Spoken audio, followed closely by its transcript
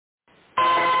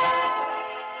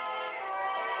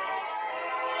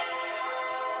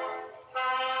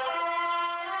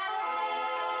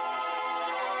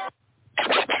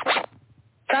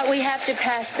have to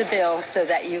pass the bill so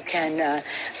that you can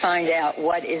find out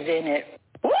what is in it.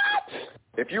 What?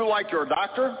 If you like your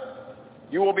doctor,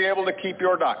 you will be able to keep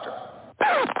your doctor.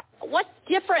 What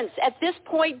difference at this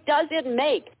point does it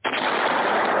make?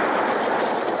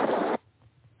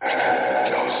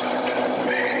 Doesn't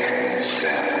make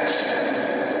sense.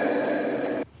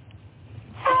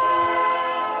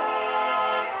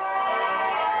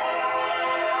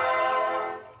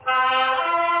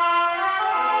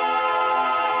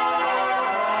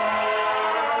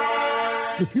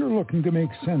 If you're looking to make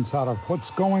sense out of what's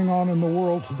going on in the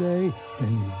world today,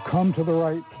 then you've come to the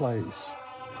right place.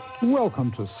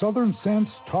 Welcome to Southern Sense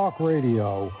Talk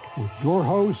Radio with your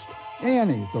host,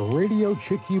 Annie, the Radio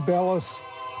Chickie Bellis,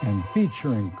 and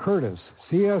featuring Curtis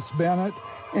C.S. Bennett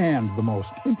and the most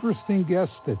interesting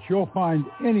guests that you'll find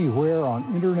anywhere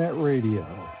on Internet radio.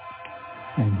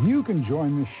 And you can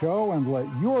join the show and let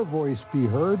your voice be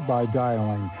heard by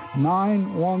dialing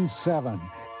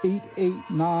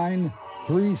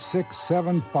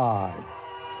 917-889-3675.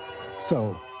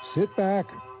 So sit back,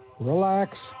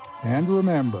 relax, and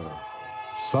remember,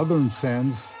 Southern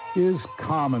Sense is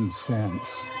common sense.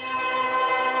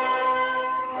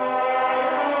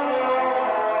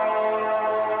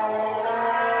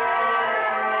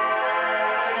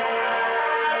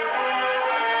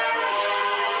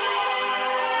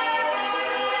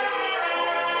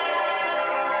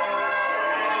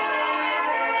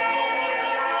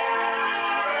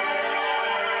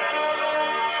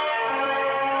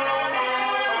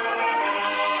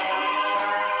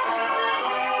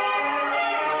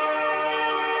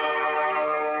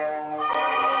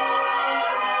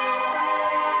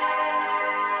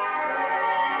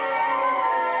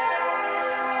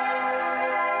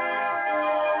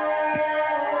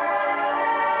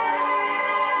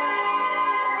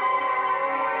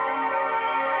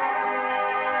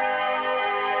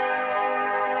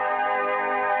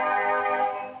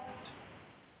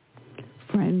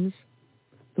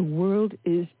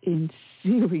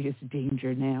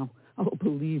 Danger now. Oh,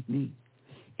 believe me.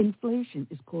 Inflation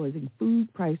is causing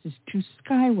food prices to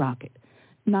skyrocket,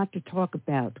 not to talk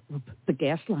about the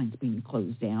gas lines being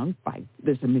closed down by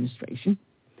this administration.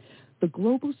 The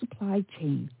global supply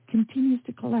chain continues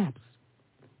to collapse,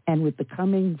 and with the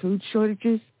coming food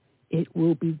shortages, it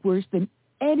will be worse than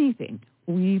anything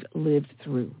we've lived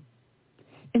through.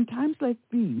 In times like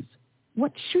these,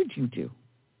 what should you do?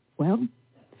 Well,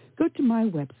 go to my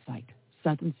website,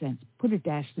 Southern Sense, put a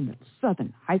dash in the middle,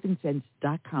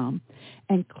 southern-sense.com,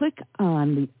 and click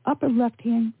on the upper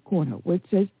left-hand corner where it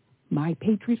says My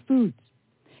Patriot Foods,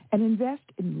 and invest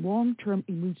in long-term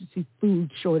emergency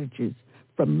food shortages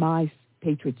from My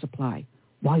Patriot Supply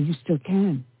while you still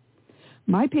can.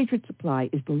 My Patriot Supply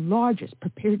is the largest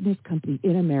preparedness company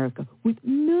in America with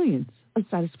millions of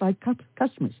satisfied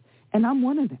customers, and I'm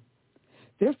one of them.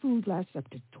 Their food lasts up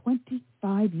to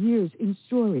 25 years in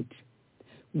storage.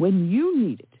 When you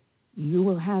need it, you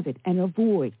will have it, and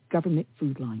avoid government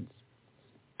food lines.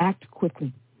 Act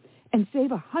quickly and save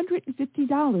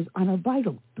 $150 on a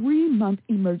vital 3-month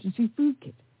emergency food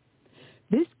kit.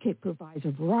 This kit provides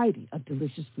a variety of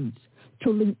delicious foods,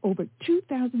 totaling over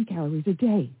 2,000 calories a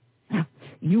day.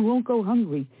 You won't go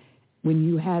hungry when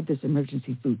you have this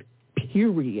emergency food,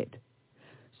 period.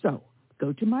 So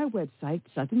go to my website,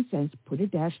 Southern Sense, put a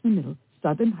dash in the middle,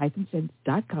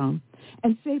 southern-sense.com,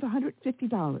 and save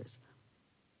 $150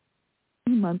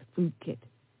 3-month food kit.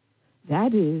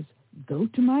 That is, go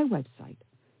to my website,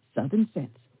 Southern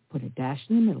Sense, put a dash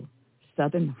in the middle,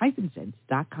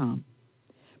 southern-sense.com.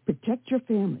 Protect your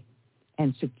family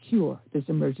and secure this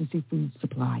emergency food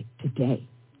supply today.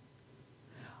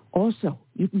 Also,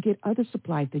 you can get other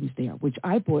supply things there, which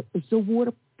I bought is the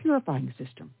water purifying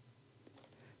system.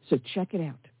 So check it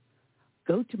out.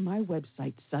 Go to my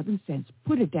website, Southern Sense,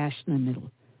 put a dash in the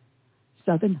middle,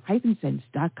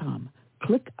 southern-sense.com.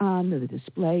 Click on the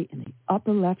display in the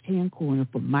upper left-hand corner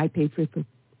for My Patriot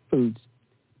Foods.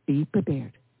 Be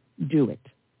prepared. Do it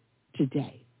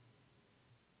today.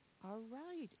 All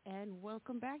right, and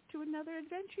welcome back to another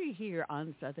adventure here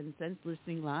on Southern Sense,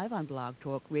 listening live on Blog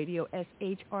Talk Radio,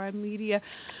 SHR Media,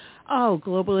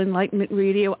 Global Enlightenment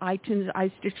Radio, iTunes,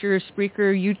 iStitcher,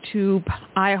 Spreaker, YouTube,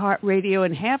 iHeartRadio,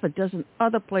 and half a dozen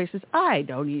other places. I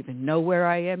don't even know where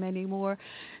I am anymore.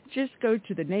 Just go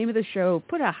to the name of the show,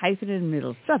 put a hyphen in the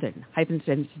middle,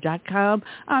 southern-sense.com.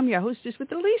 I'm your hostess with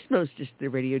the least mostest, the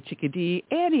Radio Chickadee,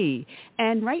 Annie.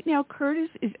 And right now, Curtis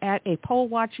is at a poll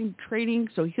watching training,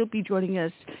 so he'll be joining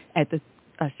us at the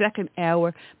second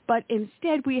hour. But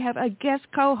instead, we have a guest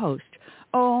co-host.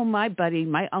 Oh, my buddy,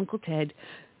 my Uncle Ted,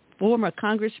 former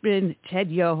Congressman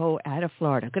Ted Yoho out of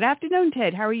Florida. Good afternoon,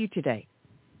 Ted. How are you today?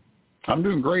 I'm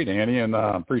doing great, Annie, and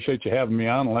appreciate you having me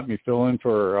on and let me fill in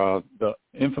for the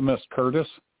infamous Curtis,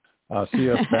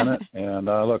 C.S. Bennett, and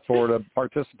I look forward to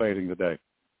participating today.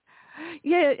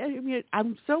 Yeah, I mean,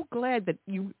 I'm so glad that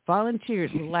you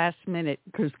volunteered last minute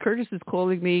because Curtis is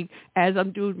calling me as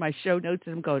I'm doing my show notes,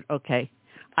 and I'm going, okay,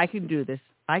 I can do this.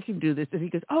 And he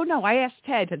goes, oh, no, I asked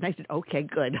Ted. And I said, okay,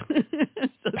 good.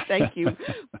 So thank you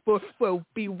for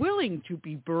being willing to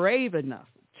be brave enough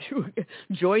to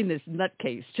join this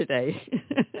nutcase today.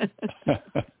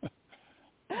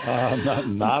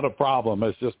 Not a problem.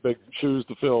 It's just big shoes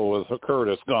to fill with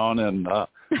Curtis gone, and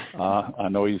I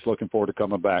know he's looking forward to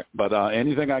coming back. But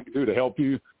anything I can do to help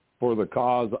you for the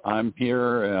cause, I'm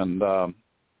here, and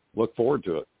look forward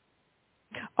to it.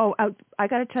 Oh, I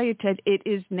got to tell you, Ted, it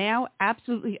is now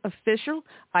absolutely official.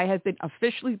 I have been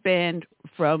officially banned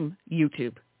from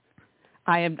YouTube.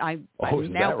 I'm now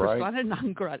persona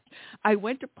non grata. I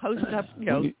went to post up,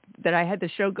 that I had the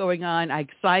show going on. I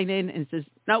sign in and it says,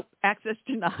 nope, access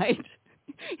denied.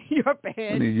 You're banned.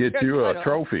 Let me get you a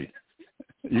trophy.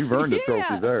 You've earned a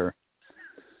trophy there.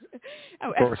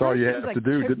 Of course, all you have to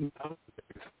do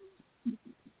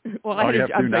all you have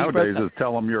to do nowadays is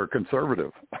tell them you're a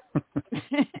conservative.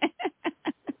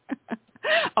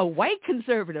 A white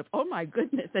conservative. Oh, my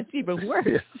goodness. That's even worse.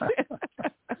 Yeah.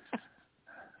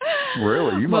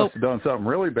 Really? You must have done something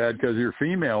really bad because you're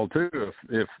female, too,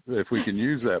 if we can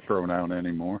use that pronoun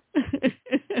anymore.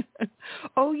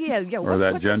 Oh, yeah. Or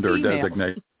that gender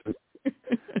designation.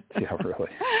 Yeah, really.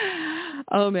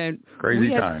 Oh, man. Crazy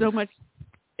we have times. So much.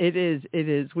 It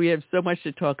is. We have so much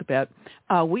to talk about.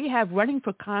 We have running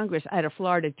for Congress out of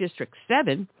Florida District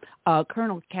 7,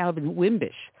 Colonel Calvin Wimbish.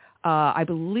 I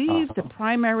believe the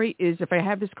primary is, if I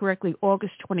have this correctly,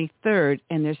 August 23rd,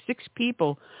 and there's 6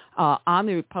 people on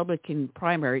the Republican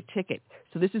primary ticket.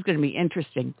 So this is going to be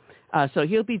interesting. So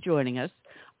he'll be joining us.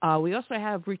 We also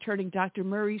have returning Dr.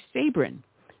 Murray Sabrin.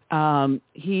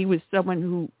 He was someone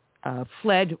who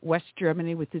fled West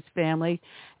Germany with his family,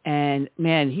 and,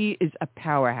 man, he is a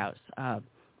powerhouse.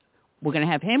 We're going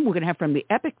to have him. We're going to have from the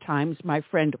Epic Times my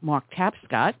friend Mark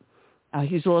Tapscott.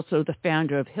 He's also the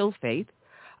founder of Hill Faith.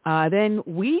 Then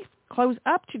we close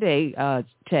up today,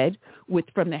 Ted, with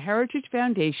from the Heritage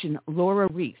Foundation, Laura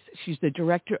Reese. She's the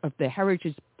director of the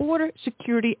Heritage Border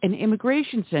Security and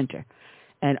Immigration Center.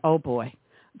 And, oh, boy,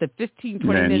 the 15,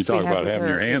 20 minutes you talk we have about having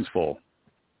your hands full.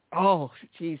 Oh,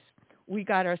 geez. We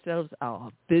got ourselves a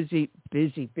busy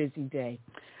day.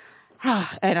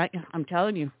 And I'm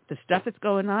telling you, the stuff that's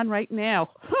going on right now,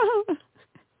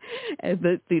 and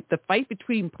the fight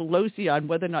between Pelosi on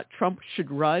whether or not Trump should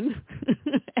run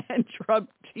and Trump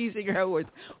teasing her with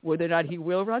whether or not he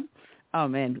will run. Oh,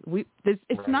 man,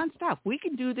 it's nonstop. We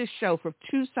can do this show for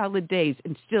 2 solid days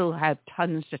and still have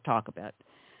tons to talk about.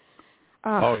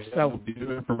 So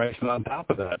new information on top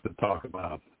of that to talk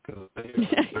about.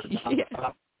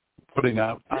 They're putting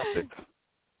out topics.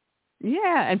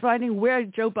 Yeah, and finding where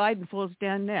Joe Biden falls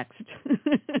down next.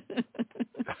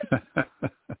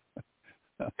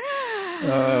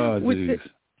 Oh, geez.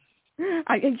 You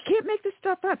can't make this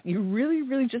stuff up. You really,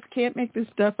 really just can't make this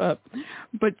stuff up.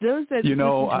 But those that listen to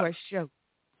our show...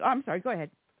 I'm sorry, go ahead.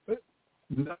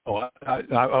 No,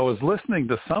 I was listening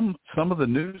to some of the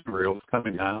newsreels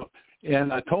coming out,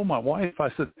 and I told my wife, I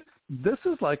said, this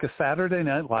is like a Saturday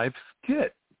Night Live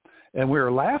skit. And we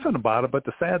were laughing about it, but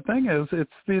the sad thing is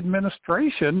it's the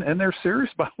administration, and they're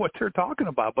serious about what they're talking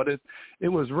about. But it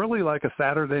was really like a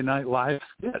Saturday Night Live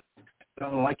skit.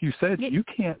 Like you said, you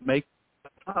can't make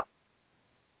it up.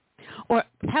 Or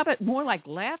how about more like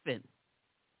laughing,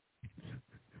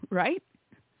 right?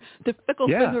 The fickle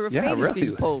finger of fate is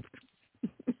being pulled.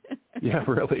 Yeah,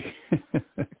 really.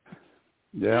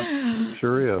 Yeah,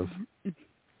 sure is.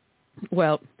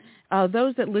 Well,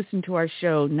 those that listen to our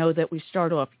show know that we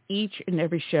start off each and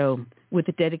every show with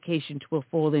a dedication to a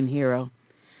fallen hero.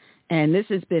 And this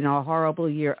has been a horrible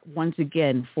year once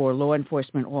again for law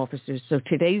enforcement officers. So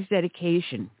today's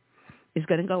dedication is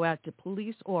going to go out to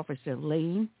Police Officer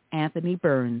Lane Anthony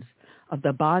Burns of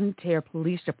the Bonne Terre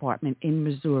Police Department in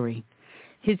Missouri.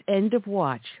 His end of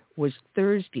watch was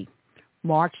Thursday,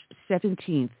 March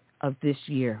 17th of this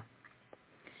year.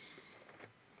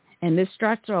 And this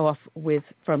starts off with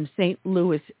From St.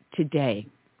 Louis Today.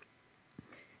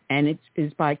 And it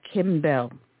is by Kim Bell.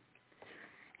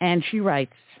 And she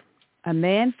writes, a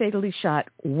man fatally shot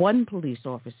one police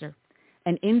officer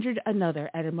and injured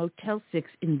another at a Motel 6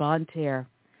 in Bonne Terre.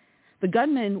 The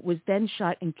gunman was then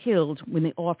shot and killed when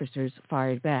the officers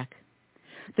fired back.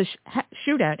 The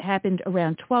shootout happened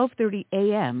around 12:30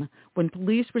 a.m. when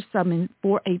police were summoned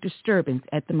for a disturbance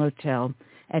at the motel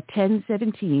at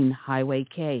 1017 Highway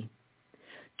K.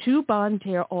 2 Bonne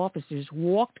Terre officers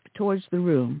walked towards the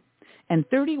room, and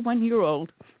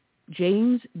 31-year-old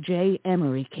James J.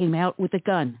 Emery came out with a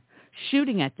gun,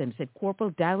 shooting at them, said Corporal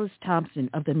Dallas Thompson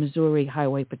of the Missouri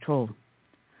Highway Patrol.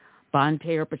 Bonne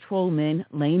Terre patrolman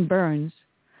Lane Burns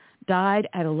died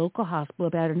at a local hospital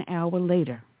about an hour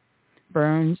later.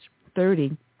 Burns,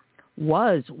 30,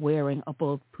 was wearing a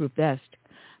bulletproof vest,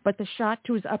 but the shot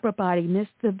to his upper body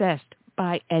missed the vest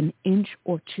by an inch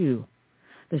or two,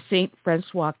 the St.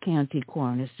 Francois County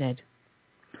coroner said.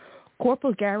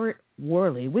 Corporal Garrett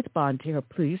Worley with Bonne Terre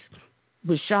Police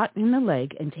was shot in the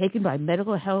leg and taken by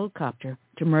medical helicopter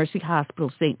to Mercy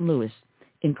Hospital, St. Louis,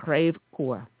 in Creve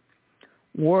Coeur.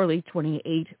 Worley,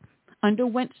 28,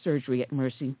 underwent surgery at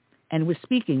Mercy and was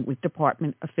speaking with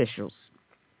department officials.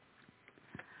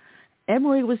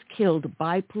 Emery was killed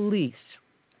by police.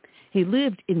 He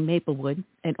lived in Maplewood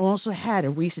and also had a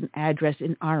recent address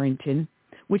in Ironton,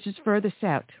 which is further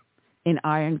south in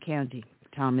Iron County,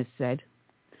 Thomas said.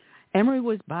 Emery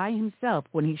was by himself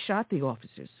when he shot the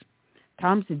officers.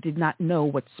 Thompson did not know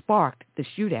what sparked the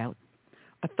shootout.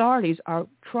 Authorities are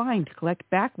trying to collect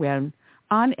background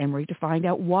on Emery to find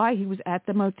out why he was at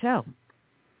the motel.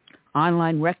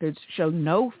 Online records show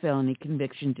no felony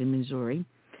convictions in Missouri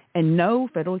and no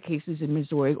federal cases in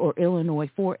Missouri or Illinois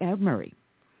for Emery.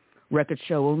 Records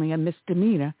show only a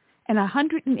misdemeanor and a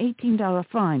 $118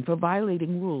 fine for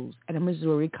violating rules at a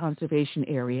Missouri conservation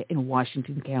area in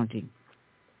Washington County.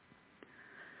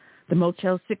 The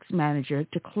Motel 6 manager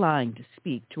declined to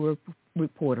speak to a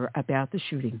reporter about the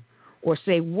shooting or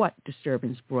say what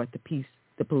disturbance brought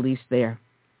the police there.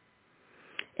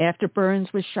 After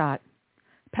Burns was shot,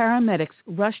 paramedics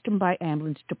rushed him by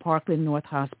ambulance to Parkland North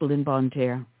Hospital in Bonne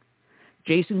Terre.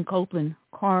 Jason Copeland,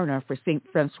 coroner for St.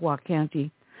 Francois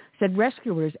County, said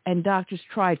rescuers and doctors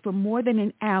tried for more than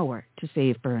an hour to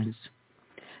save Burns.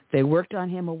 They worked on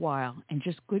him a while and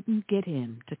just couldn't get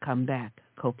him to come back,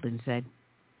 Copeland said.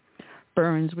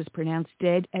 Burns was pronounced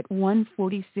dead at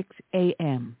 1:46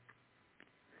 a.m.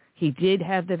 He did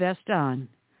have the vest on,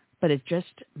 but it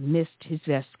just missed his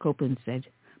vest, Copeland said,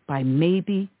 by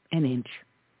maybe an inch.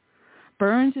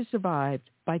 Burns is survived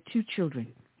by 2 children,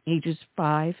 ages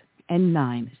 5 and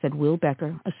 9, said Will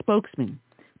Becker, a spokesman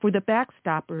for the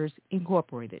Backstoppers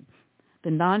Incorporated. The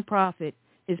nonprofit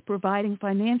is providing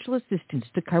financial assistance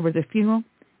to cover the funeral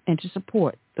and to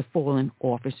support the fallen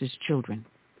officers' children.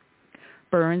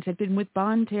 Burns had been with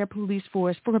Bonne Terre Police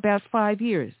Force for about 5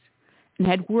 years and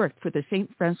had worked for the St.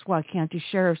 Francois County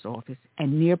Sheriff's Office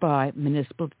and nearby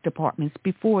municipal departments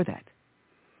before that.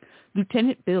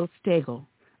 Lieutenant Bill Stagel,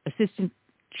 assistant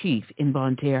chief in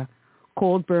Bonne Terre,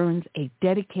 called Burns a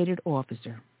dedicated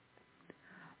officer.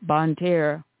 Bonne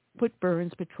Terre put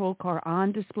Burns' patrol car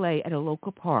on display at a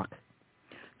local park.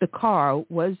 The car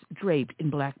was draped in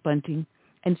black bunting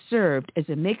and served as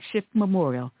a makeshift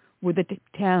memorial where the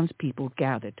townspeople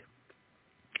gathered.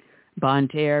 Bonne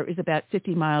Terre is about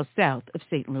 50 miles south of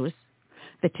St. Louis.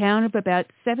 The town of about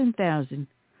 7,000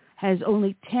 has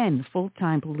only 10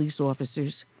 full-time police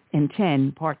officers and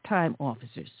 10 part-time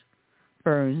officers.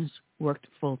 Burns worked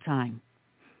full-time.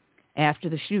 After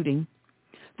the shooting,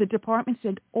 the department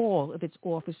sent all of its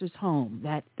officers home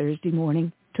that Thursday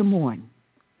morning to mourn,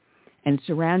 and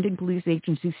surrounding police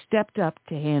agencies stepped up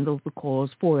to handle the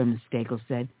calls for him, Stagel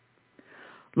said.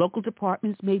 Local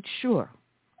departments made sure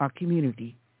our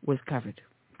community was covered.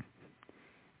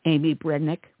 Amy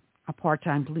Brennick, a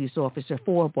part-time police officer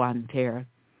for Bonne Terre,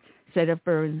 said of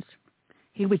Burns,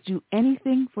 he would do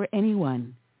anything for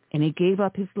anyone, and he gave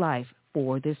up his life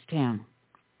for this town.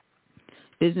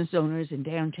 Business owners in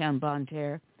downtown Bonne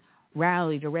Terre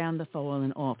rallied around the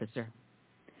fallen officer.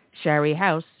 Sherry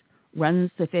House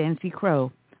runs the Fancy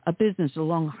Crow, a business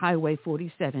along Highway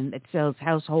 47 that sells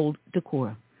household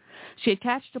decor. She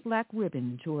attached a black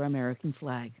ribbon to her American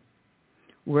flag.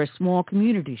 We're a small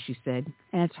community, she said,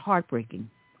 and it's heartbreaking.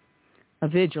 A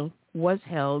vigil was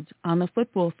held on the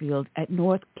football field at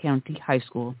North County High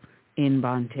School in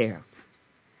Bonne Terre.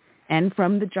 And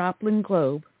from the Joplin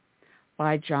Globe,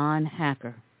 by John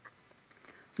Hacker.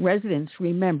 Residents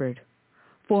remembered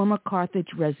former Carthage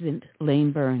resident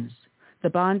Lane Burns, the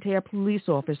Bonne Terre police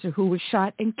officer who was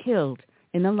shot and killed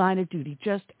in the line of duty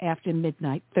just after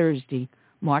midnight Thursday,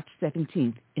 March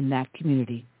 17th, in that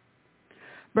community.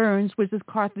 Burns was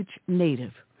a Carthage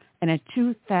native and a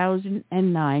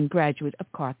 2009 graduate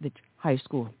of Carthage High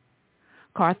School.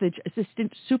 Carthage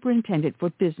Assistant Superintendent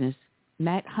for Business,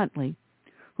 Matt Huntley,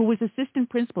 who was assistant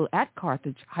principal at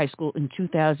Carthage High School in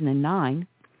 2009,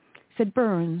 said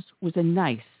Burns was a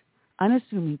nice,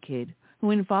 unassuming kid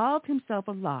who involved himself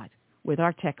a lot with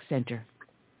our tech center.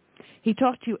 He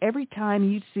talked to you every time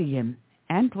you'd see him,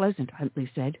 and pleasant,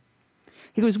 Huntley said.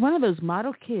 He was one of those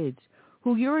model kids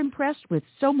who you're impressed with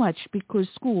so much because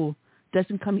school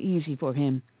doesn't come easy for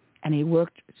him, and he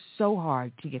worked so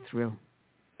hard to get through.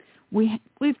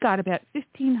 We've got about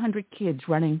 1,500 kids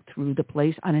running through the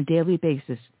place on a daily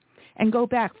basis and go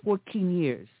back 14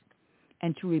 years.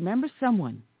 And to remember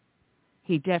someone,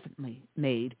 he definitely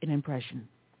made an impression.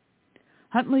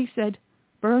 Huntley said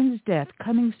Burns' death,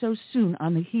 coming so soon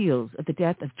on the heels of the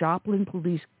death of Joplin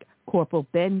Police Corporal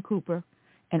Ben Cooper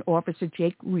and Officer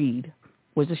Jake Reed,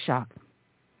 was a shock.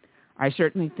 I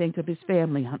certainly think of his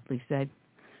family, Huntley said.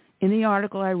 In the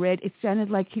article I read, it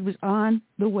sounded like he was on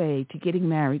the way to getting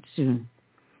married soon.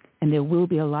 And there will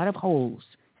be a lot of holes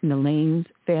in the Lanes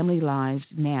family lives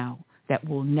now that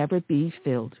will never be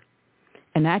filled.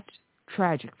 And that's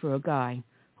tragic for a guy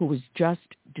who was just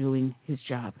doing his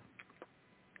job.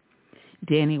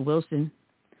 Danny Wilson,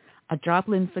 a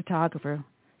Joplin photographer,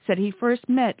 said he first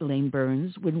met Lane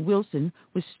Burns when Wilson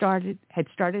had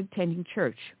started attending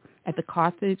church at the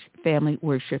Carthage Family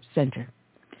Worship Center.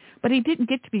 But he didn't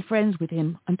get to be friends with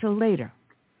him until later.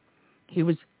 He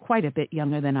was quite a bit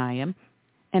younger than I am,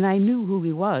 and I knew who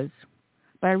he was,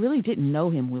 but I really didn't know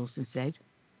him, Wilson said.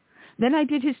 Then I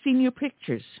did his senior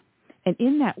pictures, and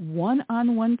in that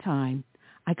one-on-one time,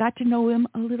 I got to know him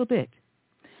a little bit.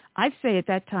 I'd say at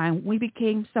that time we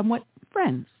became somewhat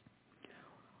friends.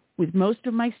 With most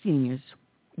of my seniors,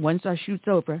 once our shoot's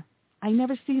over, I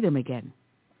never see them again.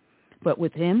 But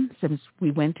with him, since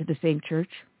we went to the same church,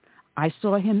 I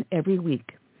saw him every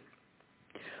week.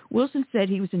 Wilson said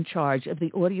he was in charge of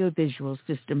the audiovisual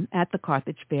system at the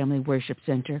Carthage Family Worship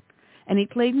Center, and he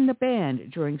played in the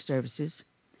band during services.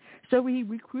 So he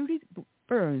recruited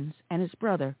Burns and his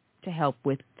brother to help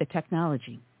with the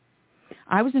technology.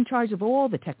 I was in charge of all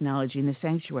the technology in the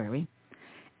sanctuary,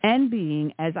 and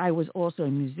being as I was also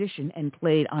a musician and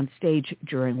played on stage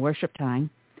during worship time,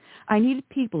 I needed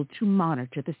people to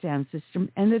monitor the sound system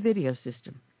and the video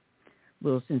system.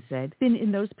 Wilson said, "Been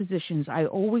in those positions, I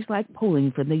always like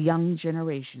pulling from the young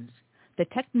generations. The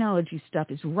technology stuff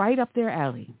is right up their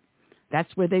alley.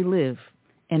 That's where they live,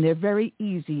 and they're very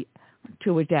easy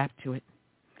to adapt to it.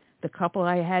 The couple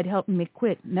I had helping me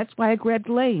quit, and that's why I grabbed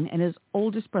Lane and his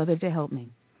oldest brother to help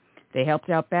me. They helped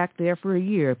out back there for a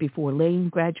year before Lane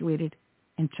graduated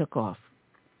and took off."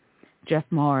 Jeff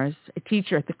Morris, a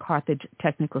teacher at the Carthage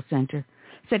Technical Center,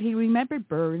 said he remembered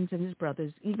Burns and his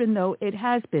brothers, even though it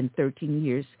has been 13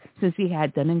 years since he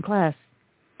had them in class.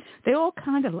 They all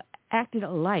kind of acted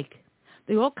alike.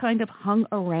 They all kind of hung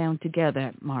around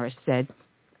together, Morris said.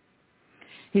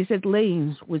 He said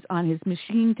Lane was on his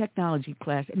machine technology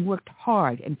class and worked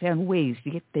hard and found ways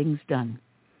to get things done.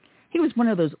 He was one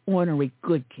of those ornery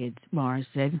good kids, Morris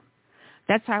said.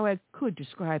 That's how I could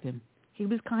describe him. He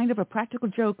was kind of a practical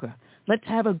joker, let's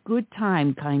have a good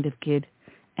time kind of kid,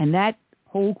 and that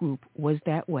whole group was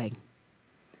that way.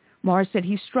 Morris said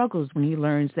he struggles when he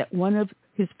learns that one of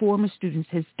his former students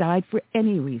has died for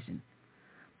any reason,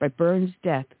 but Burns'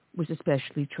 death was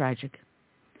especially tragic.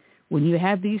 When you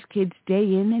have these kids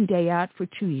day in and day out for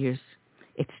 2 years,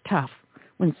 it's tough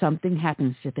when something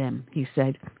happens to them, he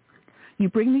said. You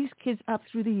bring these kids up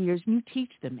through the years and you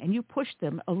teach them and you push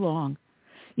them along.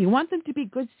 You want them to be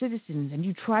good citizens and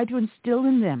you try to instill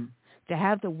in them to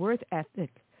have the work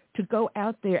ethic, to go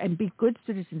out there and be good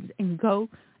citizens and go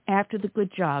after the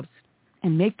good jobs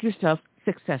and make yourself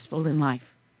successful in life.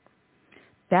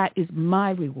 That is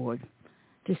my reward,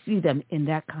 to see them in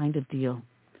that kind of deal.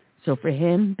 So for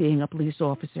him, being a police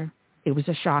officer, it was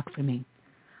a shock for me.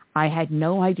 I had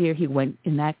no idea he went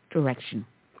in that direction,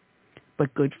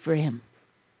 but good for him.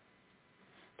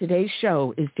 Today's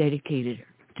show is dedicated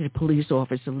to the police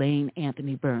officer Lane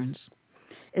Anthony Burns.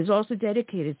 It is also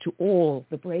dedicated to all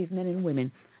the brave men and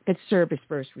women that serve as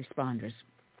first responders,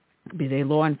 be they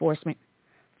law enforcement,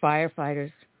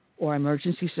 firefighters, or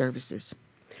emergency services.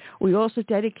 We also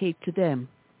dedicate to them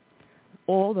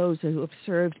all those who have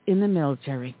served in the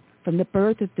military from the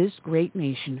birth of this great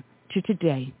nation to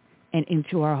today and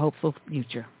into our hopeful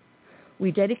future.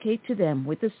 We dedicate to them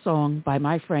with a song by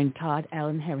my friend Todd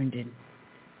Allen Herndon.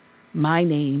 My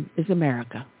name is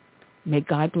America. May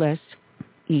God bless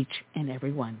each and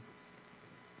every one.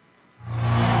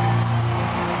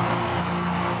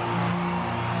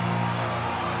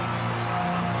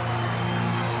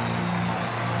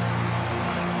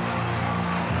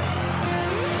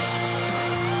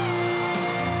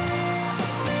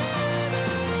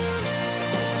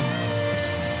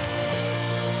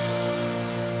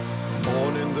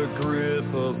 Born in the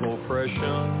grip of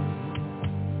oppression,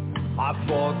 I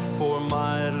fought for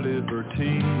my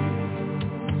liberty.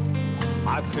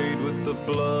 I paid with the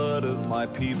blood of my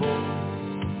people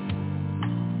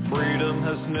freedom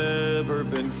has never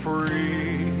been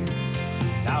free.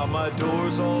 Now my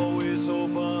door's always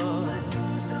open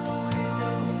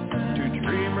to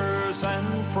dreamers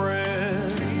and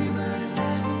friends.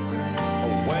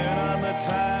 When I'm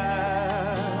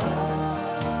attacked,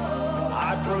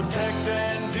 I protect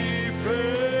and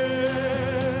defend,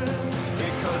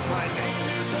 because my name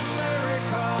is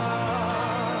America.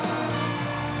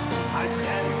 I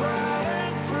stand proud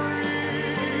and free.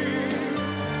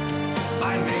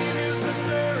 My name is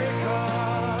America.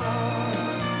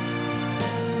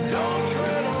 Don't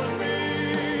tread on me.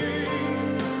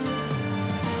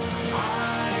 I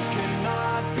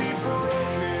cannot be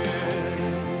broken.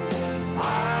 I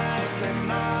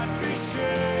cannot be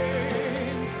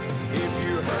shamed. If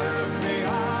you hurt me,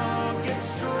 I'll get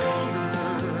stronger,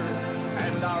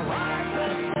 and I'll rise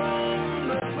up from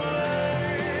the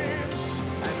flames,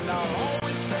 and I'll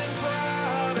always stand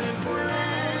proud and free.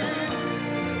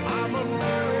 I'm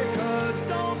America,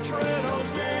 don't tread on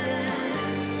me.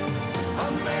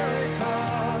 America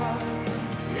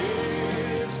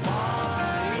is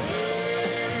my name.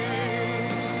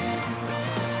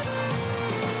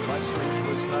 My strength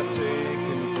was not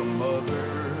taken from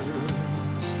others.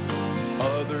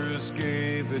 Others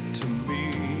gave it to me.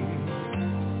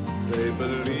 They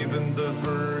believe in the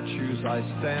virtues I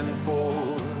stand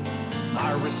for.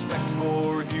 My respect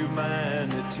for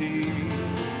humanity.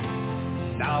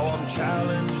 Now I'm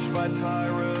challenged by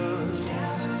tyrants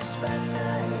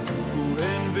who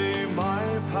envy my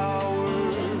power,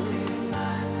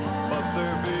 but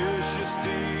their vicious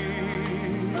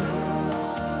deeds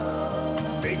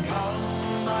become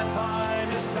my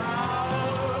finest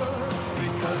hour,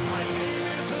 because my name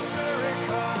is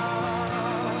America.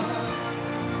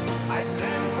 I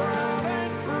stand proud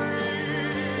and free.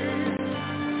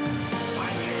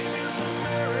 My name is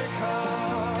America.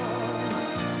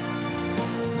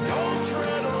 Don't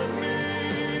tread on me.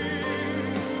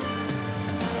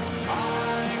 I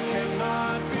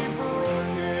cannot be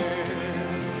broken.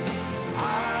 I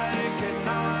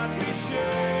cannot be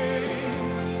shamed.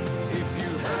 If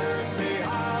you hurt me,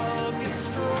 I'll get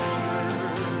stronger,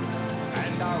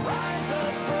 and I'll rise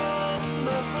up from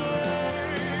the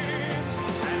flames,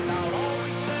 and I'll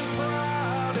always stand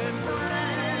proud and free.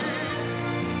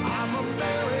 I'm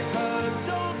America,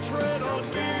 don't tread on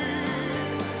me.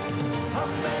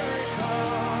 America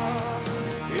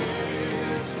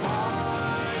is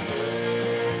my name.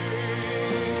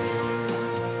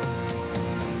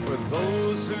 For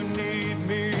those who need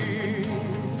me,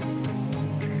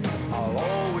 I'll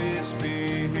always be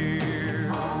here.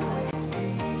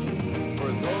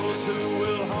 For those who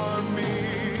will harm me,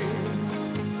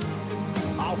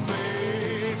 I'll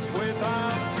face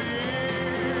without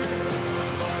fear.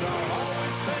 But I'll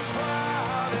always stand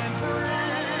proud and free.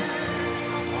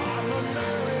 I'm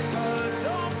America,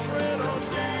 don't tread on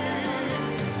me.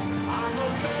 I'm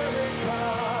America,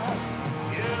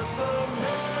 yes,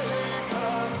 America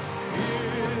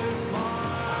is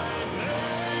my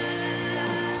name.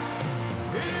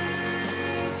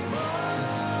 Is my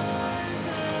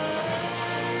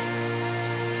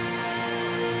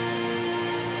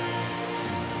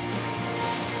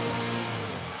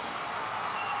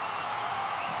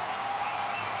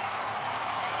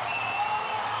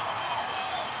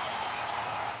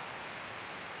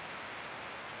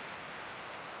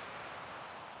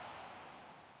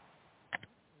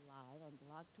Live on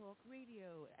Blog Talk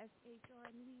Radio, SHR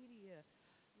Media,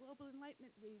 Global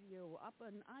Enlightenment Radio, up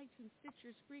on iTunes,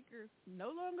 Stitcher, Spreaker, no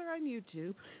longer on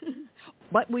YouTube,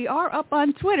 but we are up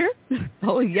on Twitter.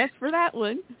 Oh, yes, for that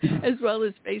one, as well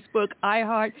as Facebook,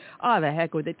 iHeart. Oh, the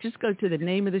heck with it. Just go to the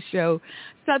name of the show,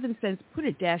 Southern Sense, put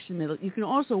a dash in the middle. You can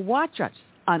also watch us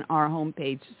on our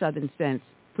homepage, Southern Sense.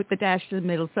 Put the dash in the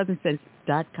middle,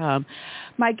 southernsense.com.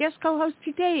 My guest co-host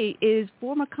today is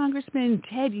former Congressman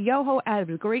Ted Yoho out of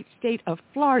the great state of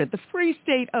Florida, the free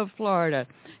state of Florida.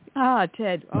 Ah,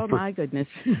 Ted, oh my goodness.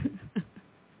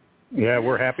 Yeah,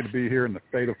 we're happy to be here in the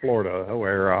state of Florida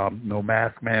where no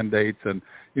mask mandates. And,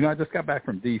 I just got back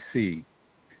from D.C.,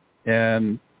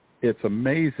 and it's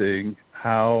amazing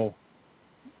how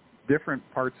different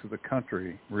parts of the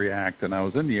country react. And I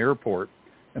was in the airport,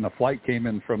 and a flight came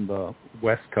in from the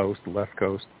left coast,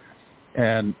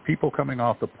 and people coming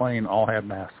off the plane all had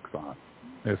masks on.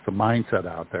 There's the mindset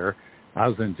out there. I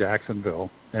was in Jacksonville,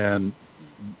 and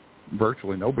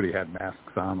virtually nobody had masks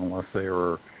on unless they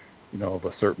were, of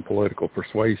a certain political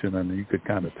persuasion, and you could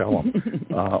kind of tell them,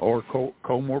 or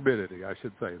comorbidity, I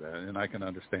should say that, and I can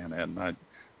understand that, and I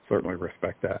certainly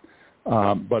respect that.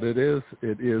 But it is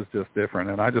just different,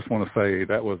 and I just want to say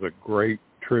that was a great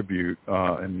tribute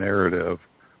and narrative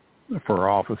for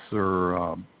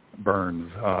Officer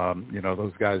burns.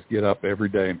 Those guys get up every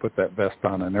day and put that vest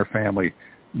on, and their family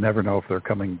never know if they're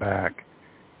coming back.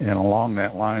 And along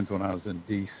that lines, when I was in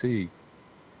D.C.,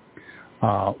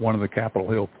 one of the Capitol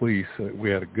Hill police, we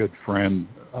had a good friend.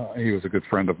 He was a good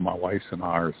friend of my wife's and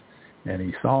ours, and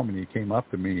he saw me and he came up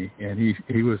to me, and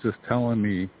he was just telling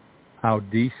me how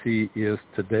D.C. is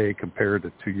today compared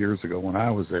to 2 years ago when I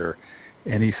was there.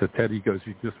 And he said, Ted, he goes,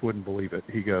 you just wouldn't believe it.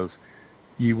 He goes,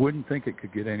 you wouldn't think it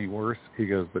could get any worse. He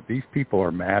goes, but these people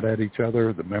are mad at each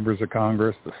other, the members of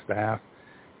Congress, the staff.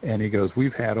 And he goes,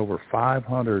 we've had over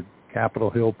 500 Capitol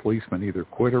Hill policemen either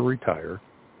quit or retire.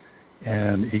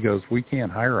 And he goes, we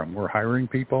can't hire them. We're hiring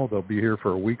people. They'll be here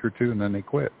for a week or two, and then they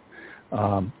quit.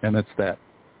 And it's that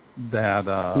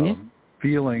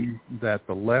feeling that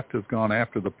the left has gone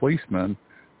after the policemen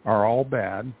are all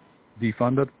bad,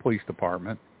 defunded the police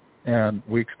department, and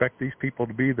we expect these people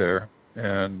to be there.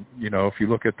 And, if you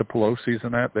look at the Pelosi's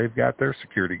and that, they've got their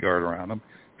security guard around them.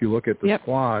 If you look at the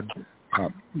squad,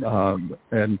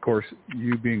 and, of course,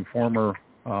 you being former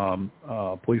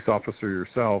police officer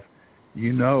yourself,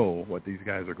 you know what these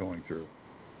guys are going through.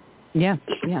 Yeah.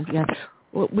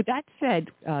 Well, with that said,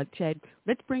 Ted,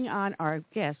 let's bring on our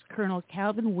guest, Colonel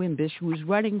Calvin Wimbish, who is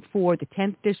running for the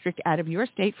 10th District out of your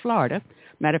state, Florida.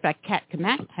 Matter of fact, Kat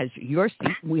Kamat has your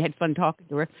seat. We had fun talking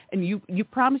to her, and you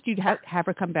promised you'd have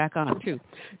her come back on, too.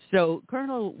 So,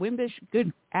 Colonel Wimbish,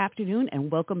 good afternoon, and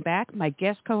welcome back. My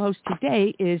guest co-host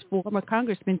today is former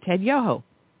Congressman Ted Yoho.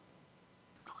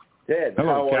 Ted,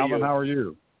 hello, Calvin. How are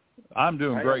you? I'm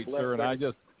doing great, sir, and I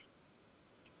just...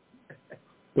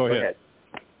 Go ahead.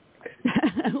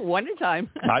 One at a time.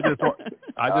 I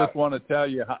just want to tell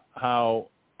you how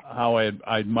I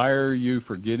admire you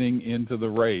for getting into the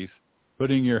race,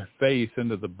 putting your face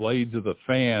into the blades of the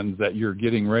fans that you're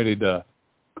getting ready to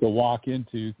walk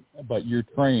into, but you're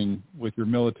trained with your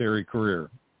military career.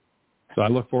 So I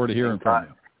look forward to hearing from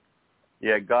you.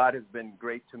 Yeah, God has been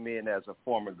great to me, and as a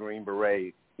former Green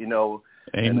Beret, Amen.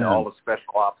 And all the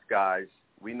special ops guys,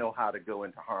 we know how to go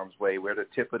into harm's way. We're the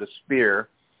tip of the spear.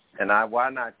 And why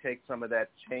not take some of that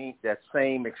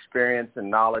same experience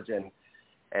and knowledge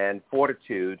and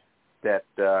fortitude that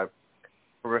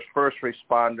first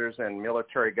responders and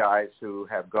military guys who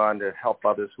have gone to help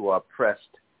others who are oppressed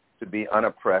to be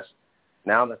unoppressed.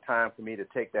 Now the time for me to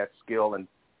take that skill and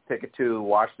take it to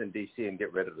Washington, D.C. and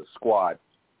get rid of the squad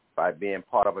by being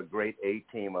part of a great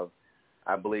A-team of,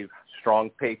 I believe, strong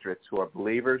patriots who are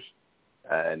believers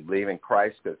and believe in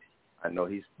Christ, because I know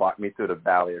he's brought me through the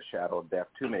valley of shadow of death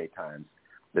too many times,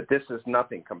 that this is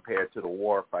nothing compared to the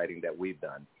war fighting that we've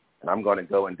done. And I'm going to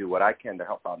go and do what I can to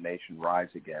help our nation rise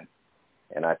again.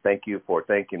 And I thank you for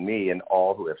thanking me and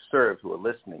all who have served, who are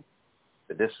listening,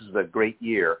 that this is a great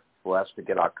year for us to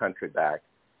get our country back.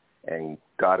 And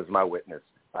God is my witness.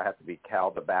 If I have to be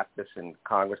Cal the Baptist in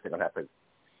Congress, they're going to have to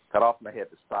cut off my head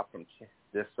to stop from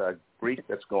this grief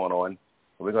that's going on.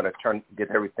 We're going to get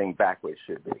everything back where it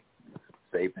should be.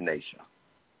 Save the nation.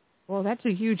 Well, that's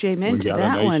a huge amen to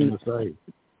that one.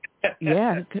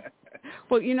 Yeah.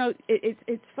 Well,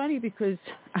 it's funny because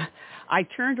I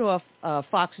turned off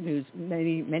Fox News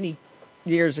many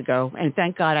years ago, and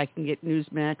thank God I can get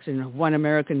Newsmax and One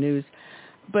American News.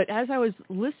 But as I was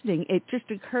listening, it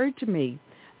just occurred to me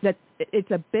that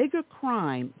it's a bigger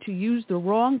crime to use the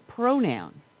wrong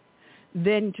pronoun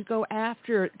than to go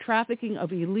after trafficking of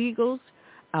illegals.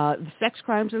 The sex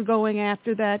crimes are going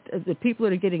after that, the people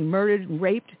that are getting murdered and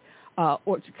raped,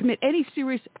 or to commit any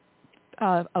serious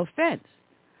offense.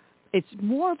 It's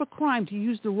more of a crime to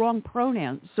use the wrong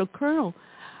pronoun. So, Colonel,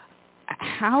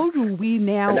 how do we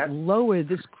now lower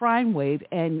this crime wave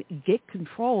and get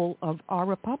control of our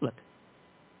republic?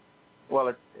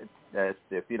 Well,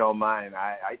 if you don't mind,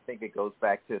 I think it goes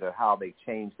back to how they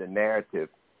changed the narrative,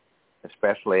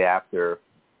 especially after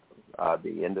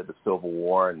the end of the Civil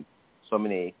War, and so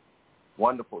many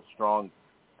wonderful, strong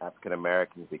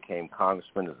African-Americans became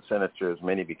congressmen and senators.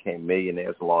 Many became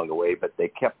millionaires along the way, but they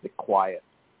kept it quiet.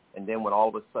 And then when all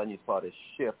of a sudden you saw this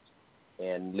shift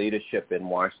in leadership in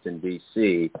Washington,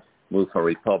 D.C., move from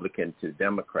Republican to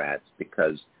Democrats,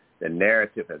 because the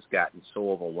narrative has gotten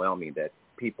so overwhelming that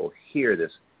people hear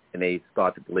this and they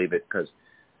start to believe it. Because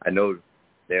I know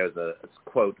there's a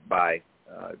quote by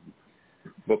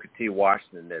Booker T.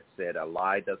 Washington that said, a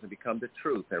lie doesn't become the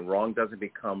truth, and wrong doesn't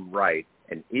become right,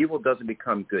 and evil doesn't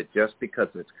become good just because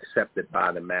it's accepted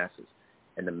by the masses.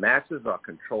 And the masses are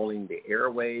controlling the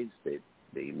airways, the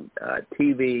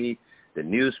TV, the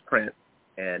newsprint,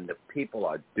 and the people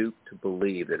are duped to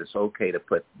believe that it's okay to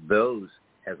put those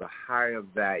as a higher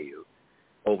value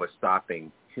over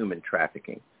stopping human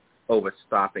trafficking, over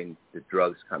stopping the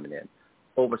drugs coming in,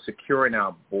 over securing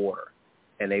our border.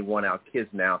 and they want our kids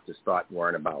now to start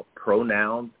worrying about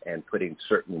pronouns and putting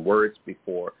certain words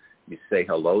before you say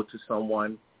hello to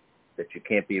someone, that you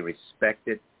can't be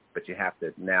respected, but you have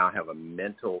to now have a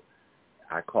mental,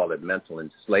 I call it mental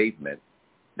enslavement,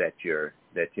 that you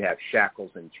have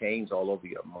shackles and chains all over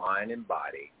your mind and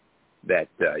body, that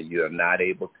you are not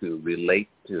able to relate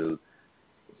to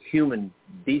human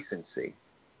decency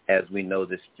as we know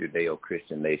this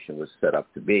Judeo-Christian nation was set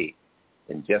up to be.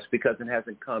 And just because it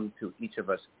hasn't come to each of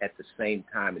us at the same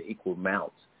time in equal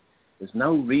amounts, there's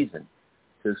no reason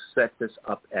to set this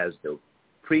up as the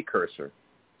precursor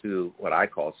to what I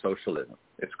call socialism.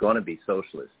 It's going to be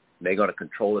socialist. They're going to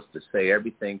control us to say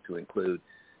everything to include,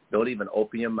 don't even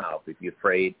open your mouth if you're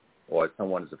afraid or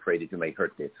someone is afraid that you may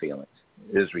hurt their feelings.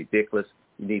 It is ridiculous.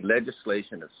 You need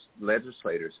legislation of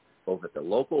legislators, both at the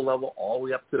local level all the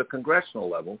way up to the congressional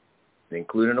level,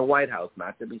 including the White House,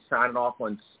 not to be signing off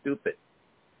on stupid,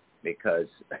 because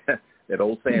that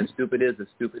old saying, stupid is as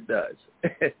stupid does.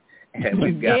 And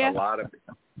we've got a lot of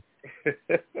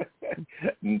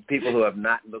people who have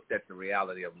not looked at the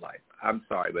reality of life. I'm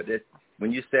sorry, but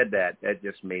when you said that, that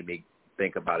just made me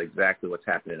think about exactly what's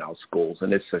happening in our schools,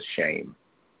 and it's a shame.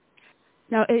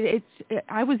 Now,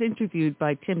 I was interviewed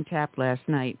by Tim Tapp last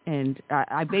night, and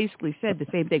I basically said the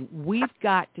same thing. We've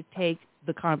got to take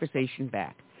the conversation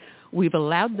back. We've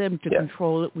allowed them to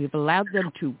control it. We've allowed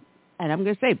them to, and I'm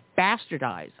going to say,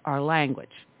 bastardize our language.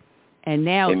 And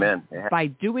now, by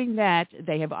doing that,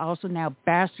 they have also now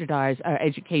bastardized our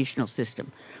educational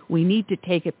system. We need to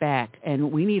take it back,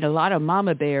 and we need a lot of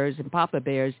mama bears and papa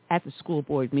bears at the school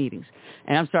board meetings.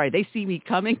 And I'm sorry, they see me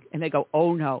coming, and they go,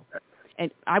 oh, no. And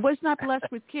I was not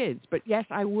blessed with kids, but yes,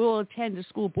 I will attend a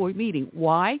school board meeting.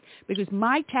 Why? Because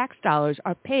my tax dollars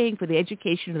are paying for the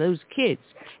education of those kids.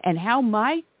 And how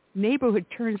my neighborhood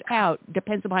turns out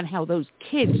depends upon how those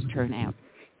kids turn out.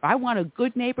 If I want a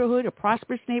good neighborhood, a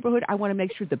prosperous neighborhood, I want to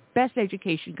make sure the best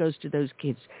education goes to those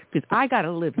kids, because I got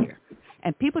to live here.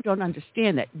 And people don't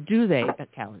understand that, do they,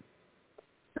 Callan?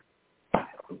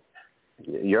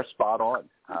 You're spot on.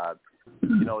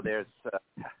 There's...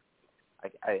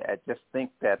 I just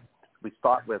think that we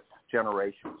start with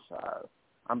generations.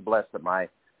 I'm blessed that my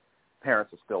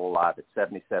parents are still alive at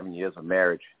 77 years of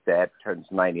marriage. Dad turns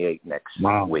 98 next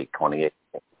week, 28.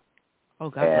 Oh,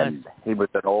 God and bless. He was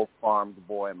an old farm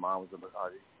boy, and Mom was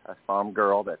a farm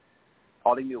girl that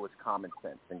all he knew was common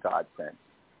sense and God sense.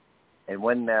 And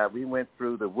when we went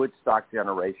through the Woodstock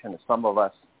generation, some of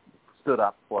us stood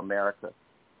up for America,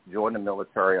 joined the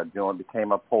military, or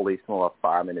became a policeman or a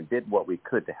fireman, and did what we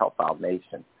could to help our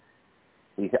nation.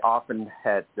 He often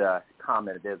had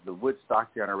commented, there's the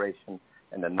Woodstock generation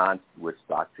and the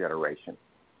non-Woodstock generation.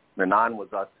 The non was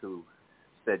us who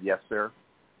said, yes, sir,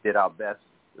 did our best.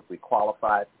 If we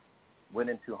qualified, went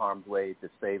into harm's way to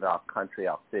save our country,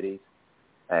 our cities,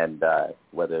 and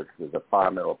whether it was a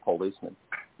fireman or a policeman.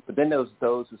 But then there was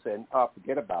those who said, oh,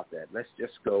 forget about that. Let's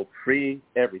just go free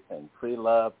everything, free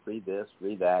love, free this,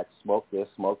 free that, smoke this,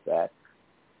 smoke that.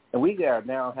 And we are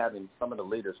now having some of the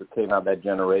leaders who came out of that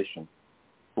generation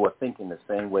who are thinking the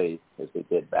same way as they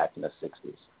did back in the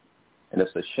 60s. And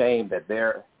it's a shame that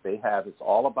it's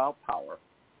all about power.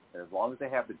 And as long as they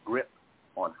have the grip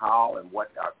on how and what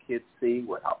our kids see,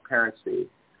 what our parents see,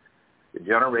 the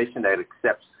generation that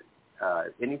accepts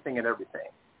anything and everything,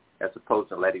 as opposed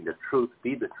to letting the truth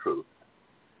be the truth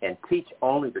and teach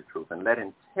only the truth and let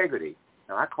integrity,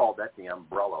 and I call that the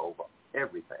umbrella over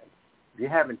everything. If you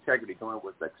have integrity doing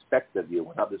what's expected of you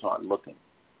when others aren't looking,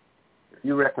 if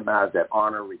you recognize that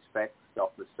honor, respect,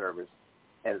 selfless service,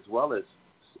 as well as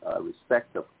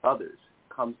respect of others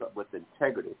comes up with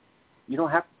integrity, you don't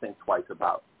have to think twice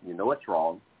about, you know it's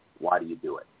wrong, why do you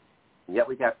do it? And yet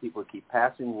we got people who keep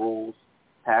passing rules,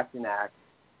 passing acts,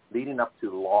 leading up to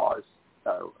laws,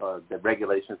 the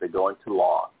regulations that go into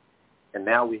law. And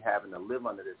now we having to live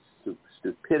under this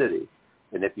stupidity.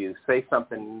 And if you say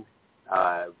something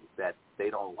that they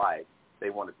don't like, they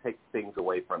want to take things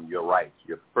away from your rights,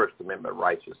 your First Amendment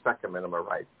rights, your Second Amendment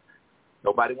rights.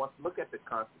 Nobody wants to look at the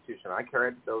Constitution. I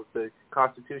carry the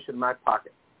Constitution in my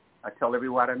pocket. I tell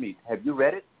everyone I meet, have you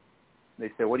read it? They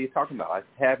say, what are you talking about? I say,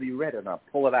 have you read it? And I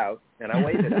pull it out, and I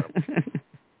wave it at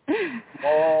them.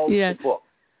 All the book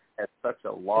has such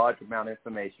a large amount of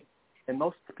information. And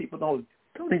most people don't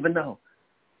even know.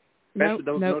 Especially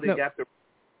those know they got the...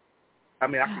 I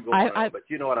mean, I could go on, but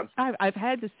you know what I'm saying. I've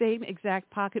had the same exact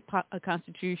pocket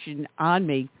Constitution on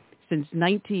me since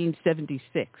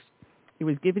 1976. It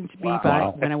was given to me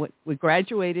when we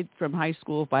graduated from high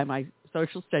school by my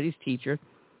social studies teacher,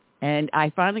 and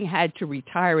I finally had to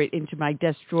retire it into my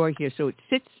desk drawer here. So it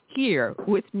sits here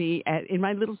with me in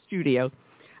my little studio.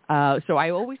 So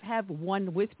I always have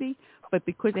one with me, but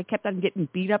because I kept on getting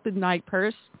beat up in my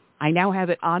purse, I now have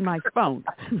it on my phone.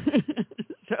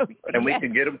 And we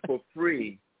can get them for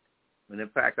free. And in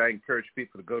fact, I encourage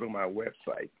people to go to my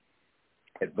website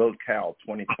at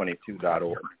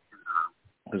votecal2022.org.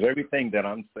 Because everything that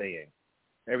I'm saying,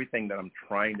 everything that I'm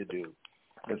trying to do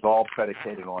is all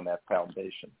predicated on that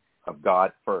foundation of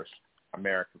God first,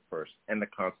 America first, and the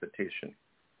Constitution.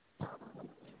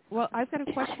 Well, I've got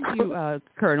a question to you,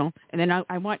 Colonel, and then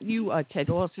I want you, Ted,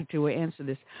 also to answer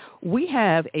this. We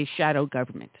have a shadow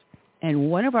government, and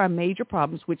one of our major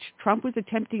problems, which Trump was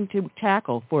attempting to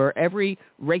tackle for every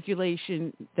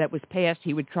regulation that was passed,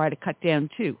 he would try to cut down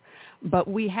too. But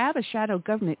we have a shadow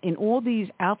government in all these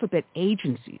alphabet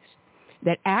agencies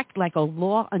that act like a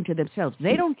law unto themselves.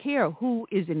 They don't care who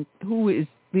is the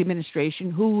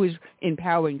administration, who is in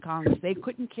power in Congress. They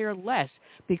couldn't care less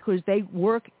because they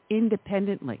work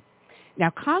independently. Now,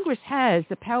 Congress has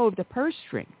the power of the purse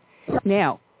string.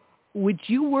 Now, would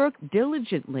you work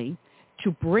diligently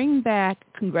to bring back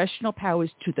congressional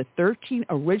powers to the 13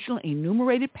 original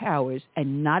enumerated powers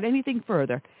and not anything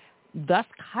further, thus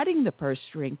cutting the purse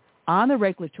string on the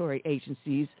regulatory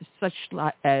agencies such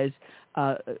as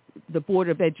the Board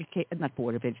of Education, not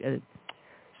Board of Education,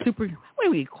 what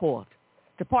do we call it?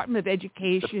 Department of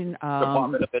Education.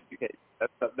 Department of Education.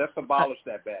 Let's abolish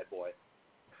that bad boy.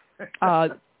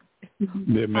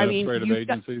 The administrative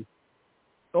agencies.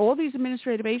 All these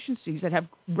administrative agencies that have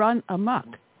run amok.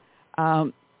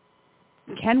 Do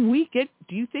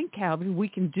you think, Calvin, we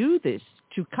can do this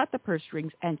to cut the purse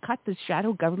strings and cut the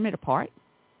shadow government apart?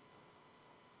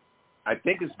 I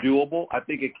think it's doable. I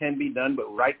think it can be done.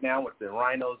 But right now with the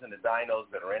rhinos and the dinos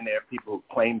that are in there, people who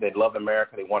claim they love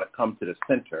America, they want to come to the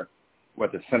center,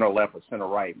 whether center left or center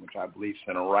right, which I believe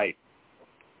center right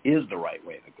is the right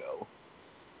way to go.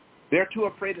 They're too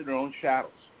afraid of their own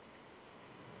shadows.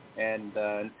 And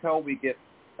until we get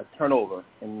a turnover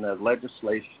in the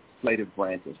legislative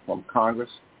branches from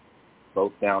Congress,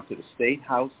 both down to the state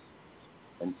house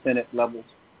and Senate levels,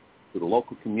 to the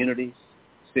local communities,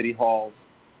 city halls,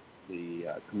 the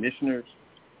commissioners,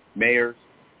 mayors,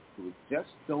 who just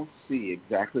don't see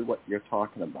exactly what you're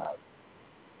talking about,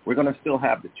 we're going to still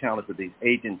have the challenge of these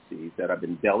agencies that have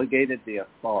been delegated the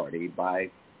authority by,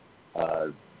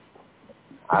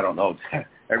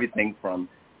 everything from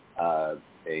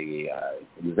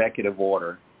executive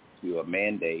order to a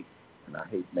mandate, and I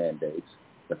hate mandates,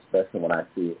 especially when I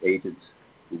see agents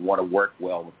who want to work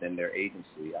well within their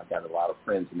agency. I've got a lot of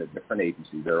friends in the different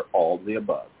agencies. They're all the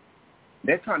above.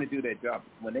 They're trying to do their job.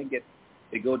 When they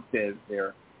go to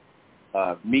their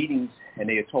meetings and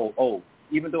they are told,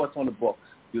 even though it's on the books,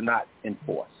 do not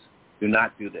enforce, do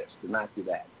not do this, do not do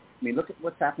that. I mean, look at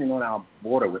what's happening on our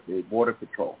border with the Border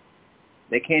Patrol.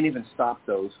 They can't even stop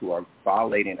those who are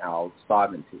violating our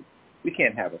sovereignty. We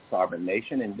can't have a sovereign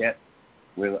nation, and yet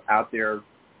we're out there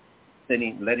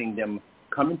letting them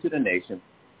come into the nation,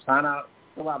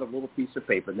 fill out a little piece of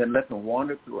paper, and then let them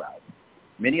wander throughout,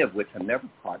 many of which are never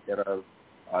caught, that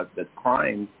are the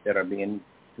crimes that are being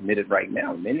committed right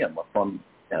now. Many of them are from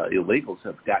illegals who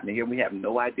have gotten here. We have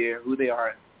no idea who they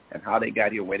are and how they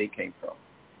got here, where they came from.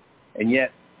 And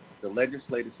yet the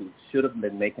legislators who should have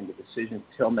been making the decisions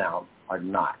till now are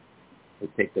not. They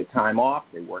take their time off.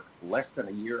 They work less than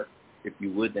a year, if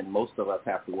you would, than most of us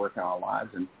have to work our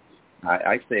lives. And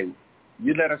I say,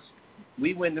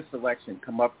 we win this election,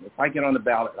 come up. If I get on the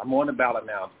ballot, I'm on the ballot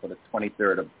now for the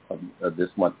 23rd of this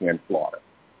month here in Florida.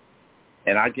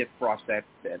 And I get across that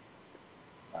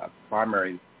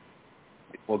primary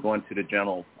before going to the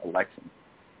general election.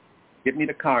 Get me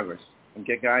to Congress and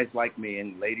get guys like me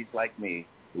and ladies like me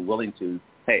who are willing to,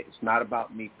 hey, it's not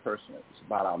about me personally. It's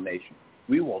about our nation.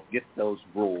 We will get those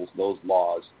rules, those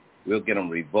laws. We'll get them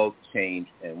revoked, changed,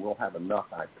 and we'll have enough,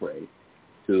 I pray,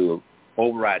 to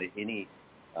override any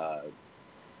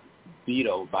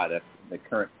veto by the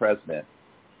current president,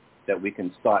 that we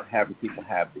can start having people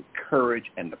have the courage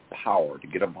and the power to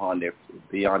get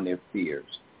beyond their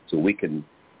fears, so we can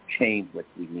change what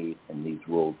we need in these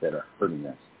rules that are hurting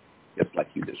us, just like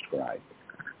you described.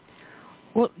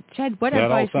 Well, Ted, what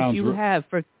advice do you have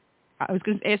for? I was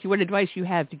going to ask you what advice you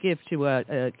have to give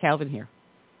to Calvin here.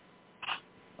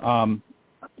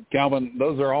 Calvin,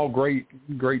 those are all great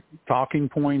talking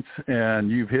points,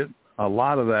 and you've hit a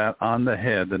lot of that on the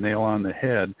head, the nail on the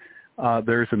head.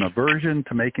 There's an aversion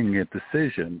to making a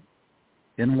decision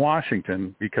in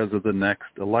Washington because of the next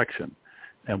election.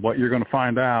 And what you're going to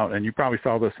find out, and you probably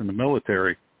saw this in the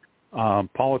military,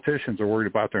 politicians are worried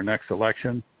about their next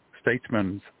election.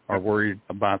 Statesmen are worried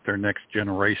about their next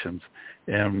generations.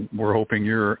 And we're hoping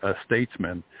you're a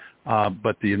statesman.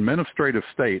 But the administrative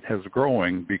state has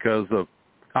growing because of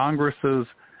Congress's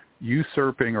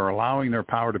usurping or allowing their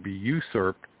power to be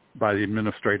usurped by the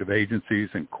administrative agencies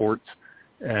and courts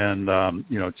and,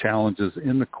 challenges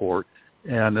in the court.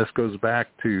 And this goes back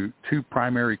to two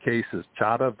primary cases,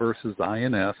 Chadha versus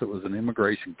INS. It was an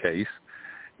immigration case,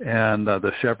 and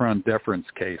the Chevron deference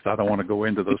case. I don't want to go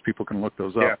into those. People can look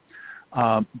those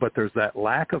up. But there's that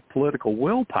lack of political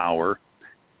willpower.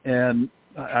 And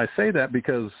I say that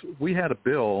because we had a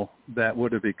bill that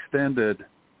would have extended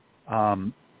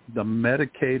the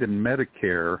Medicaid and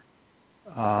Medicare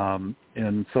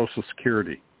and Social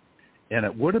Security. And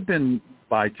it would have been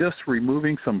by just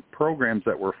removing some programs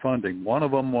that we're funding. One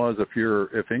of them was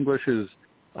if English is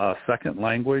a second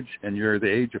language and you're the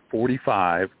age of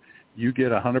 45, you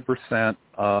get 100%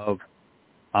 of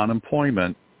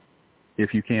unemployment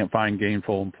if you can't find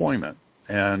gainful employment.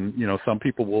 And, some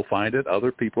people will find it.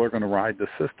 Other people are going to ride the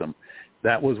system.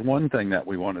 That was one thing that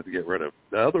we wanted to get rid of.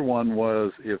 The other one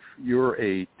was if you're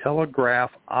a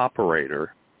telegraph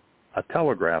operator, from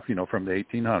the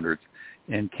 1800s,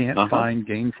 and can't find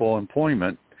gainful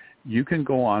employment, you can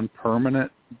go on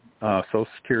permanent Social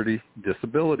Security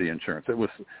disability insurance. It was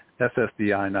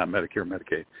SSDI, not Medicare,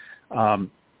 Medicaid.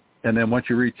 And then once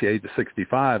you reach the age of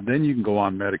 65, then you can go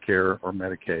on Medicare or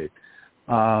Medicaid.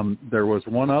 There was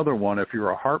one other one. If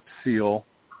you're a harp seal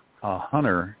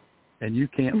hunter and you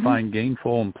can't find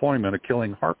gainful employment of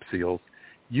killing harp seals,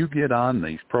 you get on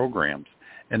these programs.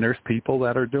 And there's people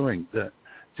that are doing that.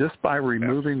 Just by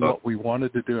removing what we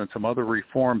wanted to do and some other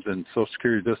reforms in Social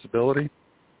Security disability,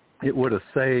 it would have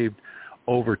saved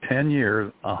over 10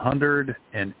 years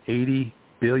 $180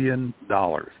 billion.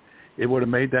 It would have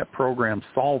made that program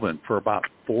solvent for about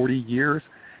 40 years.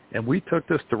 And we took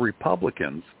this to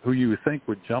Republicans who you would think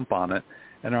would jump on it.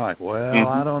 And they're like, well,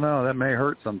 I don't know. That may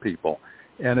hurt some people.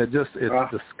 And it's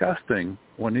disgusting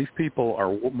when these people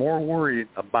are more worried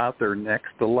about their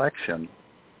next election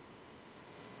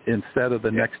instead of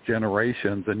the next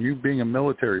generations. And you being a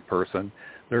military person,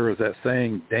 there was that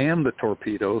saying, damn the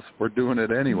torpedoes, we're doing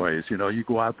it anyways. You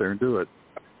go out there and do it.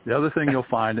 The other thing you'll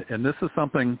find, and this is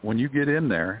something when you get in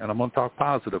there, and I'm going to talk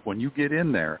positive, when you get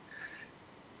in there,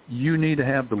 you need to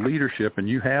have the leadership, and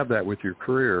you have that with your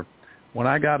career. When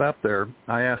I got up there,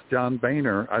 I asked John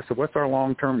Boehner, I said, what's our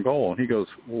long-term goal? And he goes,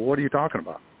 well, what are you talking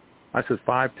about? I said,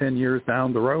 5-10 years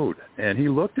down the road. And he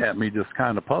looked at me just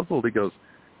kind of puzzled. He goes,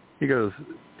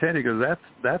 Ted,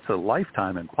 that's a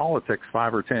lifetime in politics,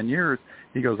 5 or 10 years.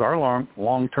 He goes, our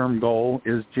long-term goal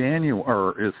is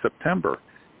September.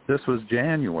 This was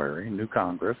January, new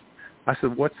Congress. I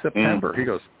said, what's September? He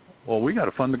goes, well, we got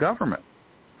to fund the government.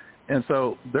 And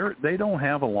so they don't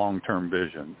have a long-term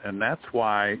vision, and that's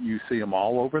why you see them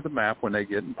all over the map when they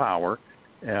get in power.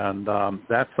 And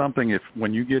that's something,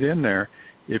 when you get in there,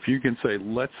 if you can say,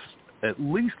 let's at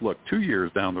least look 2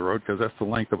 years down the road, because that's the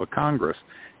length of a Congress.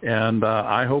 And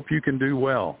I hope you can do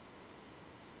well.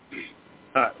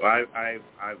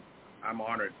 I'm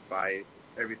honored by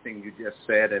everything you just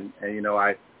said, and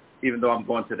even though I'm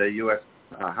going to the U.S.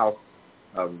 House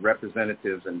of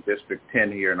Representatives in District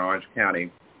 10 here in Orange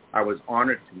County, I was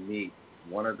honored to meet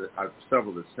several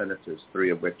of the senators,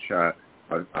 three of which,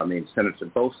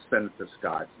 both Senator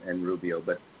Scott and Rubio.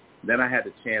 But then I had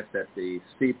the chance at the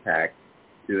CPAC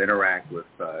to interact with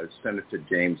Senator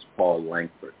James Paul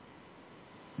Lankford.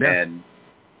 Yeah. And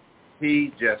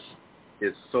he just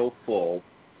is so full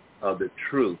of the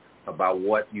truth about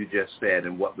what you just said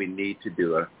and what we need to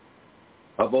do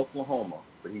of Oklahoma.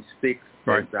 But he speaks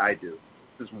as I do.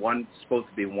 This is supposed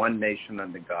to be one nation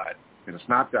under God. And it's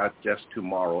not about just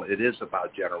tomorrow. It is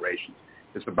about generations.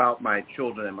 It's about my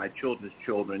children and my children's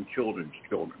children, children's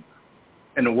children.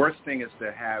 And the worst thing is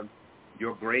to have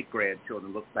your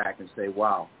great-grandchildren look back and say,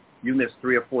 wow, you missed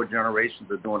 3 or 4 generations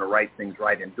of doing the right things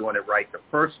right and doing it right the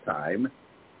first time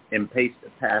and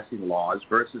passing laws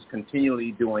versus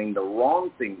continually doing the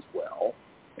wrong things well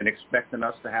and expecting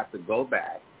us to have to go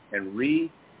back and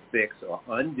fix or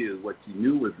undo what you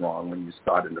knew was wrong when you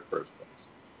started in the first place.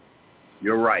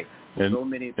 You're right. So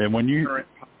many current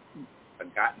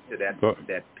have gotten to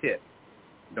that pit,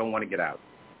 don't want to get out.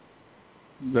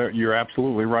 You're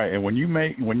absolutely right. And when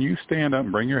you stand up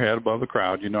and bring your head above the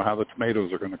crowd, you know how the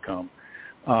tomatoes are going to come.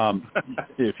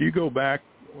 If you go back,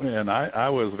 and I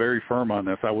was very firm on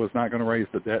this, I was not going to raise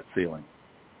the debt ceiling.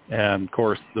 And, of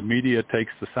course, the media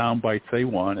takes the sound bites they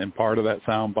want, and part of that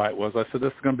sound bite was I said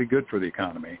this is going to be good for the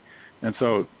economy. And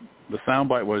so the sound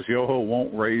bite was Yoho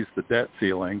won't raise the debt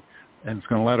ceiling, and it's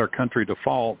going to let our country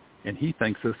default, and he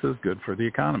thinks this is good for the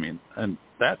economy. And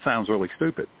that sounds really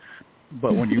stupid.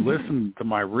 But when you listen to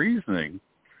my reasoning,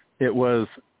 it was,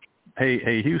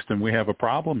 hey, Houston, we have a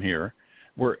problem here.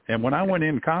 And when I went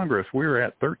in Congress, we were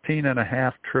at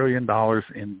 $13.5 trillion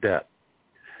in debt.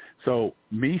 So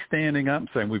me standing up and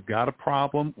saying we've got a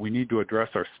problem, we need to address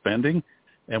our spending,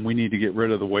 and we need to get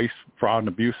rid of the waste, fraud, and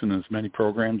abuse in as many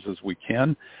programs as we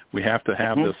can. We have to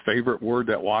have this favorite word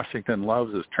that Washington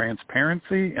loves is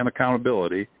transparency and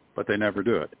accountability, but they never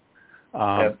do it.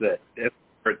 That's it. It's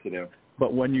hard to do.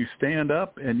 But when you stand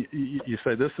up and you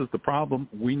say this is the problem,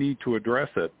 we need to address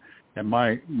it. And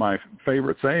my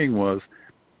favorite saying was,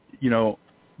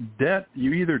 debt,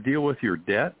 you either deal with your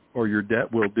debt or your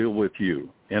debt will deal with you.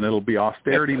 And it'll be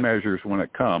austerity measures when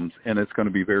it comes, and it's going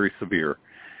to be very severe.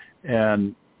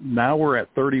 And now we're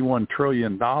at $31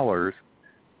 trillion.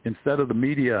 Instead of the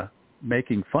media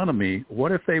making fun of me,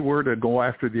 what if they were to go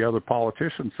after the other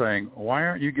politicians saying, why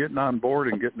aren't you getting on board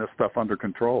and getting this stuff under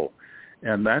control?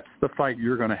 And that's the fight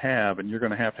you're going to have, and you're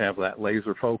going to have that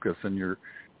laser focus, and your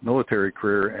military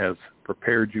career has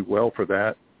prepared you well for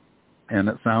that. And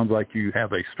it sounds like you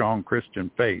have a strong Christian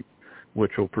faith,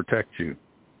 which will protect you.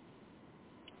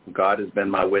 God has been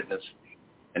my witness.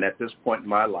 And at this point in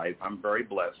my life, I'm very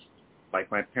blessed, like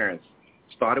my parents.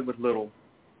 Started with little,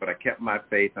 but I kept my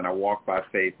faith, and I walk by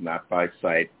faith, not by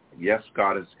sight. Yes,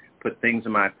 God has put things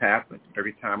in my path, but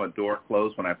every time a door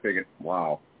closed, when I figured,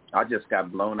 wow, I just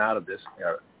got blown out of this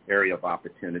area of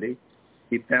opportunity,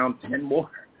 He found 10 more.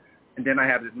 And then I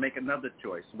had to make another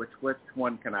choice. Which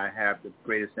one can I have the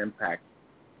greatest impact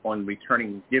on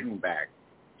giving back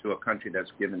to a country that's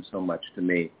given so much to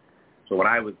me? So when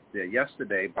I was there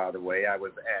yesterday, by the way, I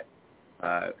was at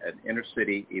an inner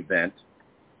city event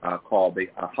called the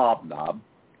Hobnob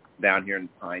down here in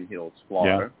Pine Hills,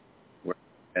 Florida. Yeah.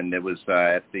 And it was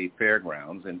at the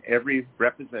fairgrounds. And every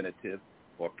representative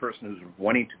or person who's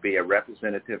wanting to be a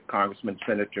representative, congressman,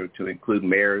 senator, to include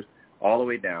mayors, all the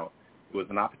way down, it was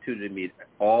an opportunity to meet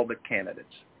all the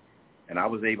candidates. And I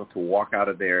was able to walk out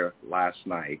of there last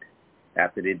night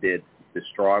after they did the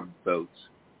straw votes.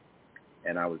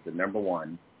 And I was the number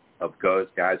one of those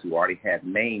guys who already had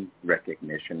name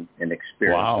recognition and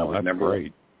experience. Wow, I was that's number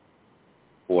great.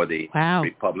 For the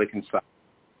Republican side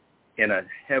in a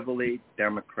heavily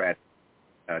Democratic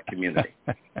community.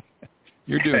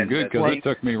 You're doing good, because it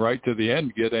took me right to the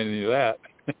end to get any of that.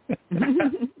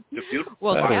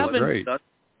 Well, Calvin, great.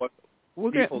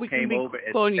 People came over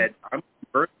and said, I'm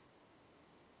we're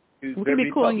going to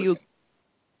be calling you.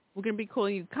 We're going to be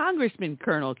calling you Congressman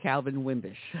Colonel Calvin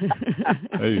Wimbish.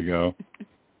 There you go.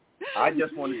 I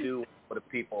just want to do for the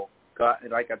people, God,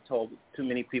 like I told too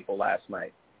many people last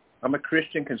night. I'm a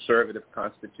Christian conservative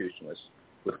constitutionalist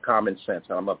with common sense,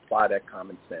 and I'm going to apply that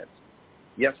common sense.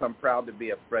 Yes, I'm proud to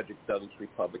be a Frederick Douglass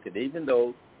Republican, even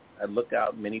though I look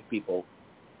out, many people,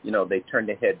 they turn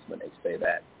their heads when they say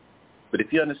that. But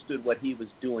if you understood what he was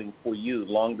doing for you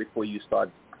long before you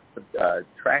started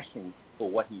trashing for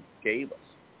what he gave us,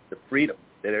 the freedom,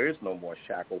 that there is no more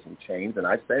shackles and chains, and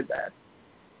I said that,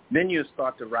 then you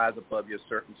start to rise above your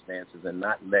circumstances and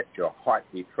not let your heart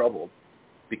be troubled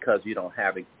because you don't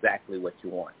have exactly what you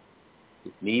want.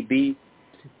 If need be,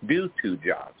 do 2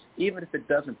 jobs, even if it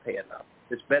doesn't pay enough.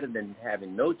 It's better than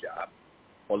having no job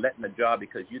or letting a job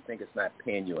because you think it's not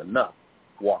paying you enough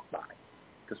walk by.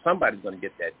 Because somebody's going to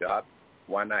get that job.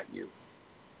 Why not you?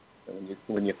 And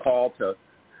when you call to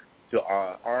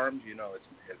arms,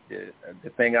 it's the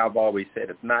thing I've always said,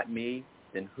 if not me,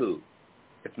 then who?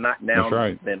 If not now,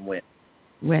 then when?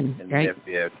 When, and right? If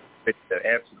you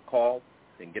answer the call,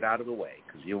 then get out of the way,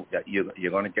 because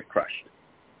you're going to get crushed.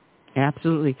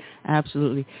 Absolutely,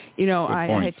 absolutely.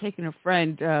 I had taken a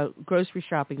friend grocery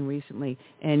shopping recently,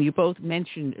 and you both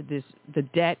mentioned the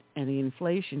debt and the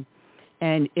inflation,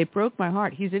 and it broke my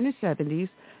heart. He's in his 70s,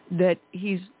 that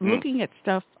he's looking at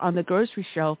stuff on the grocery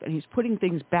shelf, and he's putting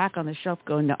things back on the shelf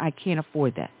going, no, I can't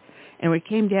afford that. And when it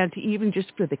came down to even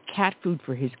just for the cat food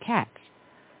for his cats,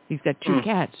 he's got 2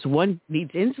 cats. One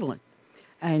needs insulin.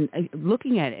 And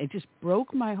looking at it, it just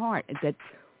broke my heart that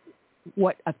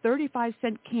what a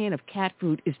 35-cent can of cat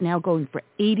food is now going for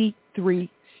 83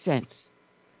 cents.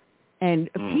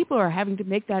 And people are having to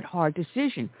make that hard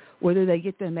decision, whether they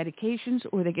get their medications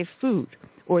or they get food,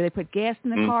 or they put gas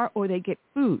in the car or they get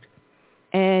food.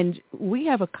 And we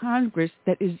have a Congress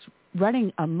that is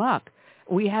running amok.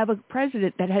 We have a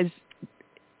president that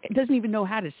doesn't even know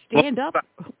how to stand up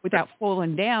without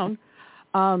falling down.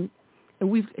 And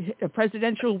we've a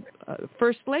presidential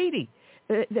first lady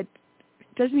that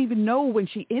doesn't even know when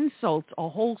she insults a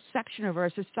whole section of our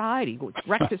society with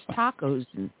breakfast tacos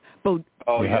and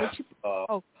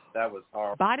that was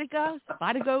horrible.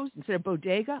 Bodigos instead of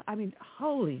bodega. I mean,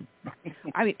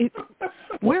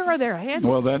 where are their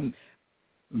handles? Well, then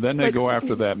Then they go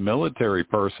after that military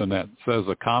person that says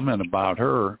a comment about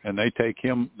her, and they take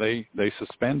him. They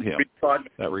suspend him.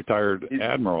 That retired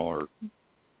admiral or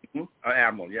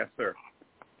admiral, yes, sir.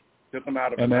 Took him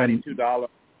out of a $92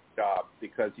 job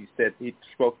because he said he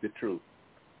spoke the truth.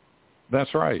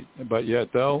 That's right, but yet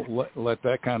they'll let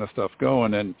that kind of stuff go.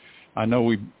 And then I know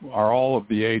we are all of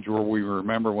the age where we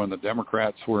remember when the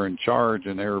Democrats were in charge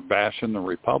and they were bashing the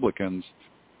Republicans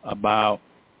about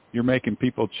you're making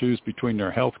people choose between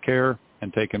their health care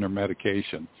and taking their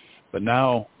medication. But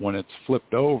now when it's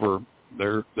flipped over,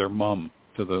 they're mum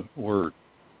to the word.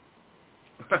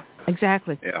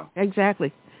 Exactly. Yeah.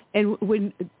 Exactly. And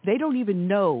when they don't even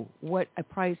know what a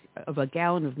price of a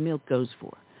gallon of milk goes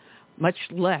for, much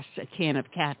less a can of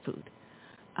cat food.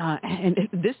 And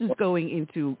this is going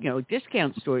into,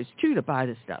 discount stores, too, to buy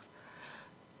this stuff.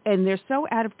 And they're so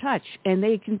out of touch, and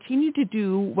they continue to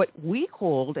do what we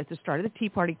called at the start of the Tea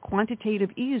Party quantitative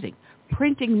easing,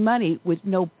 printing money with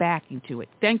no backing to it.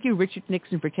 Thank you, Richard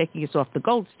Nixon, for taking us off the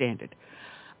gold standard.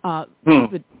 But,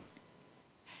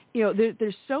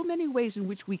 there's so many ways in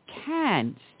which we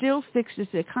can still fix this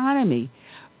economy.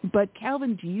 But,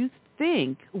 Calvin, do you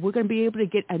think we're going to be able to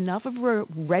get enough of a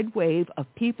red wave of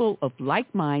people of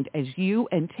like mind as you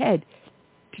and Ted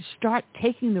to start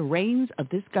taking the reins of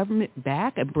this government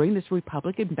back and bring this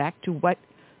Republican back to what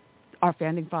our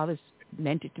founding fathers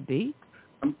meant it to be?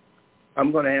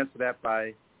 I'm going to answer that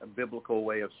by a biblical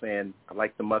way of saying, I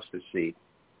like the mustard seed.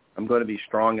 I'm going to be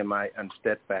strong and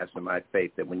steadfast in my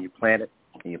faith that when you plant it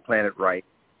and you plant it right,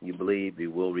 you believe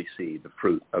you will receive the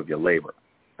fruit of your labor.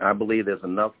 And I believe there's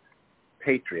enough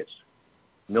patriots,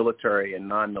 military and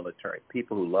non-military,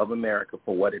 people who love America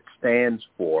for what it stands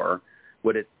for,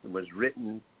 what it was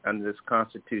written under this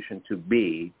Constitution to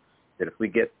be, that if we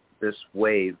get this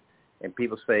wave, and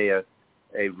people say a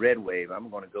red wave, I'm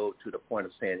going to go to the point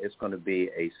of saying it's going to be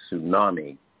a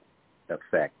tsunami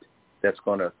effect that's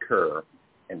going to occur,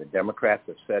 and the Democrats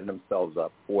have set themselves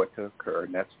up for it to occur,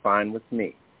 and that's fine with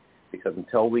me, because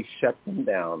until we shut them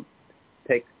down,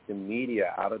 take the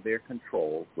media out of their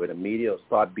control, where the media will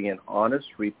start being honest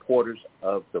reporters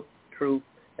of the truth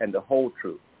and the whole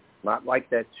truth, not like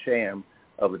that sham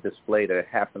of a display that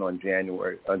happened on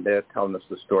January, and they're telling us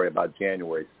the story about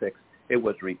January 6th. It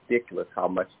was ridiculous how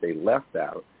much they left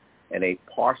out, and they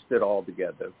parsed it all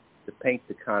together to paint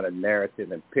the kind of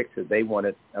narrative and picture they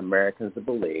wanted Americans to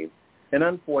believe. And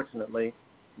unfortunately,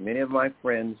 many of my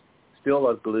friends still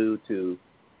are glued to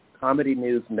Comedy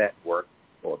News Network,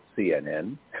 or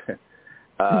CNN,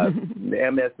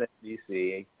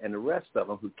 MSNBC, and the rest of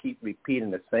them who keep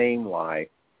repeating the same lie.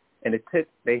 And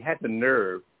they had the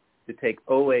nerve to take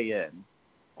OAN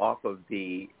off of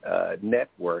the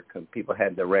network, and people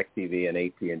had DirecTV and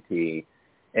AT&T,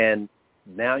 and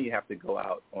now you have to go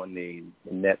out on the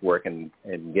network and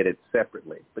get it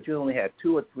separately. But you only had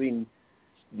 2 or 3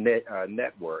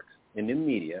 networks in the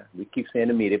media. We keep saying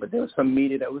the media, but there was some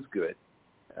media that was good,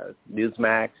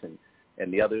 Newsmax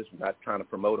and the others. I'm not trying to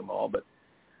promote them all, but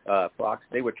Fox,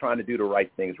 they were trying to do the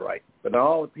right things right. But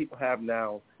all the people have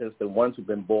now is the ones who've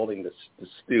been boiling the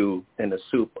stew in the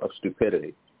soup of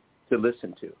stupidity to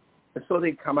listen to. And so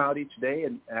they come out each day,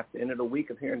 and after the end of the week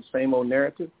of hearing the same old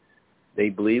narrative, they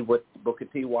believe what Booker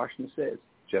T. Washington says.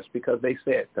 Just because they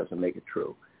say it doesn't make it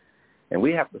true. And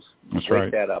we have to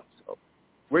break that up. So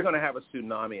we're going to have a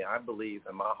tsunami, I believe,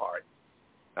 in my heart.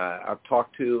 I've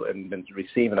talked to and been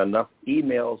receiving enough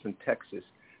emails and texts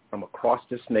from across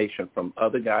this nation from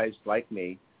other guys like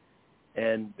me.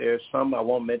 And there's some, I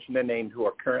won't mention their names, who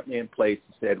are currently in place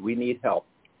and said, we need help.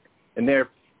 And they're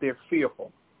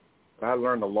fearful. But I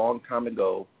learned a long time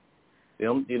ago,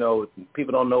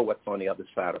 people don't know what's on the other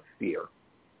side of fear.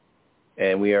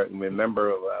 And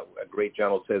remember a great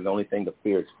general says the only thing to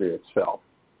fear is fear itself.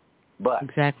 But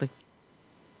exactly,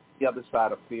 the other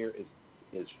side of fear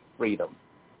is freedom.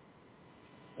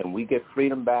 And we get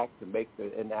freedom back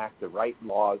to enact the right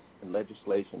laws and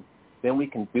legislation, then we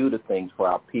can do the things for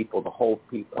our people, the whole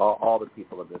people, all the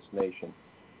people of this nation.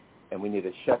 And we need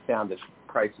to shut down this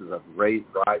crisis of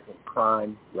rising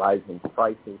crime, rising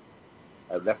prices.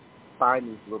 Let's find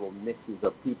these little niches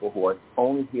of people who are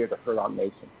only here to hurt our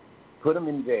nation. Put them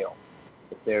in jail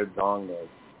if they're wrong there.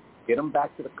 Get them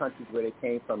back to the countries where they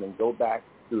came from and go back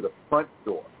through the front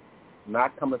door,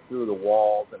 not coming through the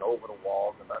walls and over the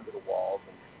walls and under the walls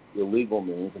and illegal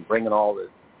means, and bringing all the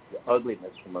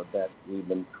ugliness from that we've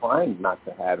been trying not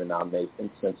to have in our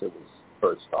nation since it was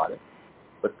first started.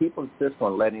 But people insist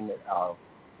on letting our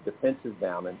defenses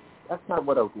down, and that's not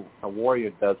what a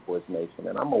warrior does for his nation.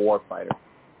 And I'm a war fighter.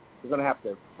 We're going to have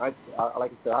to,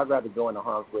 like I said, I'd rather go into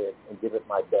harm's way and give it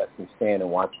my best and stand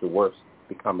and watch the worst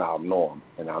become our norm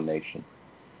in our nation.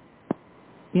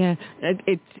 Yeah,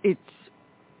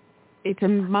 it's a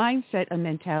mindset, a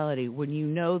mentality when you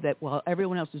know that while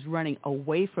everyone else is running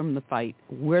away from the fight,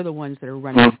 we're the ones that are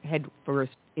running head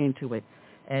first into it.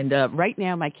 And right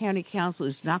now, my county council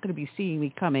is not going to be seeing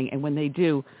me coming, and when they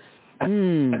do,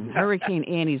 Hurricane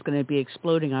Annie's going to be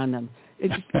exploding on them.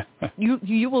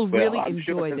 You will really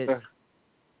enjoy this.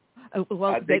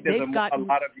 I think there's a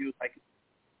lot of you, like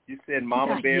you said,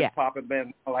 Mama Bear, Papa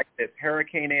Bear, like that.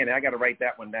 Hurricane Annie. I got to write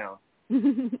that one down.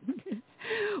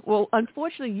 Well,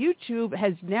 unfortunately, YouTube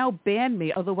has now banned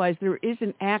me. Otherwise, there is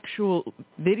an actual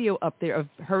video up there of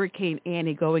Hurricane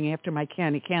Annie going after my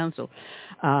county council.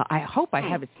 I hope I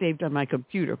have it saved on my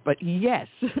computer. But yes,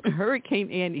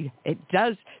 Hurricane Annie, it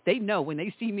does. They know when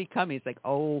they see me coming, it's like,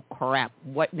 oh, crap,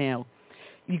 what now?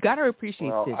 You got to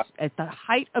appreciate this. At the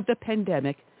height of the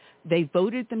pandemic, they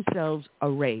voted themselves a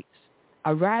raise,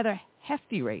 a rather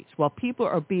hefty raise. While people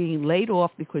are being laid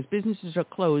off because businesses are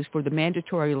closed for the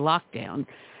mandatory lockdown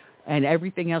and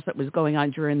everything else that was going on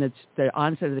during the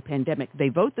onset of the pandemic, they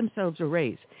vote themselves a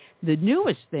raise. The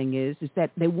newest thing is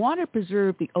that they want to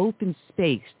preserve the open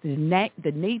space, the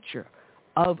nature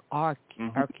of our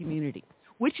community,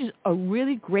 which is a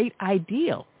really great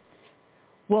ideal.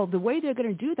 Well, the way they're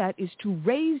going to do that is to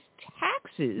raise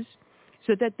taxes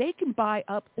so that they can buy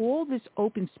up all this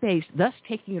open space, thus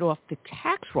taking it off the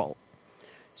tax roll.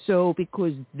 So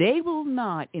because they will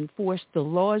not enforce the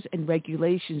laws and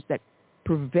regulations that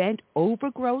prevent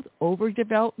overgrowth,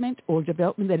 overdevelopment, or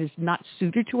development that is not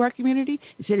suited to our community,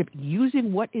 instead of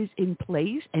using what is in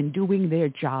place and doing their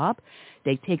job,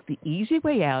 they take the easy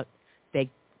way out. They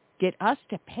get us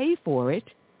to pay for it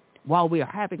while we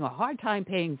are having a hard time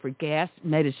paying for gas,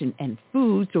 medicine, and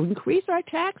food, so increase our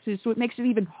taxes so it makes it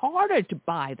even harder to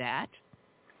buy that.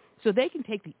 So they can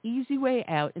take the easy way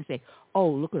out and say, oh,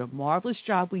 look at a marvelous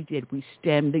job we did. We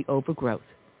stemmed the overgrowth.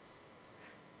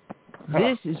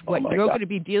 This is what you're going to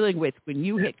be dealing with when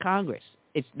you hit Congress.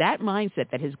 It's that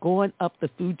mindset that has gone up the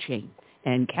food chain.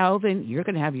 And, Calvin, you're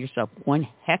going to have yourself one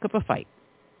heck of a fight.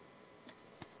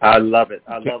 I love it.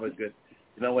 I love it. Good.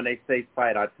 You know, when they say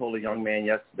fight, I told a young man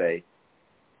yesterday,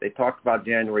 they talked about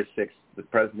January 6th. The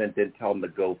president didn't tell them to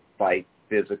go fight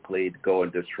physically, to go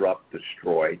and disrupt,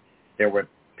 destroy. There were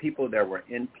people that were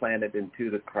implanted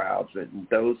into the crowds, and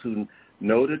those who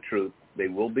know the truth, they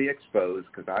will be exposed,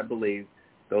 because I believe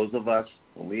those of us,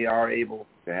 when we are able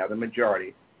to have the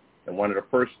majority, and one of the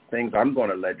first things I'm going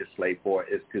to legislate for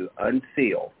is to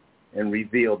unseal and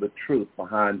reveal the truth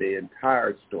behind the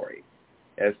entire story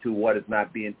as to what is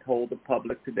not being told the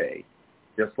public today.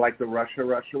 Just like the Russia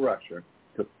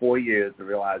took 4 years to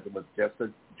realize it was just a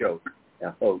joke,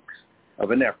 a hoax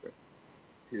of an effort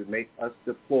to make us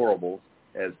deplorables,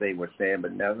 as they were saying,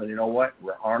 but now, you know what?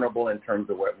 We're honorable in terms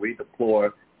of what we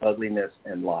deplore, ugliness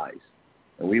and lies.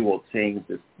 And we will change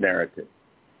this narrative.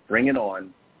 Bring it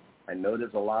on. I know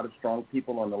there's a lot of strong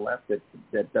people on the left that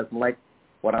doesn't like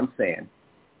what I'm saying,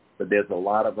 but there's a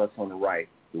lot of us on the right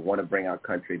who want to bring our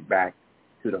country back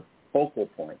to the focal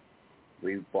point.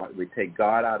 We take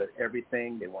God out of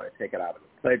everything. They want to take it out of the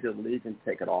Pledge of Allegiance,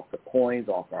 take it off the coins,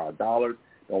 off our dollars.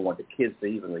 Don't want the kids to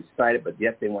even recite it, but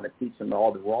yet they want to teach them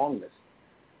all the wrongness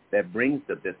that brings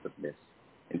divisiveness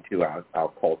into our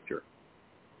culture.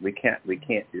 We can't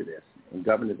do this. And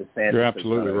Governor DeSantis, you're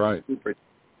absolutely right. To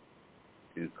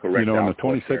correct, in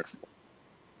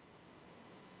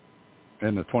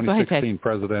the 2016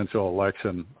 presidential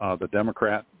election, the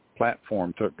Democrat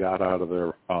platform took God out of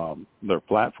their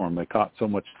platform. They caught so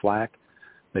much flack,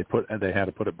 they had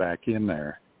to put it back in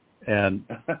there, and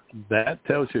that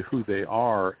tells you who they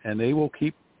are. And they will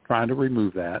keep trying to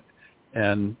remove that.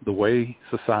 And the way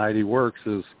society works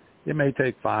is it may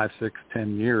take 5, 6,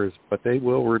 10 years, but they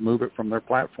will remove it from their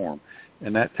platform.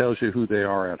 And that tells you who they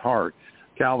are at heart.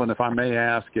 Calvin, if I may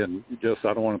ask, and just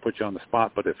I don't want to put you on the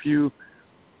spot, but if you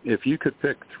could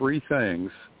pick 3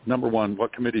 things, number one,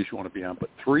 what committees you want to be on, but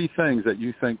 3 things that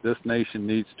you think this nation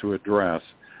needs to address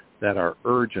that are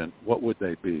urgent, what would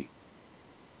they be?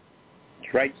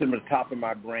 It's right to the top of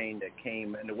my brain that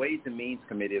came, and the Ways and Means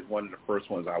Committee is one of the first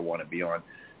ones I want to be on.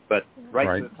 But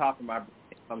right to the top of my brain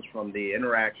comes from the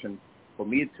interaction for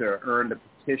me to earn the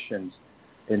petitions.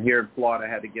 And here in Florida, I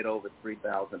had to get over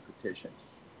 3,000 petitions.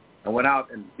 I went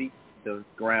out and beat the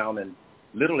ground, and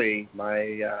literally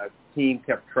my team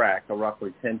kept track of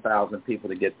roughly 10,000 people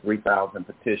to get 3,000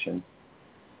 petitions.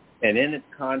 And in the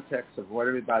context of what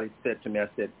everybody said to me, I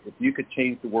said, if you could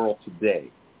change the world today,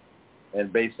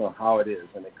 and based on how it is,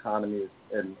 and the economy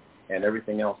and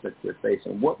everything else that you're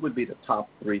facing, what would be the top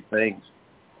 3 things?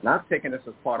 And I've taken this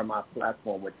as part of my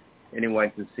platform, which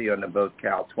anyone can see on the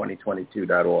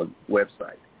VoteCal2022.org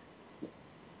website.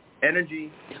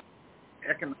 Energy,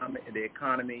 the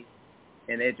economy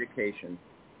and education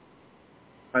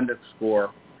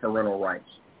underscore parental rights.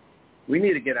 We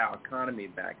need to get our economy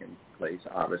back in place,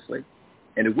 obviously,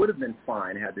 and it would have been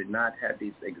fine had they not had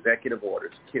these executive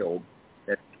orders killed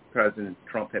that President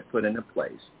Trump had put into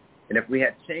place. And if we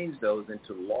had changed those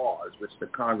into laws, which the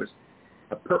Congress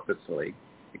purposely,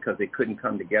 because they couldn't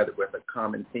come together with a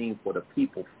common theme for the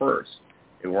people first,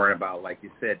 they weren't about, like you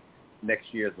said,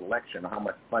 next year's election, how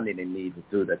much funding they need to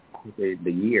do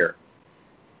the year,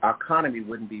 our economy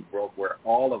wouldn't be broke where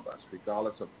all of us,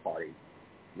 regardless of party,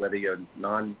 whether you're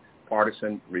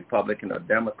nonpartisan, Republican, or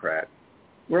Democrat,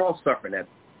 we're all suffering that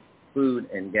food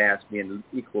and gas being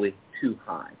equally too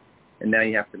high. And now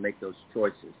you have to make those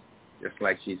choices, just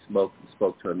like she spoke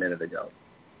to a minute ago.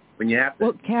 When you have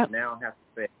to now have to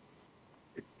say,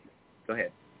 go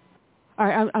ahead. All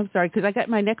right, I'm sorry, because I got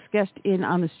my next guest in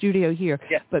on the studio here.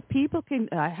 Yes. But people can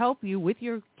help you with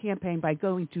your campaign by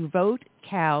going to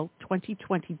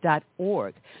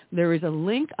votecal2020.org. There is a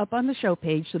link up on the show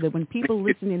page so that when people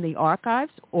listen in the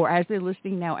archives or as they're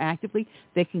listening now actively,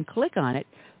 they can click on it,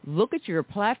 look at your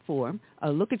platform,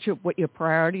 look at what your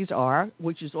priorities are,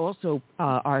 which is also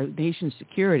our nation's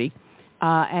security,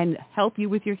 and help you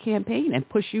with your campaign and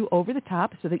push you over the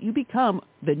top so that you become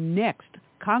the next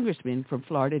Congressman from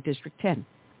Florida District 10.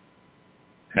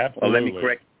 Absolutely. Well, let me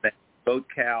correct that.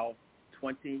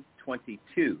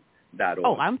 VoteCal2022.org.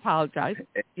 Oh, I apologize.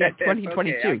 Yeah,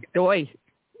 2022. Boy.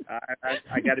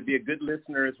 I got to be a good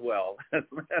listener as well. I'm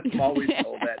always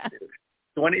told that too.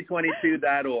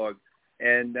 2022.org.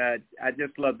 And I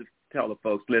just love to tell the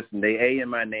folks, listen, the A in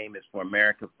my name is for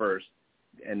America First.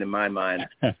 And in my mind,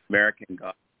 American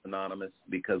God Anonymous,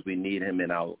 because we need him in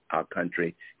our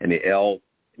country. And the L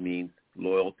means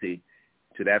loyalty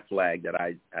to that flag that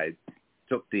I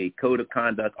took the Code of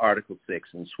Conduct, Article 6,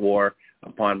 and swore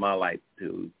upon my life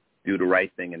to do the right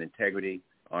thing in integrity,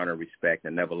 honor, respect,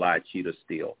 and never lie, cheat, or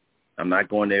steal. I'm not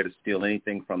going there to steal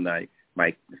anything from my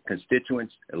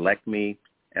constituents. Elect me,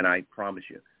 and I promise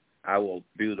you, I will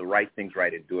do the right things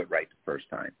right and do it right the first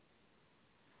time.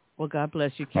 Well, God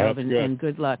bless you, Calvin, and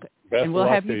good luck. Best and we'll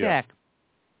luck have to you back.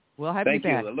 We'll have you back.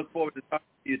 Thank you. I look forward to talking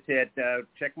to you, Ted.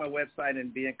 Check my website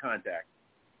and be in contact.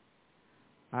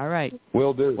 All right.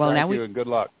 Will do. Well, Thank you, and good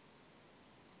luck.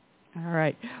 All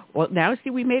right. Well, now, see,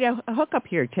 we made a hookup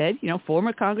here, Ted,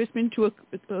 former congressman to a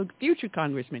future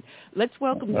congressman. Let's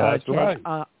welcome That's Ted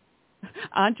right.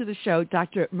 onto the show,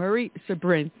 Dr. Murray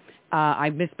Sabrin. I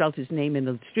misspelled his name in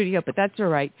the studio, but that's all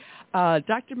right.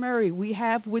 Dr. Murray, we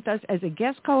have with us as a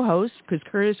guest co-host, because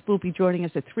Curtis will be joining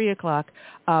us at 3 o'clock,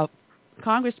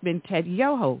 Congressman Ted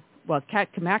Yoho. Well, Kat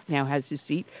Kamak now has his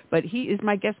seat, but he is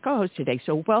my guest co-host today.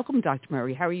 So welcome, Dr.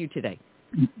 Murray. How are you today?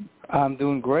 I'm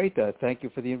doing great. Thank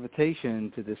you for the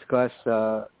invitation to discuss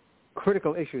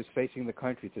critical issues facing the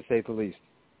country, to say the least.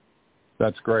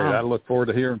 That's great. I look forward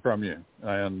to hearing from you,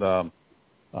 and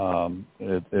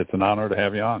it's an honor to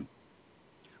have you on.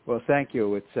 Well, thank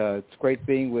you. It's great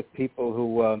being with people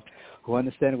who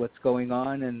understand what's going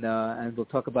on, and we'll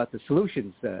talk about the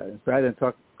solutions rather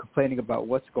than complaining about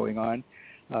what's going on.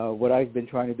 What I've been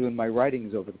trying to do in my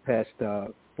writings over the past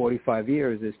 45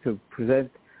 years is to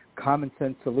present common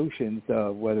sense solutions,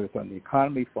 whether it's on the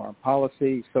economy, foreign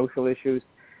policy, social issues,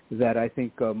 that I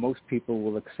think most people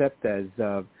will accept as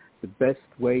the best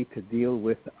way to deal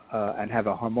with and have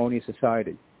a harmonious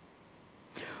society.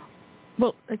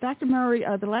 Well, Dr. Murray,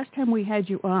 the last time we had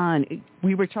you on,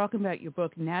 we were talking about your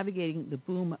book, Navigating the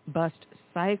Boom-Bust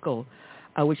Cycle,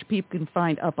 which people can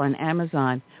find up on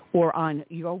Amazon or on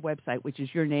your website, which is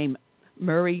your name,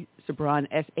 Murray Sabrin,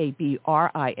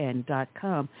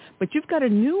 SABRIN.com. But you've got a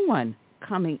new one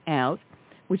coming out,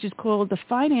 which is called The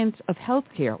Finance of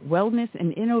Healthcare, Wellness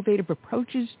and Innovative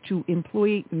Approaches to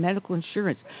Employee Medical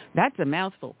Insurance. That's a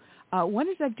mouthful. When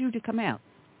is that due to come out?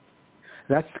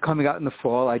 That's coming out in the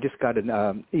fall. I just got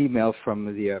an email from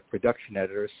the production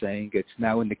editor saying it's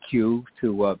now in the queue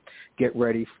to get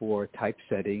ready for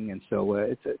typesetting. And so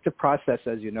it's a process,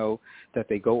 as you know, that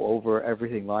they go over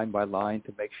everything line by line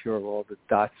to make sure all the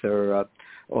dots are,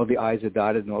 all the I's are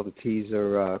dotted and all the T's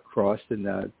are crossed,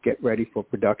 and get ready for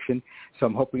production. So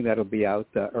I'm hoping that'll be out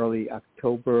early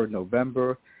October,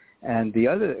 November. And the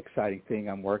other exciting thing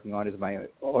I'm working on is my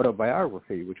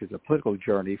autobiography, which is a political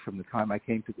journey from the time I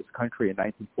came to this country in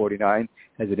 1949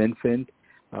 as an infant,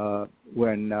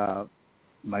 when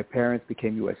my parents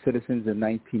became U.S. citizens in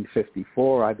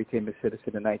 1954. I became a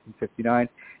citizen in 1959,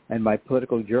 and my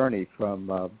political journey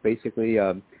from basically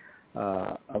a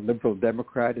liberal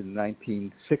Democrat in the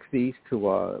 1960s to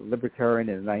a libertarian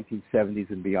in the 1970s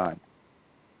and beyond.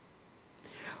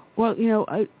 Well,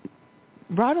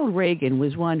 Ronald Reagan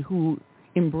was one who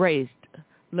embraced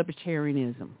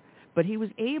libertarianism, but he was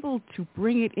able to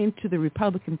bring it into the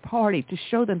Republican Party to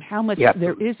show them how much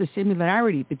there is a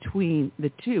similarity between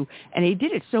the two, and he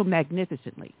did it so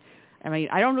magnificently. I mean,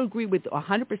 I don't agree with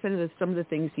 100% of some of the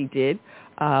things he did,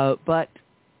 but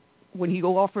when he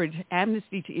offered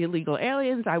amnesty to illegal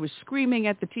aliens, I was screaming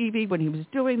at the TV when he was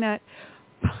doing that.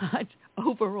 But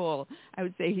overall, I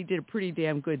would say he did a pretty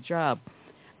damn good job.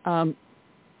 I'm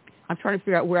trying to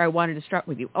figure out where I wanted to start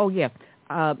with you. Oh, yeah.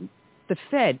 The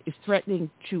Fed is threatening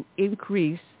to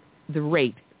increase the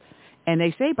rate, and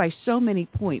they say by so many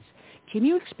points. Can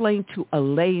you explain to a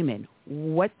layman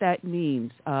what that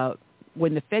means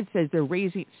when the Fed says they're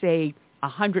raising, say,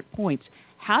 100 points?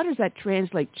 How does that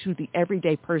translate to the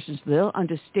everyday person so they'll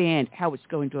understand how it's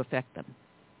going to affect them?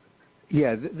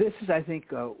 Yeah, this is, I think,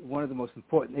 one of the most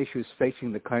important issues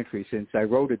facing the country since I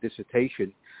wrote a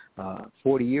dissertation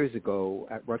 40 years ago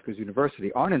at Rutgers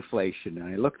University on inflation,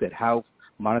 and I looked at how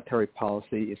monetary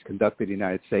policy is conducted in the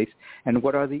United States and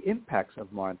what are the impacts of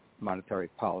monetary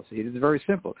policy. It is very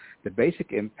simple. The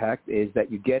basic impact is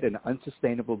that you get an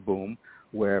unsustainable boom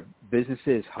where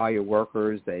businesses hire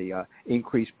workers, they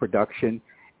increase production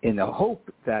in the hope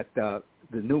that the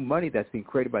new money that's being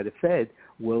created by the Fed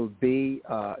will be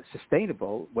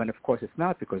sustainable when, of course, it's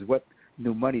not, because what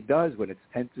new money does when it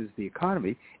enters the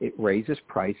economy, it raises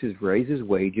prices, raises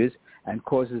wages, and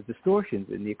causes distortions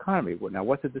in the economy. Well, now,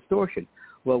 what's a distortion?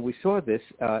 Well, we saw this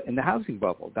in the housing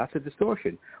bubble. That's a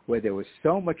distortion where there was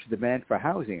so much demand for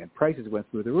housing and prices went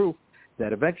through the roof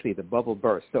that eventually the bubble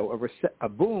burst. So a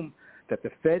boom that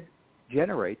the Fed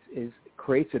generates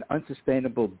creates an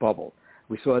unsustainable bubble.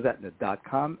 We saw that in the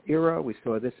dot-com era. We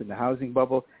saw this in the housing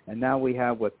bubble. And now we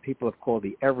have what people have called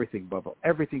the everything bubble.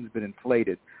 Everything's been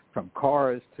inflated, from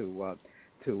cars to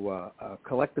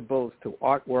collectibles to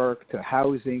artwork to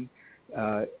housing.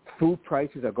 Food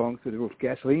prices are going through the roof.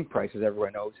 Gasoline prices,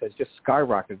 everyone knows, has just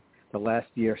skyrocketed the last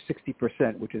year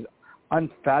 60%, which is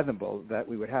unfathomable that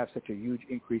we would have such a huge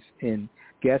increase in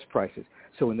gas prices.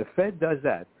 So when the Fed does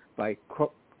that, by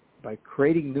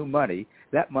creating new money,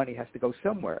 that money has to go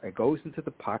somewhere. It goes into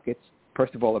the pockets,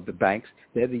 first of all, of the banks.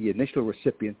 They're the initial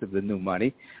recipients of the new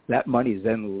money. That money is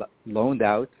then loaned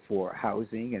out for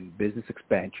housing and business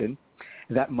expansion.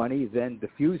 That money then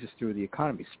diffuses through the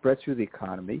economy, spreads through the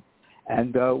economy,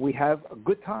 and we have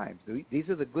good times. These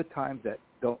are the good times that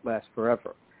don't last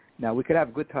forever. Now, we could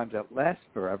have good times that last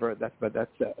forever, but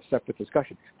that's a separate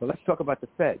discussion. But let's talk about the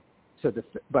Fed.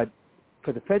 But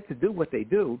for the Fed to do what they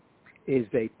do is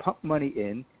they pump money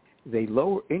in, they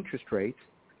lower interest rates,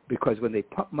 because when they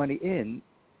pump money in,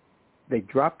 they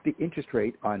drop the interest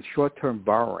rate on short-term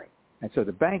borrowing. And so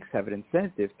the banks have an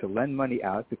incentive to lend money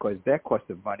out because their cost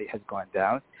of money has gone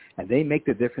down, and they make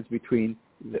the difference between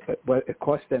what it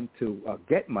costs them to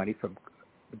get money from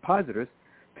depositors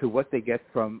to what they get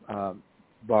from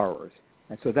borrowers.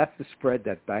 And so that's the spread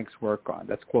that banks work on.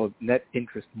 That's called net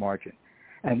interest margin.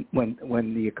 And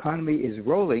when the economy is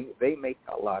rolling, they make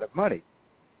a lot of money.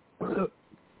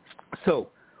 So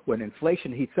when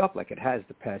inflation heats up like it has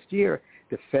the past year,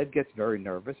 the Fed gets very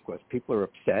nervous because people are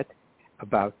upset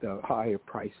about the higher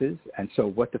prices. And so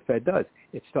what the Fed does,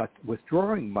 it starts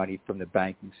withdrawing money from the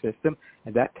banking system,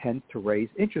 and that tends to raise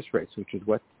interest rates, which is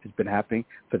what has been happening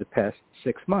for the past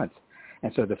 6 months.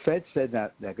 And so the Fed said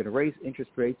that they're going to raise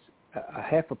interest rates a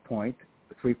half a point,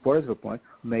 3/4 of a point,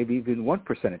 maybe even 1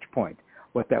 percentage point.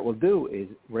 What that will do is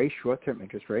raise short-term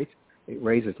interest rates. It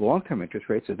raises long-term interest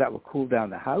rates, so that will cool down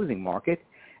the housing market.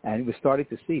 And we're starting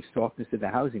to see softness in the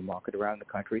housing market around the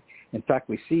country. In fact,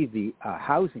 we see the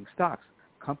housing stocks,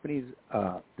 companies,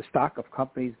 the stock of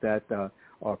companies that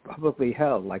are publicly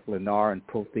held, like Lennar and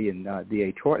Pulte and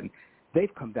D.H. Horton,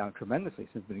 they've come down tremendously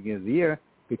since the beginning of the year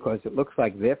because it looks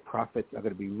like their profits are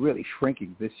going to be really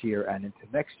shrinking this year and into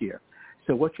next year.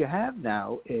 So what you have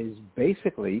now is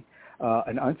basically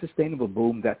an unsustainable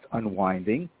boom that's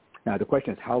unwinding. Now, the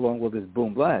question is, how long will this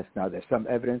boom last? Now, there's some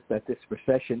evidence that this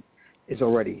recession is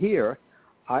already here.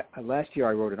 Last year,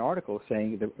 I wrote an article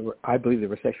saying that I believe the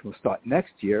recession will start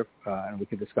next year, and we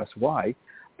can discuss why.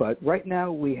 But right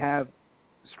now, we have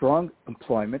strong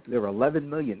employment. There are 11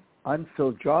 million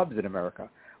unfilled jobs in America,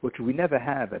 which we never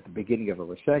have at the beginning of a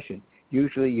recession.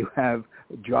 Usually, you have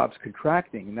jobs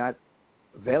contracting, not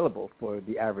available for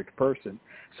the average person.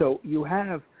 So you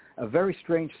have a very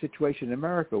strange situation in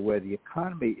America where the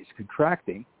economy is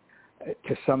contracting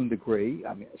to some degree,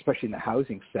 I mean, especially in the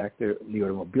housing sector, the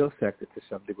automobile sector to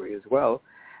some degree as well,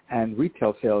 and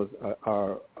retail sales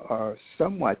are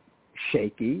somewhat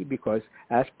shaky because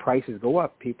as prices go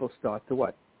up, people start to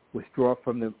withdraw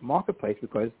from the marketplace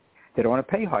because they don't want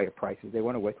to pay higher prices. They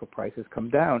want to wait till prices come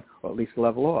down or at least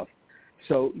level off.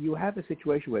 So you have a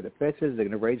situation where the Fed says they're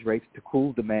going to raise rates to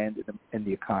cool demand in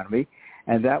the economy,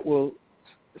 and that will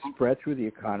spread through the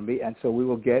economy, and so we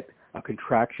will get a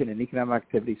contraction in economic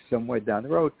activity somewhere down the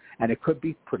road, and it could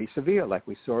be pretty severe, like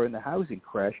we saw in the housing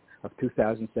crash of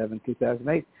 2007,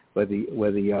 2008, where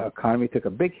the economy took a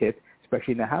big hit,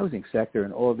 especially in the housing sector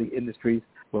and all the industries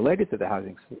related to the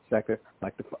housing sector,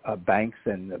 like the banks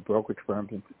and the brokerage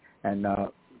firms and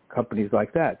companies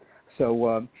like that.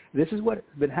 So this is what's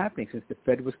been happening since the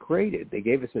Fed was created. They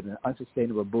gave us an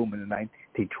unsustainable boom in the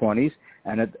 1920s,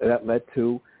 and that led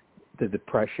to the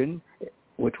Depression,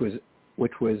 which was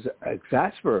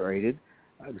exasperated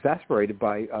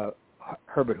by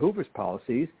Herbert Hoover's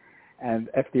policies and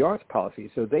FDR's policies.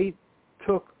 So they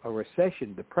took a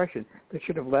depression that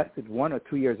should have lasted 1 or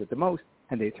 2 years at the most,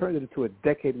 and they turned it into a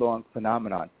decade-long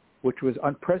phenomenon, which was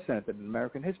unprecedented in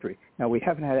American history. Now, we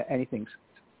haven't had anything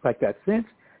like that since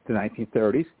the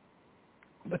 1930s,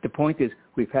 but the point is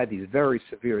we've had these very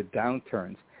severe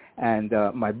downturns. And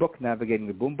my book, Navigating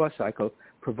the Boom-Bust Cycle,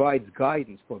 provides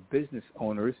guidance for business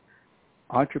owners,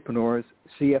 entrepreneurs,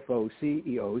 CFOs,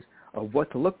 CEOs, of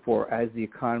what to look for as the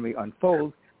economy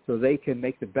unfolds so they can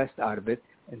make the best out of it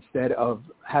instead of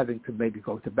having to maybe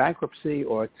go to bankruptcy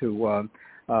or to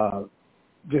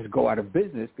just go out of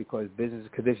business because business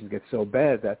conditions get so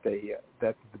bad that that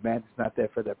the demand is not there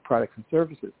for their products and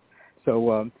services.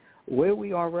 So where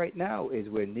we are right now is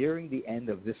we're nearing the end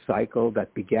of this cycle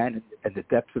that began in the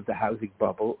depths of the housing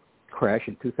bubble crash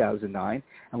in 2009,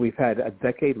 and we've had a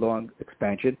decade-long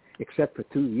expansion, except for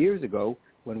 2 years ago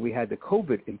when we had the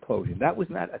COVID implosion. That was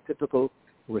not a typical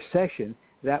recession.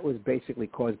 That was basically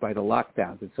caused by the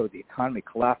lockdowns, and so the economy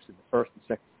collapsed in the first and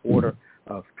second quarter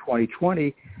of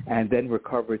 2020 and then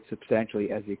recovered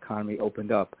substantially as the economy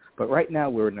opened up. But right now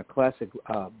we're in a classic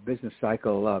business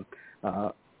cycle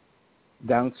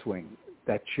downswing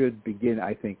that should begin,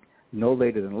 I think, no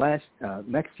later than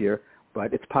next year,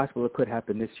 but it's possible it could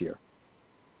happen this year.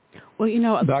 Well,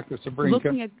 Dr.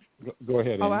 Sabrinka, go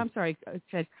ahead. Oh, I'm sorry,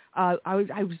 Ted. I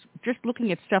was just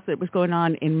looking at stuff that was going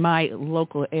on in my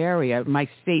local area, my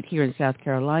state here in South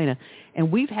Carolina,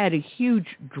 and we've had a huge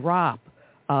drop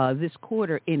this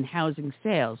quarter in housing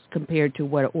sales compared to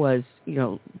what it was,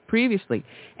 previously.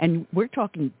 And we're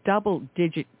talking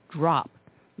double-digit drop,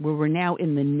 where we're now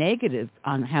in the negative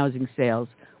on housing sales,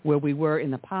 where we were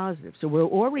in the positive. So we're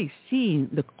already seeing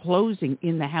the closing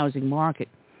in the housing market.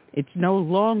 It's no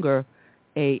longer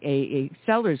a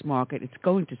seller's market. It's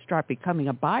going to start becoming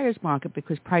a buyer's market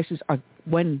because prices are,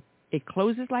 when it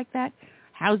closes like that,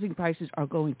 housing prices are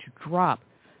going to drop.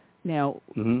 Now,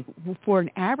 for an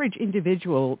average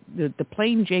individual, the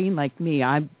plain Jane like me,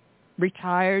 I'm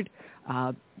retired.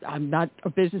 I'm not a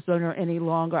business owner any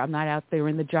longer. I'm not out there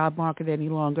in the job market any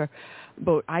longer.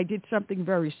 But I did something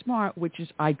very smart, which is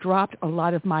I dropped a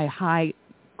lot of my high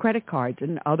credit cards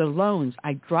and other loans.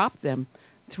 I dropped them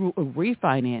through a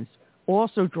refinance,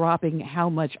 also dropping how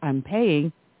much I'm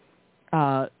paying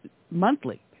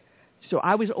monthly. So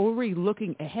I was already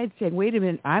looking ahead saying, wait a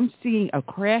minute, I'm seeing a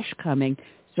crash coming,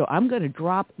 so I'm going to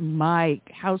drop my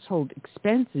household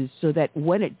expenses so that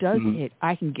when it does hit,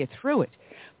 I can get through it.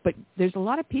 But there's a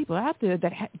lot of people out there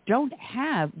that don't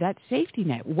have that safety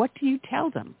net. What do you tell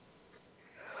them?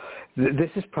 This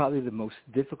is probably the most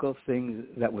difficult thing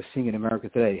that we're seeing in America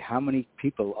today. How many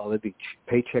people are living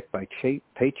paycheck by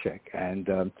paycheck?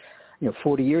 And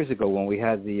 40 years ago, when we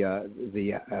had the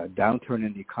downturn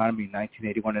in the economy in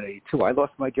 1981 and 82, I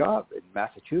lost my job in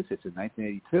Massachusetts in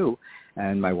 1982,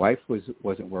 and my wife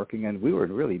wasn't working, and we were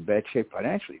in really bad shape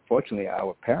financially. Fortunately,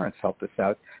 our parents helped us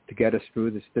out to get us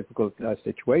through this difficult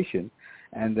situation.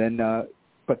 And then,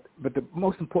 but the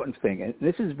most important thing, and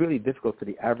this is really difficult for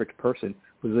the average person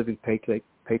who's living paycheck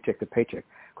to paycheck,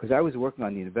 because I was working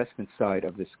on the investment side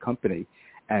of this company.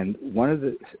 And one of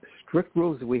the strict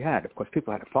rules that we had, of course,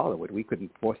 people had to follow it. We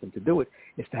couldn't force them to do it,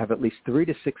 is to have at least 3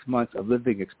 to 6 months of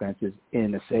living expenses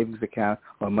in a savings account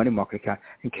or a money market account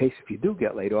in case if you do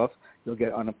get laid off, you'll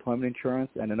get unemployment insurance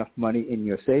and enough money in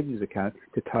your savings account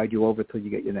to tide you over till you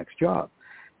get your next job.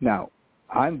 Now,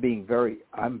 I'm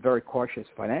very cautious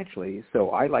financially, so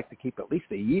I like to keep at least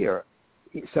a year,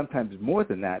 sometimes more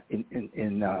than that,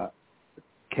 in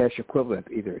cash equivalent,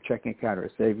 either a checking account or a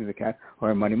savings account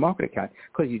or a money market account,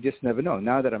 because you just never know.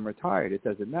 Now that I'm retired, it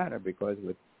doesn't matter because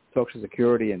with Social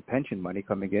Security and pension money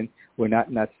coming in, we're not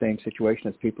in that same situation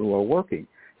as people who are working.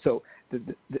 So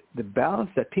the balance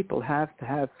that people have to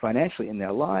have financially in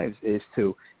their lives is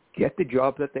to get the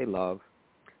job that they love,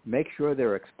 make sure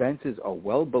their expenses are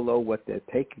well below what they're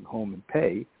taking home in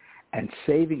pay, and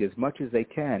saving as much as they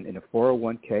can in a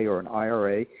 401k or an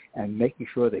IRA, and making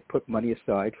sure they put money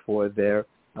aside for their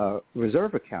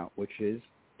reserve account, which is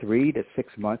 3 to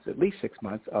 6 months, at least 6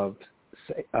 months of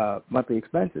monthly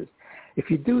expenses. If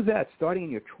you do that starting in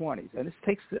your 20s, and this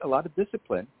takes a lot of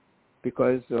discipline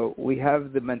because we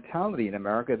have the mentality in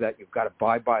America that you've got to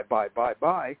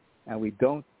buy, and we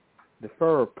don't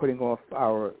defer putting off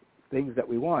our things that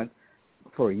we want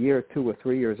for a year, 2 or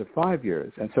 3 years, or 5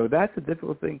 years. And so that's a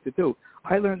difficult thing to do.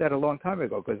 I learned that a long time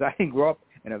ago because I didn't grow up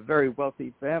in a very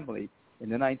wealthy family in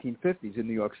the 1950s in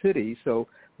New York City, so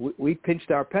we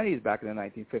pinched our pennies back in the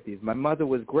 1950s. My mother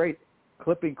was great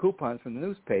clipping coupons from the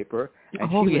newspaper, and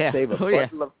she would save a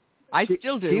bundle of. I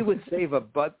still do. She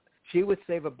would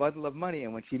save a bundle of money,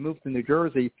 and when she moved to New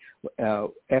Jersey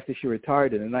after she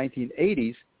retired in the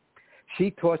 1980s, she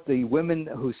taught the women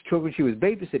whose children she was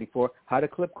babysitting for how to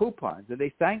clip coupons, and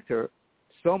they thanked her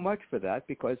so much for that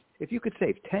because if you could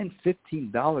save $10,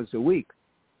 $15 a week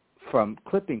from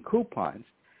clipping coupons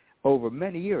over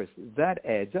many years, that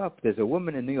adds up. There's a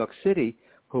woman in New York City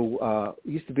who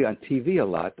used to be on TV a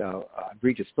lot, on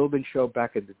Regis Philbin's show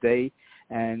back in the day,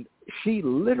 and she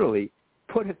literally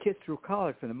put her kids through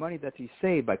college for the money that she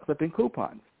saved by clipping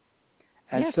coupons.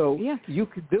 And you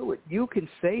can do it. You can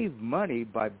save money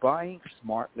by buying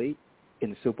smartly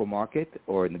in the supermarket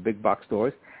or in the big box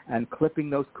stores and clipping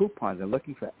those coupons and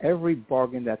looking for every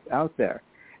bargain that's out there.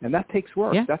 And that takes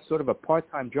work. Yeah. That's sort of a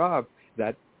part-time job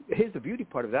that – here's the beauty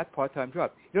part of that part-time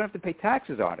job. You don't have to pay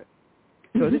taxes on it.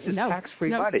 So this is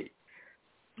tax-free money.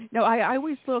 No, I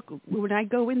always look, when I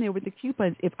go in there with the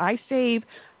coupons, if I save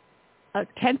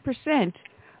 10%,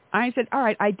 I said, all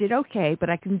right, I did okay, but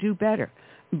I can do better.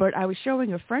 But I was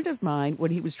showing a friend of mine when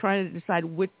he was trying to decide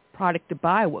which product to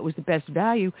buy, what was the best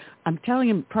value. I'm telling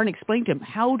him, trying to explain to him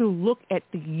how to look at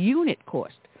the unit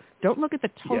cost. Don't look at the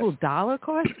total dollar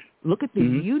cost. Look at the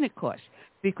unit cost.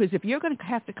 Because if you're going to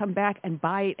have to come back and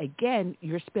buy it again,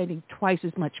 you're spending twice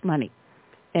as much money.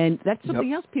 And that's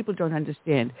something else people don't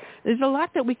understand. There's a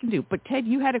lot that we can do. But, Ted,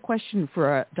 you had a question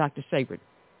for Dr. Sabrin.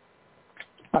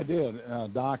 I did,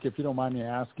 Doc, if you don't mind me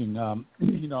asking.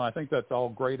 I think that's all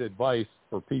great advice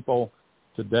for people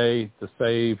today to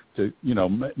save, to,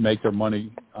 make their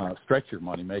money, stretch your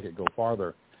money, make it go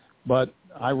farther. But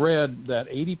I read that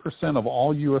 80% of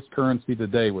all U.S. currency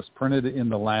today was printed in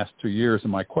the last 2 years.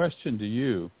 And my question to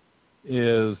you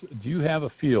is, do you have a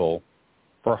feel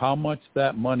for how much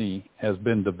that money has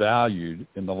been devalued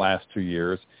in the last 2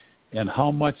 years and how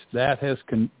much that has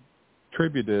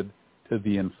contributed to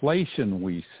the inflation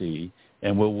we see?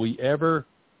 And will we ever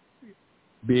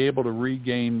be able to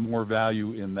regain more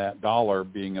value in that dollar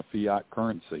being a fiat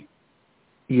currency?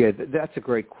 Yeah, that's a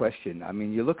great question. I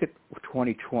mean, you look at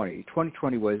 2020.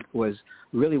 2020 was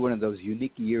really one of those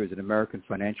unique years in American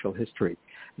financial history.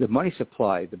 The money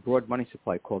supply, the broad money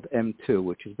supply called M2,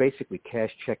 which is basically cash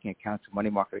checking accounts, money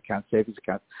market accounts, savings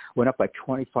accounts, went up by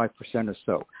 25% or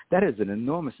so. That is an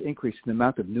enormous increase in the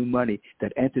amount of new money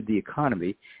that entered the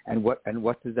economy. And what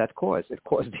did that cause? It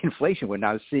caused the inflation we're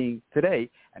now seeing today,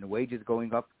 and wages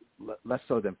going up less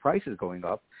so than prices going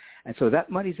up. And so that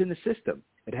money's in the system.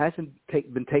 It hasn't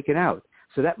been taken out.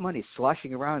 So that money's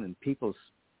sloshing around in people's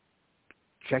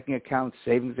checking accounts,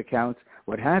 savings accounts,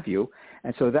 what have you.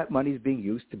 And so that money is being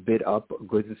used to bid up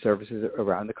goods and services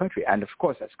around the country. And, of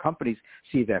course, as companies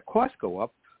see their costs go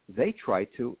up, they try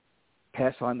to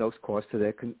pass on those costs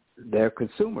to their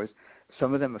consumers.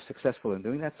 Some of them are successful in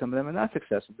doing that. Some of them are not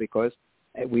successful because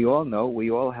we all know we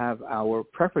all have our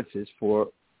preferences for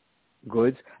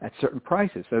goods at certain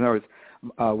prices. So in other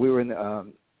words, we were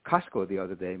in Costco the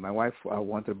other day. My wife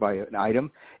wanted to buy an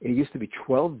item. It used to be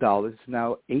 $12. It's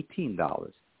now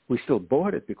 $18. We still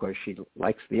bought it because she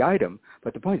likes the item.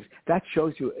 But the point is, that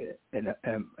shows you in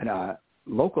a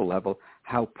local level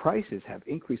how prices have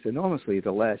increased enormously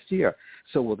the last year.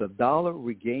 So will the dollar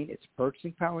regain its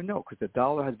purchasing power? No, because the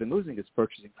dollar has been losing its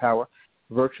purchasing power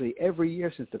virtually every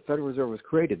year since the Federal Reserve was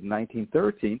created in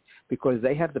 1913, because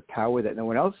they have the power that no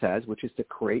one else has, which is to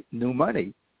create new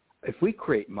money. If we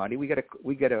create money, we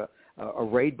get a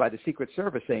raid by the Secret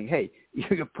Service saying, hey,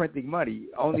 you're printing money.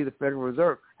 Only the Federal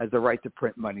Reserve has the right to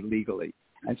print money legally.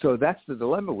 And so that's the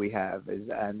dilemma we have,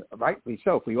 and rightly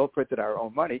so. If we all printed our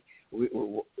own money, we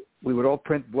would all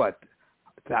print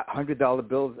that $100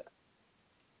 bills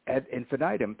ad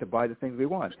infinitum to buy the things we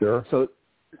want. Sure. So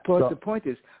the point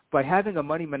is, by having a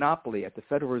money monopoly at the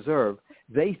Federal Reserve,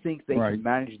 they think they can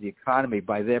manage the economy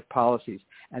by their policies.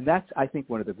 And that's, I think,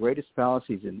 one of the greatest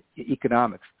fallacies in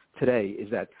economics today is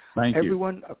that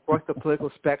everyone across the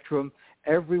political spectrum,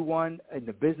 everyone in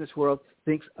the business world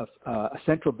thinks a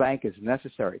central bank is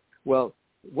necessary. Well,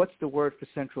 what's the word for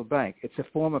central bank? It's a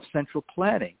form of central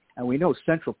planning. And we know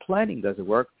central planning doesn't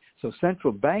work. So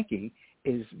central banking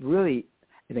is really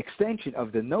an extension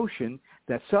of the notion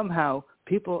that somehow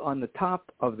people on the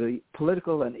top of the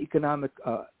political and economic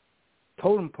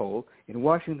totem pole in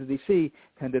Washington, D.C.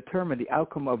 can determine the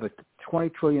outcome of a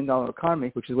 $20 trillion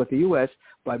economy, which is what the U.S.,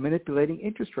 by manipulating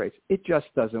interest rates. It just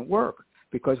doesn't work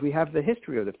because we have the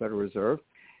history of the Federal Reserve.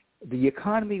 The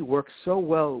economy works so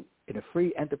well in a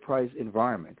free enterprise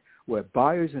environment where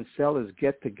buyers and sellers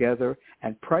get together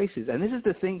and prices, and this is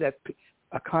the thing that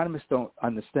economists don't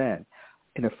understand.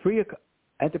 In a free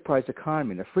enterprise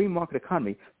economy, in a free market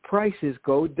economy, prices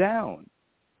go down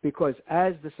because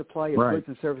as the supply of goods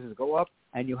and services go up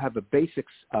and you have a basic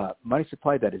money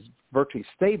supply that is virtually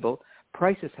stable,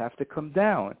 prices have to come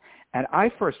down. And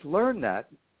I first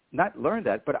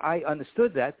but I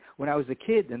understood that when I was a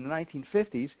kid in the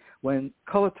 1950s when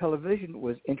color television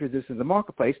was introduced in the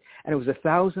marketplace, and it was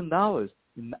 $1,000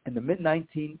 in the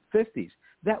mid-1950s.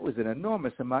 That was an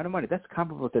enormous amount of money. That's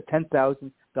comparable to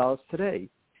 $10,000 today.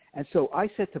 And so I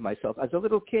said to myself, as a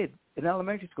little kid in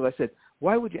elementary school, I said,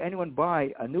 why would anyone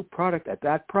buy a new product at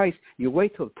that price? You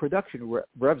wait till production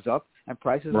revs up and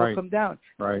prices will come down.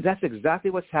 Right. That's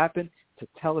exactly what's happened to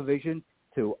television,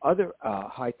 to other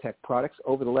high-tech products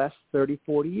over the last 30,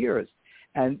 40 years.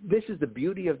 And this is the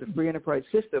beauty of the free enterprise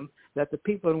system that the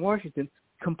people in Washington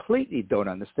completely don't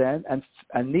understand,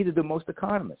 and neither do most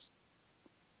economists.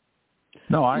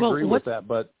 No, I agree with that.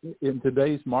 But in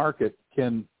today's market,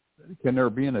 can there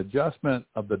be an adjustment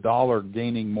of the dollar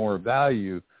gaining more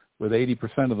value with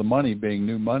 80% of the money being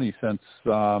new money since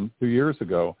 2 years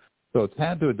ago? So it's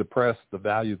had to depress the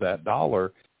value of that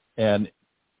dollar. And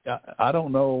I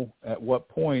don't know at what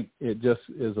point it just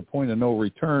is a point of no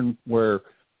return where,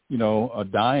 a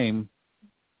dime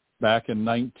back in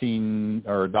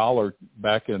a dollar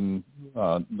back in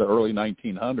the early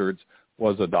 1900s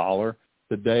was $1.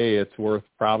 Today it's worth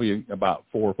probably about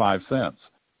 4 or 5 cents.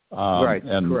 Right,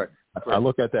 and correct. I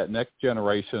look at that next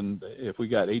generation, if we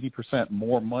got 80%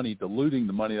 more money diluting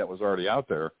the money that was already out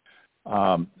there,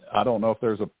 I don't know if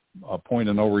there's a point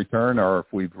of no return or if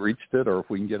we've reached it or if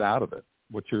we can get out of it.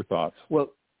 What's your thoughts?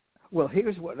 Well,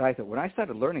 here's what I thought. When I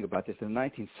started learning about this in the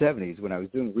 1970s, when I was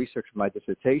doing research for my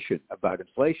dissertation about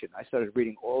inflation, I started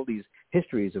reading all these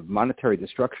histories of monetary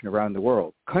destruction around the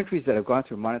world. Countries that have gone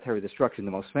through monetary destruction,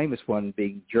 the most famous one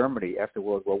being Germany after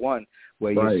World War I,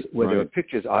 where there are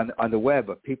pictures on the web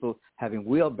of people having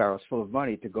wheelbarrows full of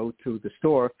money to go to the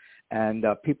store and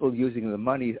people using the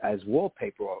money as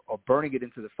wallpaper or burning it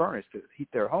into the furnace to heat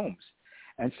their homes.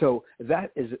 And so that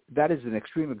is an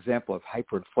extreme example of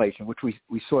hyperinflation, which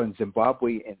we saw in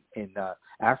Zimbabwe, in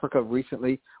Africa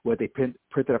recently, where they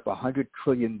printed up $100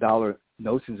 trillion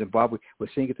notes in Zimbabwe. We're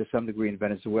seeing it to some degree in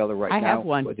Venezuela now. I have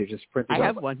one. Where they're just printing I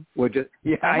have one.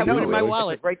 I have know. one in my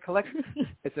wallet.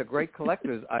 It's a great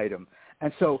collector's item.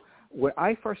 And so when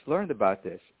I first learned about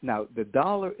this, now the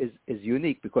dollar is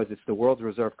unique because it's the world's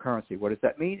reserve currency. What does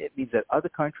that mean? It means that other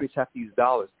countries have to use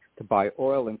dollars to buy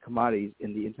oil and commodities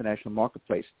in the international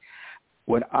marketplace.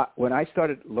 When I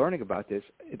started learning about this,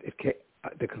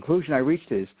 the conclusion I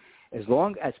reached is, as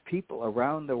long as people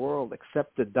around the world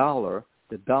accept the dollar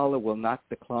will not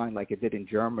decline like it did in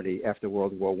Germany after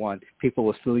World War I. People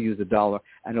will still use the dollar,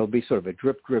 and it'll be sort of a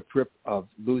drip, drip, drip of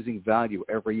losing value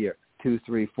every year, 2,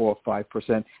 3, 4, 5%.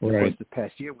 Of course, the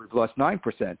past year we've lost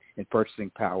 9% in purchasing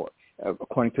power,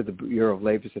 according to the Bureau of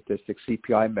Labor Statistics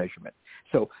CPI measurement.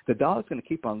 So the dollar is going to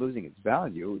keep on losing its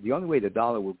value. The only way the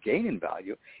dollar will gain in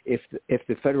value if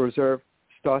the Federal Reserve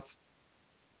starts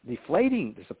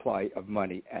deflating the supply of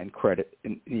money and credit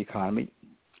in the economy,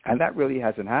 and that really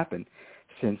hasn't happened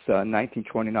since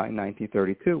 1929,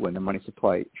 1932, when the money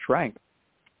supply shrank.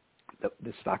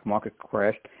 The stock market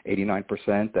crashed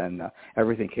 89%, and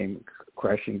everything came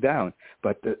crashing down.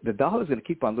 But the dollar is going to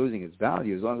keep on losing its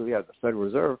value as long as we have the Federal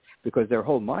Reserve, because their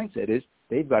whole mindset is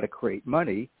they've got to create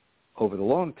money over the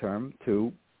long term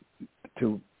to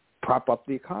prop up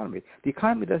the economy. The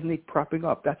economy doesn't need propping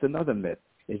up. That's another myth,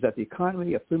 is that the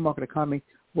economy, a free market economy,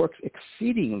 works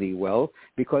exceedingly well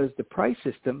because the price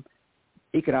system,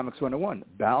 Economics 101,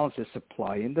 balances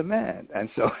supply and demand. And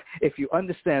so if you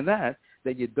understand that,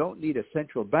 then you don't need a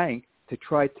central bank to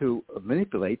try to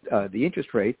manipulate the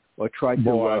interest rate or try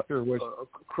to... I sure wish,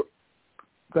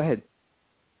 go ahead.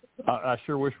 I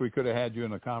sure wish we could have had you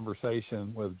in a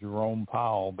conversation with Jerome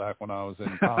Powell back when I was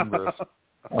in Congress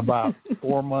about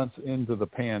 4 months into the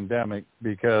pandemic,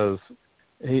 because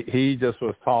he just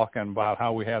was talking about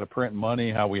how we had to print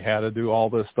money, how we had to do all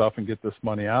this stuff and get this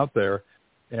money out there.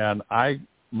 And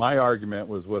my argument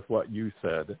was with what you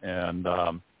said. And,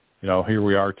 here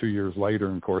we are 2 years later,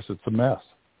 and of course it's a mess.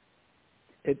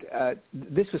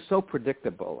 This is so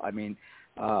predictable. I mean,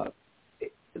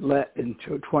 in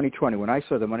 2020, when I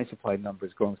saw the money supply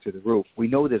numbers going through the roof, we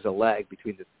know there's a lag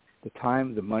between the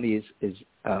time the money is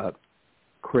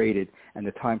created and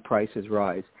the time prices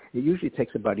rise, it usually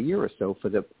takes about a year or so for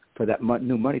that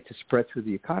new money to spread through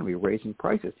the economy, raising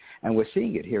prices. And we're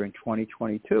seeing it here in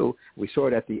 2022. We saw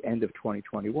it at the end of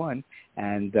 2021.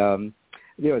 And,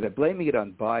 they're blaming it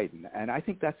on Biden. And I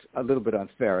think that's a little bit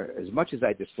unfair. As much as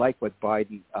I dislike what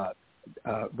Biden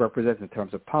represents in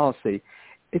terms of policy,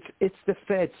 it's the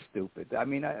Fed, stupid. I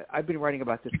mean, I've been writing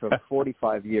about this for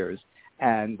 45 years.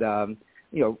 And,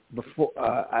 before,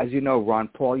 as you know, Ron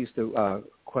Paul used to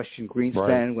question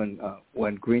Greenspan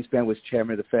when Greenspan was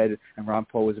chairman of the Fed and Ron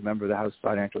Paul was a member of the House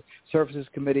Financial Services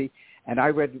Committee. And I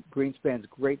read Greenspan's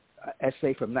great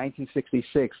essay from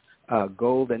 1966,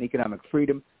 Gold and Economic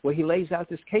Freedom, where he lays out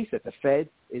this case that the Fed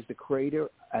is the creator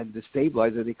and the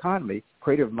stabilizer of the economy,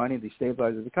 creator of money and the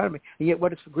stabilizer of the economy. And yet what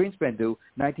does Greenspan do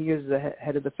 19 years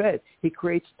ahead of the Fed? He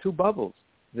creates two bubbles,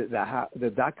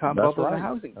 the dot-com bubble and the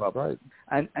housing bubble.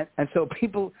 And so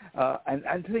people,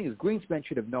 and the thing is, Greenspan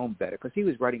should have known better because he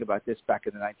was writing about this back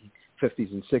in the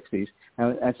 1950s and 60s.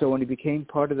 And so when he became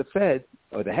part of the Fed,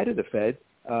 or the head of the Fed,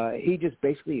 he just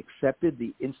basically accepted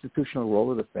the institutional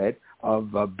role of the Fed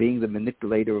of being the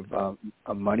manipulator of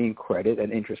money and credit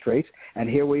and interest rates. And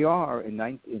here we are in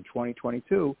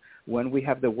 2022 when we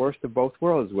have the worst of both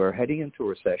worlds. We're heading into a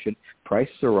recession.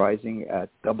 Prices are rising at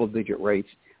double-digit rates.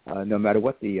 No matter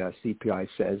what the CPI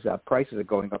says, prices are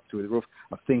going up through the roof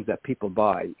of things that people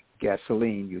buy,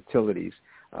 gasoline, utilities,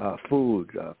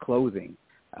 food, clothing.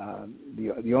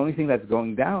 The only thing that's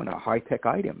going down are high-tech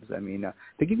items. I mean,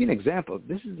 to give you an example,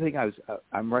 this is the thing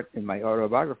I'm writing in my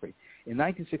autobiography. In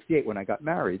 1968, when I got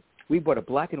married, we bought a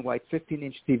black and white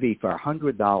 15-inch TV for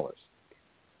 $100. $100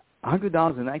 in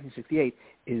 1968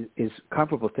 is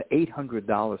comparable to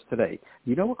 $800 today.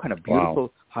 You know what kind of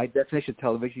beautiful high-definition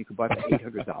television you could buy for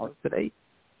 $800 today?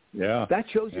 Yeah. That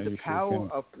shows you the power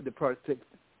of the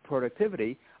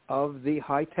productivity of the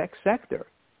high-tech sector.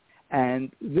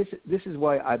 And this is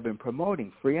why I've been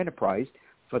promoting free enterprise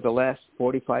for the last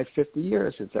 45, 50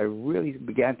 years, since I really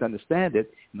began to understand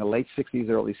it in the late 60s,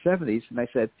 early 70s. And I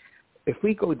said, if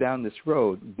we go down this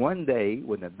road, one day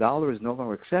when the dollar is no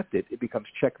longer accepted, it becomes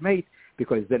checkmate,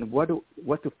 because then what do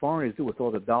foreigners do with all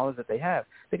the dollars that they have?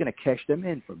 They're going to cash them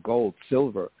in for gold,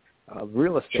 silver,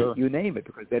 real estate, you name it,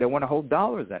 because they don't want to hold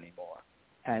dollars anymore.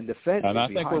 And the Fed and I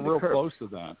think we're real close to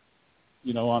that.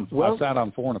 You know, I sat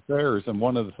on Foreign Affairs, and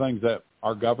one of the things that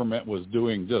our government was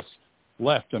doing just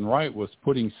left and right was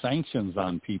putting sanctions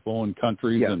on people and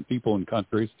countries and people in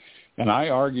countries. And I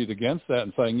argued against that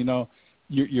and saying, you know,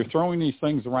 you're throwing these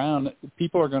things around.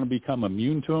 People are going to become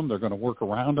immune to them. They're going to work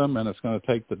around them, and it's going to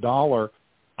take the dollar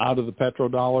out of the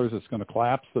petrodollars. It's going to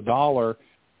collapse the dollar.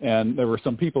 And there were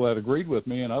some people that agreed with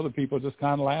me, and other people just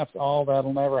kind of laughed, oh,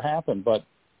 that'll never happen. But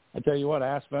I tell you what,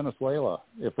 ask Venezuela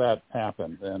if that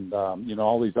happened, and you know,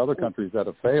 all these other countries that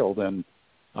have failed. And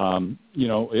you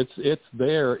know, it's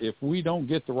there. If we don't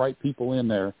get the right people in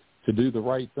there to do the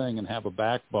right thing and have a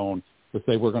backbone to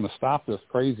say we're going to stop this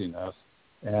craziness,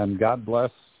 and God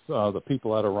bless the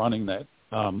people that are running that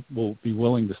will be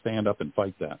willing to stand up and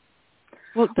fight that.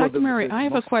 Well, Dr. Murray, I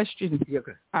have a question.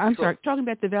 I'm sorry, talking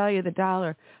about the value of the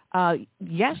dollar.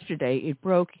 Yesterday, it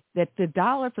broke that the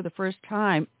dollar for the first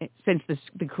time since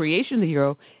the creation of the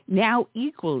euro now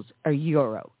equals a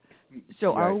euro.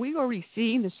 So are we already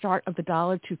seeing the start of the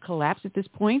dollar to collapse at this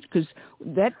point? Because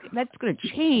that's going to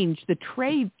change the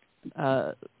trade,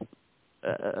 I'm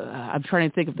trying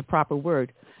to think of the proper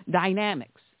word,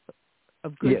 dynamics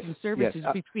of goods and services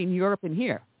between Europe and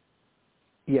here.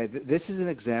 Yeah, this is an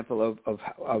example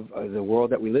of the world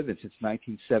that we live in since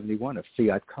 1971 of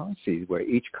fiat currencies, where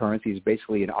each currency is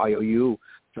basically an IOU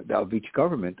of each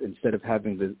government instead of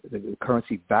having the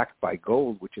currency backed by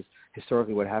gold, which is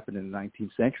historically what happened in the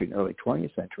 19th century and early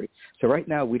 20th century. So right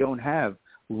now we don't have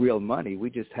real money.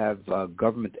 We just have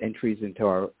government entries into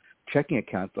our checking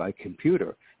account by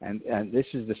computer. And this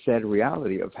is the sad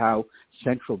reality of how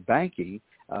central banking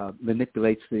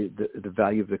manipulates the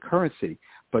value of the currency.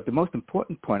 But the most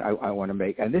important point I want to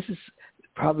make, and this is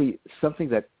probably something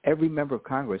that every member of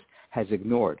Congress has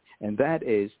ignored, and that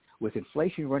is with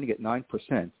inflation running at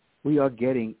 9%, we are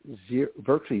getting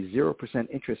virtually 0%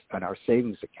 interest on our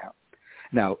savings account.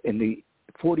 Now, in the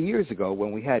 40 years ago,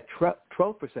 when we had 12%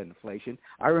 inflation,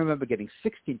 I remember getting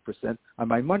 16% on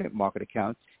my money market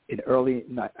account in early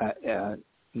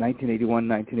 1981,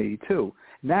 1982.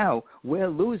 Now we're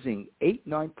losing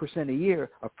 8-9% a year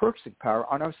of purchasing power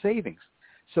on our savings.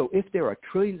 So if there are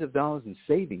trillions of dollars in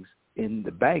savings in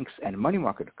the banks and money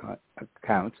market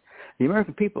accounts, the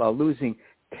American people are losing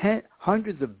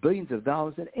hundreds of billions of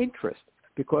dollars in interest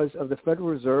because of the Federal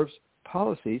Reserve's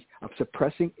policies of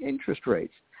suppressing interest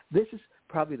rates. This is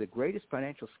probably the greatest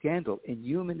financial scandal in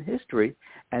human history,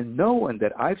 and no one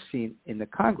that I've seen in the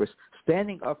Congress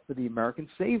standing up for the American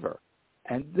saver.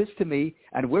 And this to me,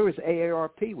 and where is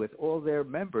AARP with all their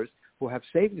members who have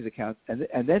savings accounts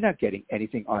and they're not getting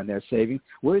anything on their savings?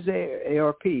 Where's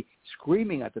AARP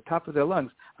screaming at the top of their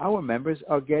lungs? Our members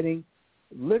are getting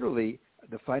literally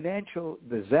the financial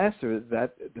disaster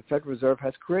that the Federal Reserve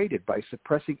has created by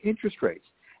suppressing interest rates.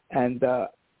 And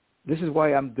this is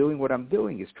why I'm doing what I'm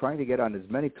doing, is trying to get on as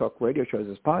many talk radio shows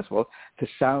as possible to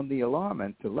sound the alarm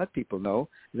and to let people know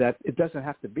that it doesn't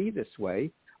have to be this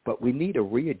way, but we need a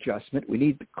readjustment. We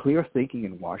need clear thinking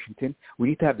in Washington. We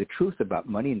need to have the truth about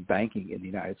money and banking in the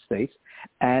United States,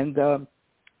 and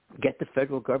get the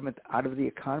federal government out of the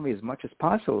economy as much as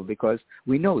possible, because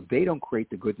we know they don't create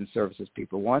the goods and services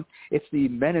people want. It's the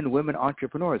men and women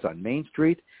entrepreneurs on Main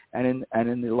Street and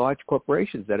in the large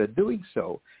corporations that are doing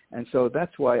so. And so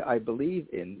that's why I believe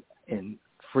in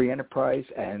free enterprise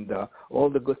and all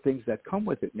the good things that come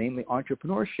with it, namely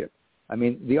entrepreneurship. I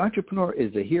mean, the entrepreneur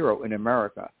is the hero in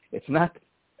America. It's not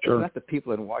the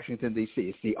people in Washington, D.C.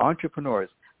 It's the entrepreneurs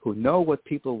who know what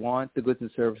people want, the goods and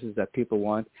services that people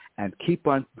want, and keep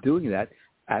on doing that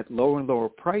at lower and lower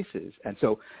prices. And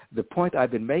so the point I've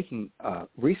been making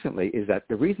recently is that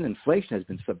the reason inflation has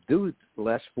been subdued the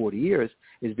last 40 years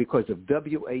is because of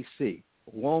WAC,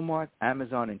 Walmart,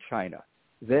 Amazon, and China.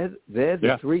 They're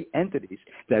the three entities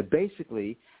that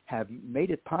basically have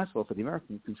made it possible for the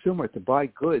American consumer to buy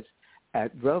goods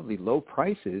at relatively low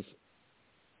prices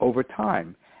over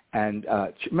time. And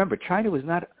remember, China was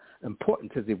not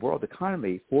important to the world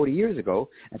economy 40 years ago,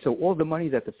 and so all the money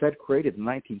that the Fed created in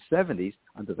the 1970s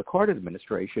under the Carter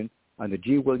administration, under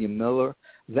G. William Miller,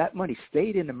 that money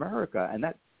stayed in America, and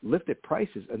that lifted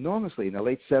prices enormously in the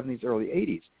late 70s, early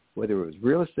 80s, whether it was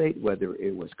real estate, whether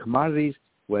it was commodities,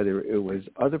 whether it was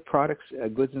other products,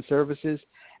 goods and services.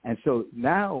 And so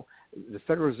now the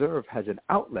Federal Reserve has an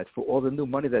outlet for all the new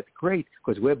money that's great,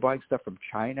 because we're buying stuff from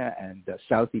China and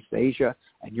Southeast Asia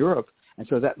and Europe. And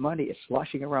so that money is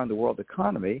sloshing around the world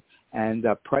economy, and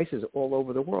prices all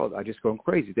over the world are just going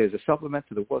crazy. There's a supplement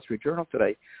to the Wall Street Journal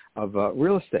today of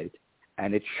real estate,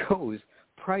 and it shows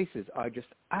prices are just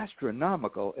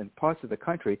astronomical in parts of the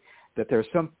country, that there are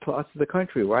some parts of the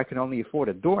country where I can only afford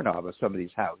a doorknob of some of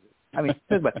these houses. I mean,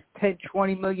 think about $10,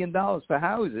 $20 million for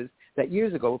houses that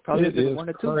years ago would probably have been $1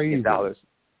 or $2 million.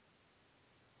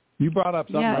 You brought up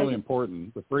something really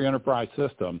important, the free enterprise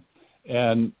system,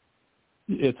 and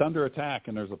it's under attack,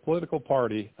 and there's a political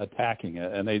party attacking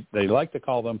it, and they like to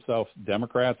call themselves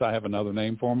Democrats. I have another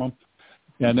name for them.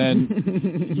 And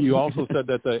then you also said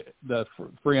that the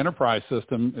free enterprise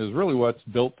system is really what's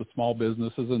built the small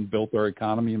businesses and built their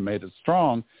economy and made it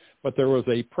strong. But there was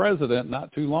a president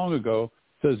not too long ago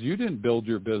says, you didn't build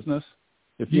your business.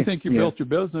 If you think you built your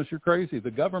business, you're crazy.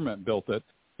 The government built it,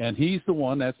 and he's the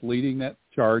one that's leading that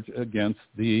charge against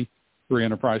the free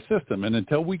enterprise system. And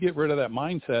until we get rid of that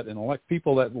mindset and elect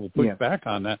people that will push back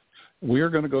on that, we're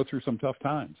going to go through some tough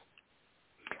times.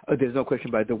 Oh, there's no question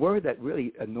about it. The word that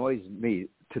really annoys me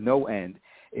to no end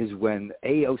is when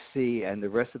AOC and the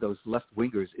rest of those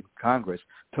left-wingers in Congress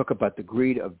talk about the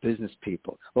greed of business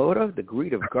people. Well, what of the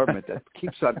greed of government that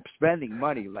keeps on spending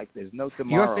money like there's no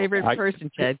tomorrow? Your favorite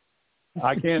person, Ted.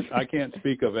 I can't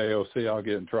speak of AOC. I'll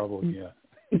get in trouble again.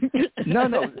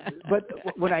 No, but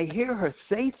when I hear her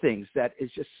say things that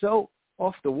is just so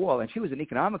off the wall, and she was an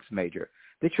economics major,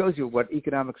 that shows you what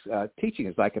economics teaching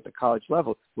is like at the college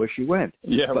level where she went.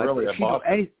 Yeah, but really.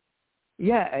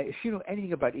 If she knew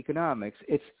anything about economics,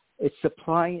 it's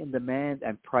supply and demand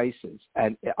and prices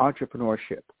and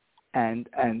entrepreneurship, and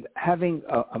having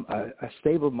a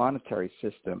stable monetary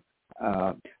system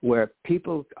where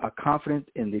people are confident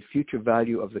in the future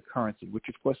value of the currency, which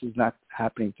of course is not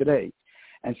happening today.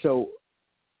 And so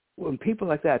when people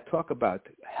like that talk about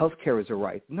healthcare as a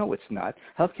right, no, it's not.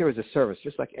 Healthcare is a service,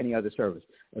 just like any other service.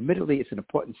 Admittedly, it's an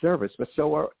important service, but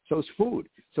so is food.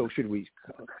 So should we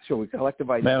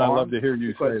collectivize? Man, I love to hear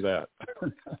you say that.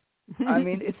 I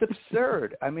mean, it's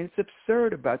absurd. It's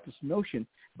absurd about this notion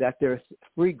that there are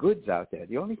free goods out there.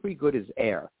 The only free good is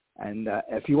air. And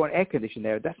if you want air-conditioned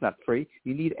air, that's not free.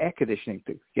 You need air conditioning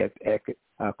to get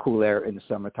cool air in the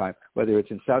summertime, whether it's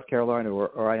in South Carolina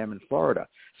or I am in Florida.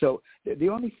 So the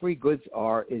only free goods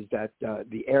is that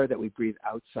the air that we breathe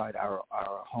outside our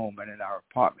home and in our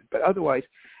apartment. But otherwise,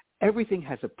 everything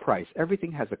has a price.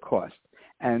 Everything has a cost.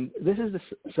 And this is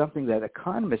something that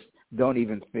economists don't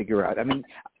even figure out. I mean,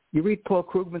 you read Paul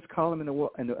Krugman's column in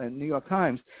the New York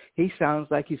Times, he sounds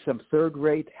like he's some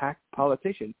third-rate hack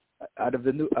politician out of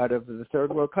the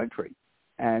third world country,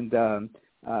 and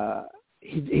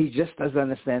he just doesn't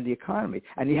understand the economy.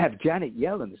 And you have Janet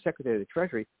Yellen, the Secretary of the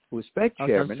Treasury, who's Fed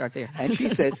chairman, and she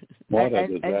says,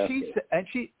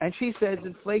 and she says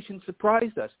inflation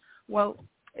surprised us. Well,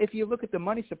 if you look at the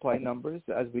money supply numbers,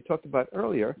 as we talked about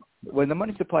earlier, when the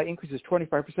money supply increases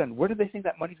 25%, where do they think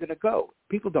that money's going to go?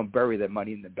 People don't bury their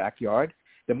money in the backyard.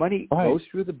 The money goes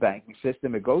through the banking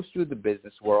system. It goes through the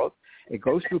business world. It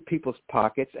goes through people's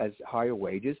pockets as higher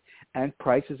wages, and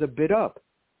prices are bid up.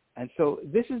 And so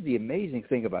this is the amazing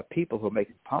thing about people who are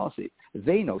making policy.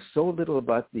 They know so little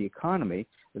about the economy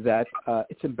that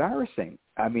it's embarrassing.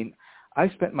 I mean, I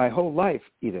spent my whole life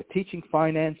either teaching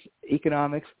finance,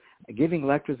 economics, giving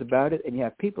lectures about it, and you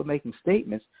have people making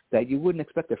statements that you wouldn't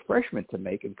expect a freshman to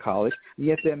make in college, and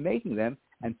yet they're making them,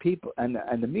 and people and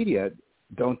the media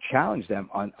don't challenge them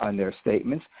on their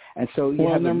statements. And so you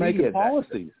have they're the media making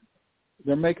policies.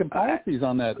 They're making policies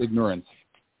on that ignorance.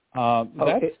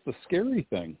 That's the scary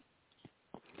thing.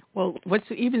 Well, what's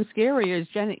even scarier is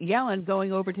Janet Yellen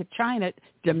going over to China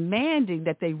demanding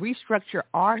that they restructure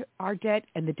our debt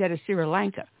and the debt of Sri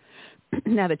Lanka.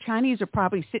 Now, the Chinese are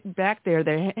probably sitting back there,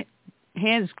 their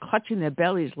hands clutching their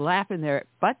bellies, laughing their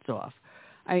butts off.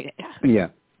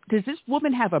 Does this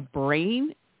woman have a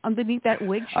brain underneath that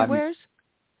wig she wears?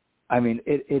 I mean,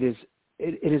 it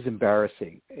is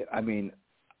embarrassing. I mean,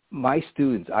 my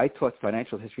students, I taught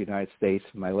financial history in the United States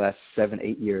for my last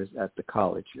 7-8 years at the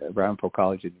college, Brownpool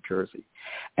College in New Jersey.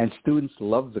 And students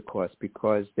loved the course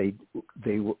because they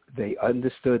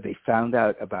understood, they found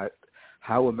out about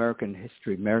how American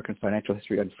financial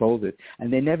history unfolded.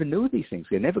 And they never knew these things.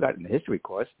 They never got in the history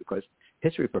course because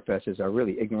history professors are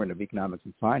really ignorant of economics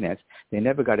and finance. They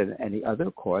never got in any other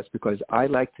course because I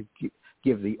like to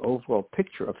give the overall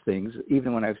picture of things,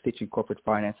 even when I was teaching corporate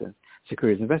finance and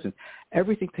securities investment.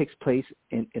 Everything takes place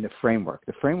in a framework.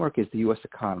 The framework is the U.S.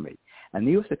 economy. And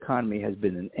the U.S. economy has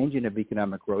been an engine of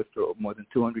economic growth for more than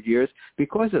 200 years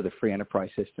because of the free enterprise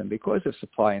system, because of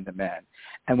supply and demand.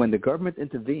 And when the government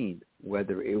intervened,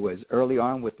 whether it was early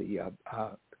on with the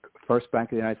First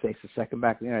Bank of the United States, the Second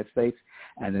Bank of the United States,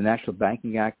 and the National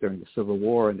Banking Act during the Civil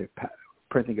War, and the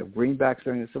printing of greenbacks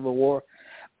during the Civil War,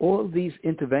 all of these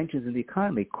interventions in the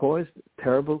economy caused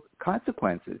terrible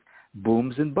consequences,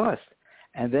 booms and busts.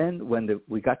 And then when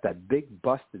we got that big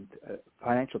bust in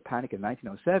financial panic in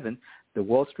 1907, the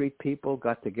Wall Street people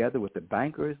got together with the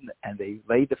bankers, and they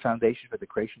laid the foundation for the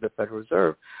creation of the Federal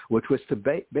Reserve, which was to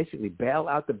basically bail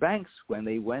out the banks when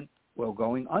they were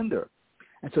going under.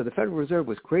 And so the Federal Reserve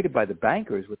was created by the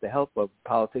bankers with the help of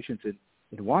politicians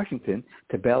in Washington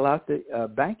to bail out the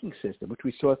banking system, which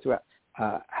we saw throughout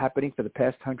happening for the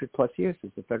past 100+ years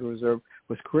since the Federal Reserve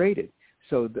was created.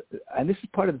 So, and this is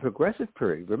part of the progressive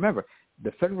period. Remember,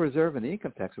 the Federal Reserve and the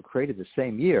income tax were created the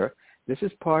same year. This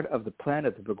is part of the plan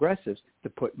of the progressives to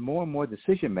put more and more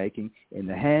decision-making in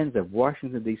the hands of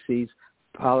Washington, D.C.'s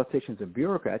politicians and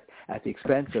bureaucrats at the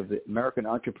expense of the American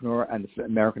entrepreneur and the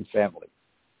American family.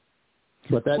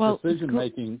 But that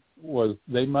decision-making was,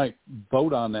 they might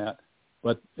vote on that,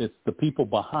 but it's the people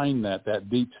behind that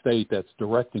deep state that's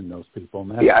directing those people,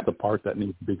 and that's the part that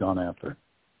needs to be gone after.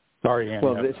 Sorry, Annie,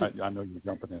 I know you're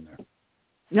jumping in there.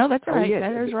 No, that's all right.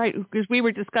 That is right, because we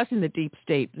were discussing the deep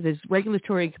state. There's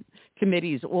regulatory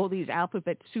committees, all these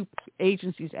alphabet soup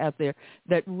agencies out there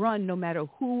that run no matter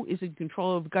who is in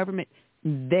control of government.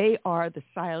 They are the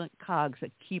silent cogs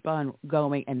that keep on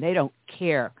going, and they don't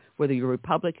care whether you're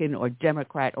Republican or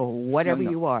Democrat or whatever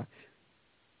you are.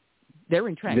 They're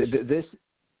entrenched.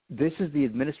 This is the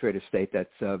administrative state that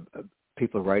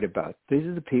people write about. These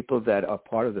are the people that are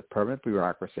part of the permanent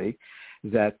bureaucracy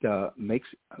that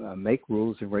make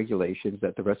rules and regulations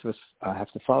that the rest of us have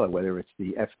to follow, whether it's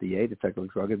the FDA, the Federal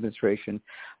Drug Administration,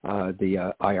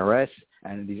 the IRS,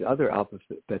 and these other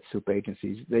alphabet soup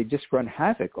agencies. They just run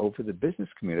havoc over the business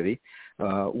community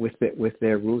with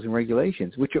their rules and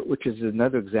regulations, which is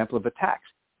another example of a tax,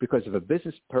 because if a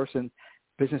business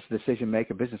decision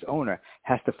maker, business owner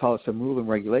has to follow some rule and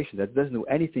regulation that doesn't do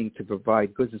anything to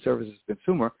provide goods and services to the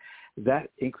consumer, that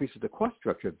increases the cost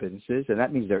structure of businesses, and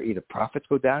that means their either profits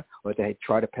go down or they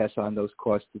try to pass on those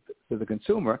costs to the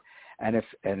consumer. And if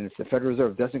the Federal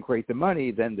Reserve doesn't create the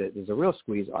money, then there's a real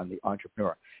squeeze on the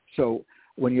entrepreneur. So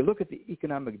when you look at the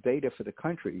economic data for the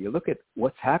country, you look at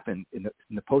what's happened in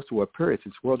the post-war period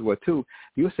since World War II,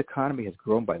 the U.S. economy has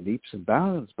grown by leaps and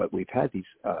bounds, but we've had these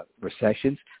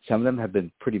recessions. Some of them have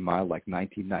been pretty mild, like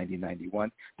 1990-91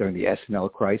 during the S&L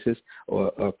crisis,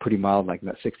 or pretty mild like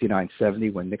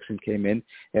 69-70 when Nixon came in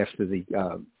after the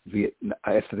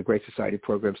Great Society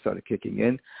program started kicking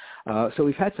in. So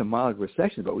we've had some mild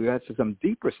recessions, but we've had some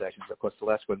deep recessions, of course, the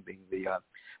last one being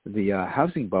the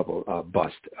housing bubble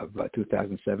bust of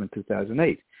 2007,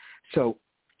 2008. So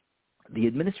the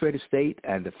administrative state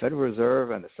and the Federal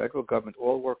Reserve and the federal government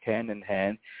all work hand in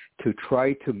hand to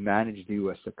try to manage the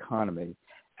U.S. economy.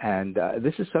 And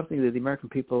this is something that the American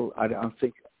people, I don't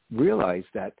think, realize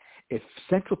that if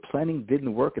central planning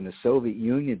didn't work in the Soviet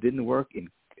Union,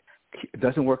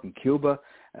 doesn't work in Cuba,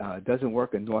 doesn't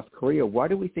work in North Korea, why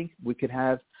do we think we could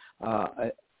have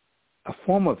a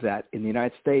form of that in the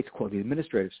United States called the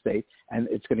administrative state, and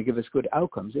it's going to give us good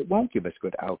outcomes? It won't give us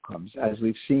good outcomes, as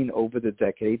we've seen over the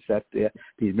decades that the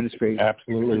administrative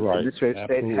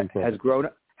state has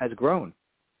grown.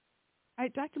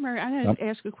 Dr. Murray, I'm going to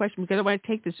ask a question because I want to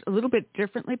take this a little bit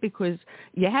differently, because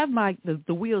you have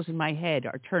the wheels in my head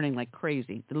are turning like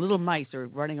crazy. The little mice are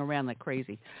running around like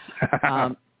crazy.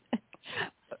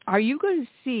 Are you going to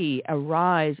see a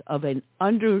rise of an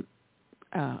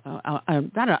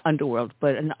not an underworld,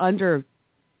 but an under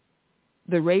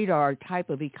the radar type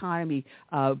of economy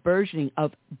burgeoning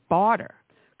of barter?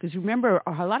 Because remember,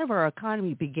 a lot of our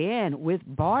economy began with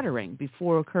bartering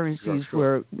before currencies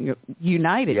were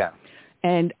united. Yeah.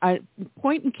 And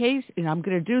point in case, and I'm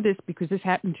going to do this because this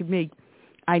happened to me,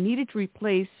 I needed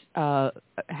to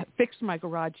fix my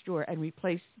garage door and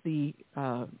replace the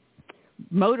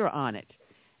motor on it.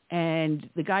 And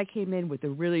the guy came in with a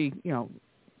really,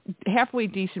 halfway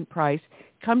decent price,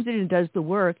 comes in and does the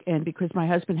work. And because my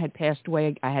husband had passed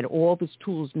away, I had all of his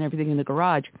tools and everything in the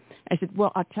garage. I said,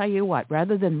 well, I'll tell you what,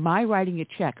 rather than my writing a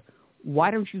check,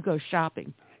 why don't you go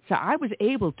shopping? So I was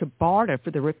able to barter for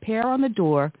the repair on the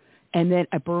door and then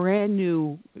a brand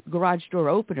new garage door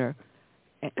opener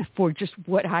for just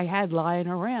what I had lying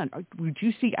around. Would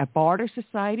you see a barter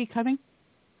society coming?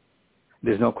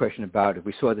 There's no question about it.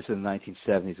 We saw this in the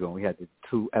 1970s when we had the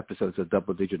 2 episodes of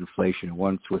double-digit inflation.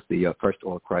 Once was the first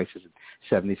oil crisis in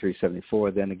 73,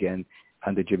 74, then again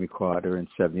under Jimmy Carter in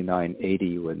 79,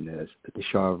 80 when the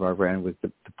Shah of Iran was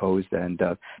deposed and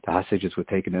the hostages were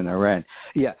taken in Iran.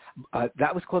 Yeah,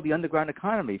 that was called the underground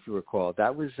economy, if you recall.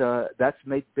 That's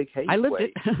made big headway. I lived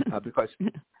it.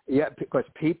 because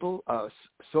people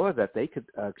saw that they could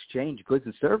exchange goods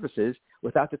and services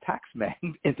without the tax man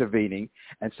intervening.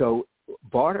 And so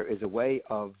barter is a way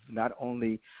of not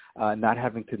only not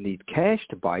having to need cash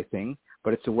to buy things,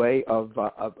 but it's a way of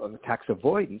tax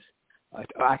avoidance.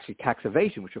 Actually, tax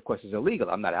evasion, which of course is illegal.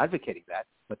 I'm not advocating that,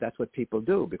 but that's what people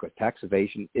do because tax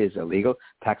evasion is illegal.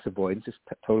 Tax avoidance is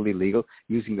totally legal,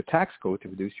 using the tax code to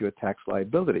reduce your tax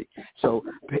liability. So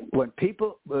when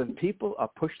people are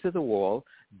pushed to the wall,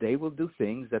 they will do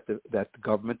things that the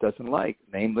government doesn't like,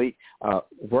 namely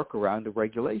work around the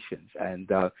regulations. And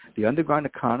the underground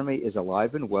economy is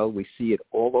alive and well. We see it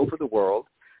all over the world.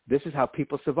 This is how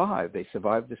people survive. They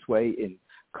survive this way in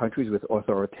countries with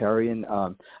authoritarian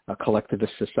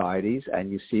collectivist societies, and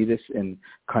you see this in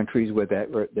countries where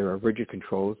there are rigid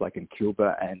controls, like in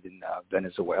Cuba and in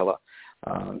Venezuela.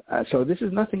 So this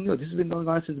is nothing new. This has been going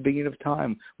on since the beginning of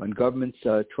time when governments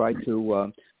try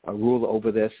to rule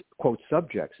over their quote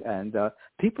subjects, and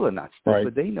people are not stupid.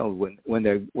 Right. They know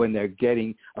when they're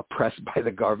getting oppressed by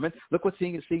the government. Look what's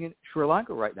seeing in Sri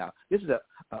Lanka right now. This is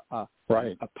a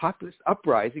populist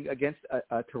uprising against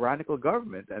a tyrannical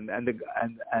government, and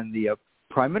the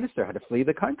prime minister had to flee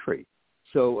the country.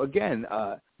 So again,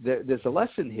 there's a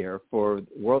lesson here for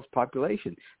the world's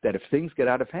population that if things get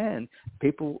out of hand,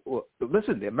 people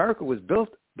listen. America was built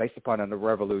based upon a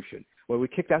revolution where we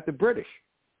kicked out the British.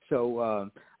 So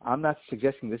I'm not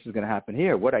suggesting this is going to happen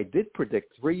here. What I did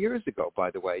predict 3 years ago, by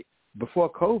the way,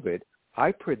 before COVID,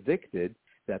 I predicted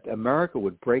that America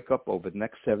would break up over the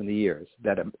next 70 years,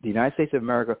 that the United States of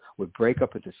America would break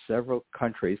up into several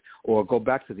countries or go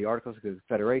back to the Articles of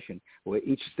Confederation, where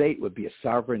each state would be a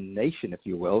sovereign nation, if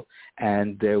you will,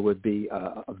 and there would be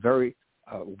a very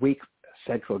weak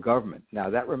central government. Now,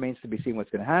 that remains to be seen what's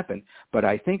going to happen, but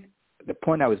I think the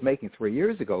point I was making 3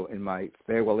 years ago in my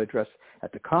farewell address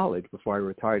at the college before I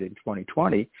retired in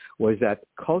 2020 was that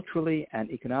culturally and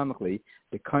economically,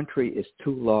 the country is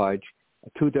too large,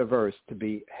 too diverse to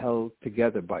be held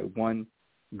together by one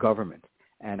government.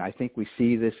 And I think we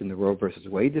see this in the Roe versus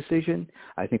Wade decision.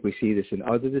 I think we see this in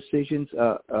other decisions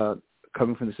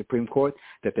coming from the Supreme Court,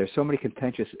 that there's so many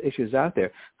contentious issues out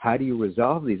there. How do you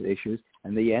resolve these issues?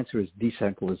 And the answer is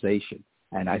decentralization.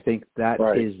 And I think that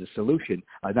is the solution,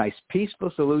 a nice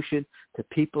peaceful solution to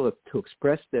people to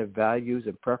express their values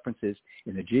and preferences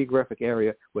in a geographic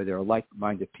area where there are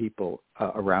like-minded people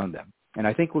around them. And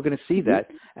I think we're going to see that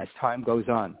as time goes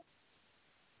on.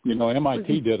 You know,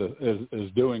 MIT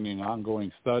is doing an ongoing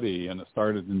study, and it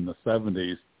started in the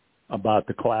 70s, about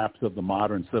the collapse of the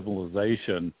modern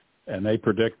civilization, and they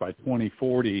predict by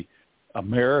 2040,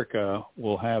 America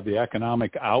will have the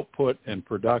economic output and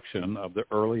production of the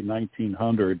early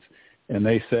 1900s, and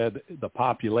they said the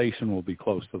population will be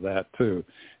close to that too.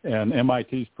 And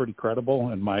MIT is pretty credible,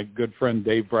 and my good friend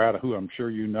Dave Bratta, who I'm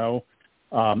sure you know,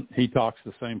 he talks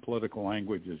the same political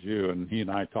language as you, and he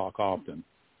and I talk often.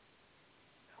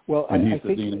 Well, and he's I the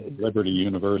think, dean of Liberty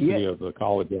University of the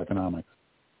College of Economics,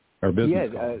 or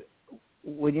Business College.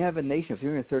 When you have a nation of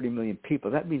 330 million people,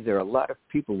 that means there are a lot of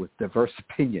people with diverse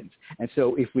opinions. And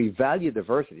so if we value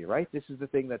diversity, right, this is the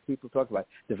thing that people talk about,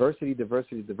 diversity,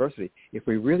 diversity, diversity. If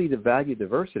we really value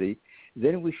diversity,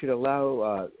 then we should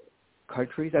allow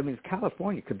countries. I mean,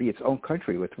 California could be its own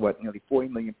country with, nearly 40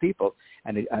 million people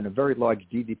and a very large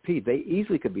GDP. They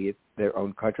easily could be their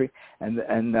own country.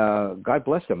 And God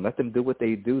bless them. Let them do what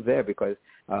they do there, because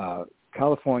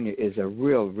California is a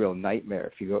real nightmare.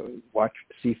 If you go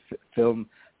see film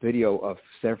video of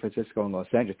San Francisco and Los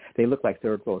Angeles, they look like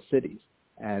third world cities.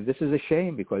 And this is a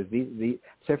shame, because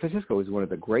San Francisco is one of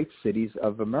the great cities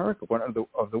of America, one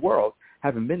of the world.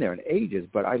 Haven't been there in ages,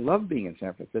 but I love being in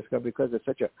San Francisco because it's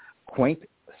such a quaint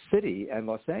city, and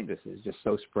Los Angeles is just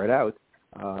so spread out.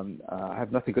 I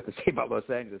have nothing good to say about Los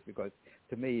Angeles, because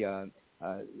to me,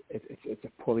 it's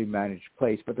a poorly managed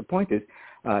place. But the point is,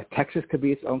 Texas could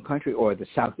be its own country, or the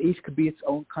Southeast could be its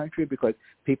own country, because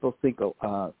people think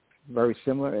very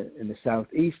similar in the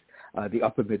Southeast. The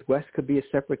Upper Midwest could be a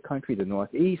separate country, the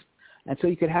Northeast. And so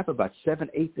you could have about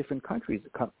 7-8 different countries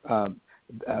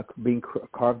being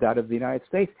carved out of the United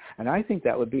States. And I think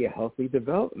that would be a healthy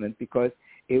development, because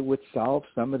it would solve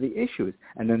some of the issues.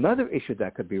 And another issue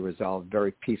that could be resolved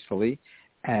very peacefully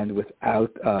and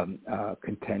without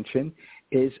contention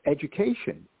is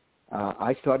education.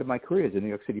 I started my career as a New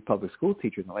York City public school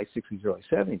teacher in the late 60s, early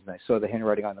 70s, and I saw the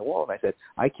handwriting on the wall, and I said,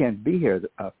 I can't be here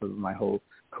for my whole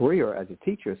career as a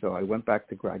teacher. So I went back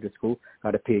to graduate school,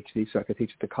 got a PhD so I could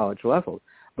teach at the college level.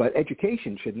 But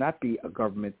education should not be a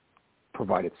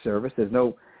government-provided service. There's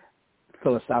no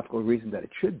philosophical reason that it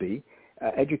should be.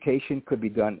 Education could be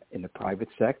done in the private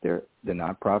sector, the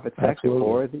nonprofit sector,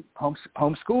 or the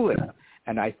homeschooling.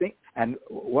 And I think, and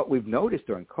what we've noticed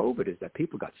during COVID is that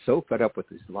people got so fed up with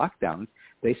these lockdowns,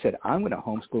 they said, I'm going to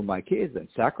homeschool my kids and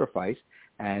sacrifice.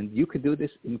 And you could do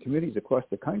this in communities across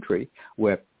the country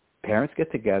where parents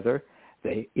get together,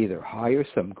 they either hire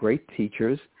some great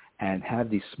teachers and have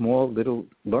these small little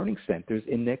learning centers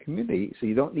in their community. So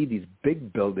you don't need these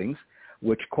big buildings,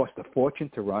 which cost a fortune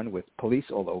to run, with police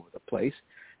all over the place.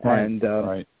 Right.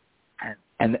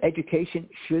 And the education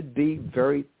should be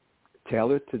very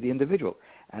tailored to the individual.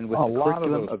 And with the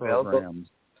curriculum available, programs.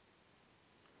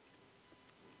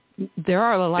 There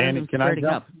are a lot Annie, of them starting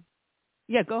up.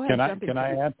 Yeah, go ahead. Can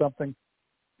I add something?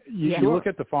 You look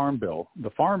at the Farm Bill. The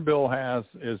Farm Bill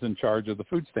is in charge of the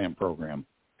food stamp program.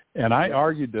 And I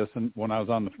argued this when I was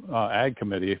on the Ag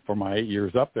Committee for my 8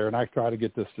 years up there, and I tried to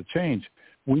get this to change.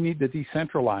 We need to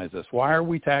decentralize this. Why are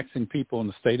we taxing people in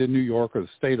the state of New York or the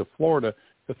state of Florida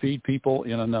to feed people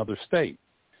in another state?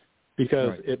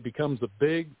 Because it becomes a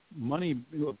big money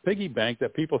piggy bank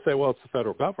that people say, well, it's the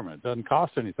federal government. It doesn't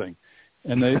cost anything.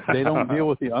 And they don't deal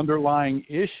with the underlying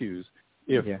issues.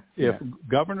 If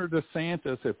Governor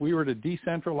DeSantis, if we were to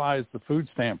decentralize the food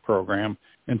stamp program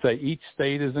and say each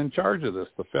state is in charge of this,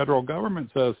 the federal government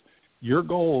says your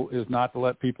goal is not to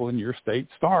let people in your state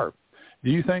starve. Do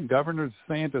you think Governor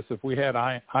DeSantis, if we had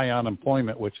high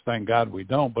unemployment, which thank God we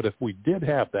don't, but if we did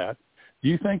have that, do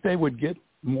you think they would get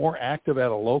more active at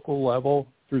a local level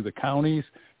through the counties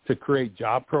to create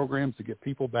job programs to get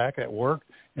people back at work?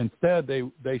 Instead,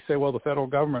 they say, well, the federal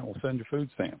government will send you food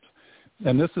stamps.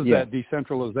 And this is that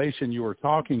decentralization you were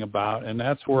talking about, and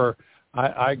that's where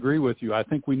I agree with you. I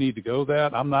think we need to go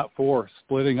that. I'm not for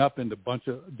splitting up into a bunch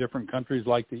of different countries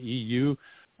like the EU.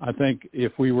 I think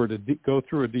if we were to go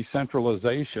through a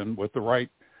decentralization with the right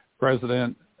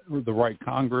president, the right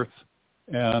Congress,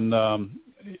 and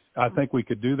I think we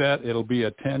could do that. It'll be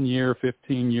a 10-year,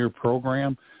 15-year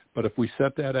program. But if we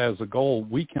set that as a goal,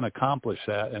 we can accomplish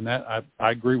that. And that I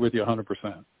agree with you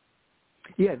 100%.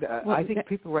 Yeah, I think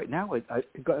people right now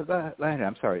go ahead,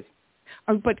 I'm sorry.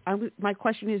 But my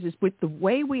question is with the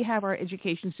way we have our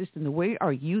education system, the way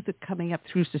our youth are coming up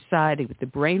through society with the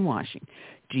brainwashing,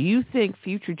 do you think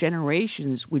future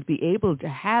generations would be able to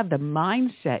have the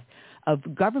mindset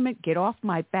of government, get off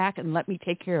my back and let me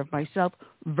take care of myself,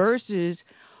 versus,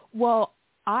 well,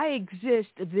 I exist,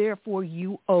 therefore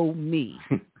you owe me?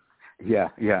 Yeah.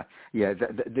 The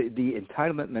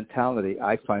entitlement mentality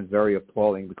I find very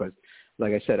appalling, because,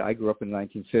 like I said, I grew up in the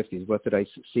 1950s. What did I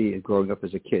see growing up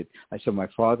as a kid? I saw my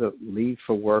father leave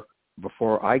for work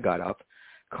before I got up,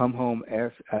 come home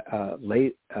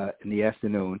late in the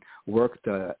afternoon, worked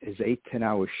his 8-10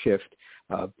 hour shift,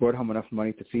 brought home enough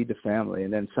money to feed the family,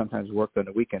 and then sometimes worked on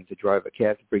the weekend to drive a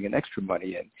cab to bring in extra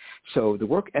money in. So the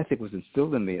work ethic was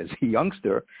instilled in me as a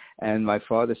youngster, and my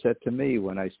father said to me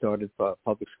when I started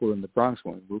public school in the Bronx,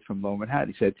 when we moved from Lower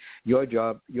Manhattan, he said, your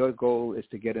goal is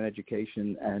to get an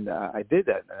education, and I did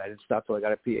that, and I didn't stop till I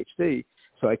got a PhD,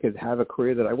 so I could have a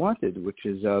career that I wanted, which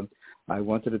is I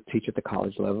wanted to teach at the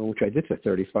college level, which I did for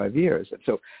 35 years. And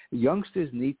so youngsters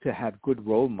need to have good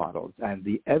role models, and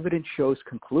the evidence shows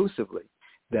conclusively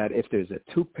that if there's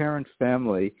a two-parent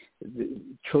family,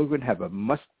 children have a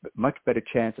much better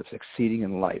chance of succeeding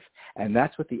in life. And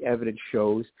that's what the evidence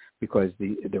shows, because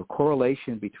the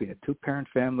correlation between a two-parent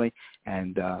family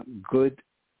and good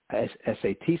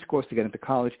SAT scores to get into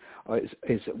college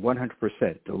is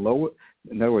 100%.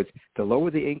 In other words, the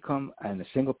lower the income and the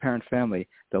single-parent family,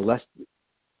 the less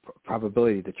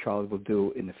probability the child will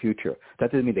do in the future.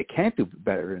 That doesn't mean they can't do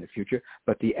better in the future,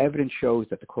 but the evidence shows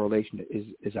that the correlation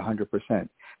is 100%.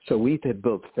 So we need to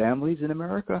build families in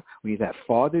America. We need to have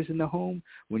fathers in the home.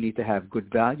 We need to have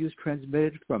good values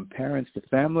transmitted from parents to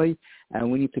family,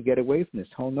 and we need to get away from this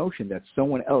whole notion that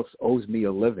someone else owes me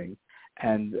a living.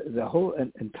 And the whole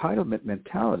entitlement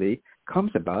mentality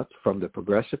comes about from the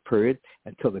progressive period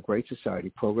until the Great Society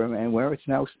program, and where it's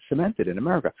now cemented in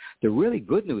America. The really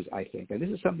good news, I think, and this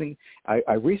is something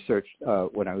I researched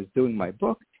when I was doing my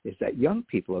book, is that young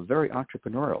people are very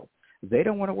entrepreneurial. They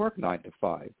don't want to work 9 to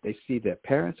 5. They see their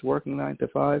parents working 9 to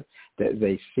 5.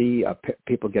 They see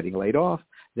people getting laid off.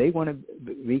 They want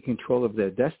to be in control of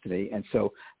their destiny. And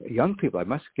so young people, I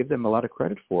must give them a lot of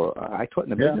credit for. I taught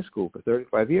in the business school for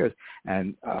 35 years.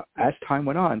 And as time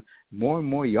went on, more and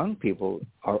more young people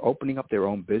are opening up their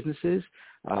own businesses.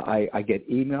 I get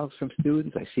emails from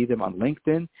students. I see them on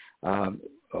LinkedIn.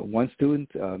 One student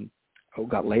who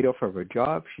got laid off of her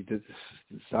job, she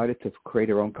decided to create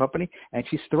her own company, and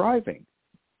she's thriving.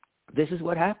 This is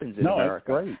what happens in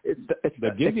America. It's great. It's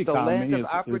the gig economy land of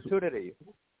opportunity.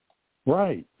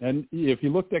 Right. And if you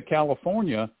looked at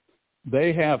California,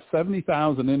 they have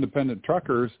 70,000 independent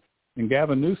truckers, and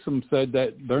Gavin Newsom said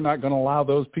that they're not going to allow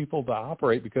those people to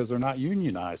operate because they're not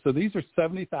unionized. So these are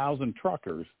 70,000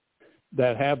 truckers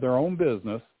that have their own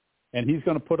business, and he's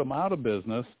going to put them out of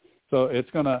business. So it's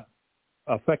going to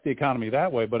affect the economy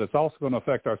that way, but it's also going to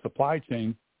affect our supply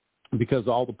chain, because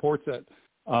all the ports that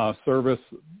service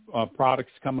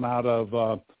products coming out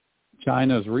of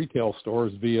China's retail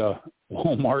stores via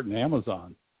Walmart and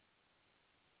Amazon.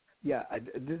 Yeah,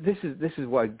 this is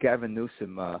why Gavin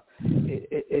Newsom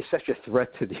is such a threat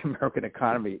to the American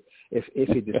economy if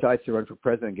he decides to run for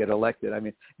president and get elected. I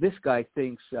mean, this guy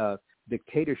thinks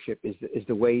dictatorship is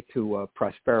the way to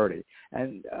prosperity.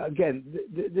 And again,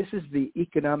 this is the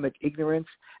economic ignorance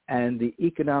and the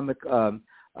economic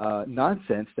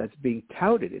nonsense that's being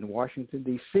touted in Washington,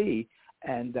 D.C.,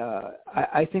 and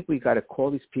I think we've got to call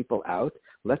these people out,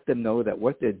 let them know that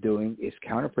what they're doing is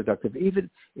counterproductive, even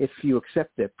if you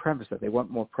accept their premise that they want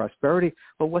more prosperity.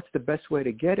 But what's the best way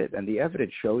to get it? And the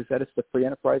evidence shows that it's the free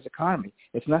enterprise economy.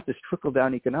 It's not this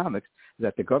trickle-down economics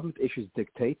that the government issues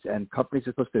dictates, and companies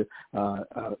are supposed to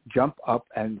jump up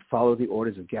and follow the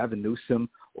orders of Gavin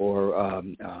Newsom or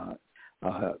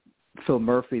Phil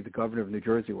Murphy, the governor of New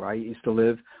Jersey, where I used to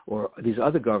live, or these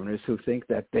other governors who think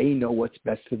that they know what's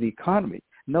best for the economy.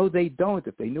 No, they don't.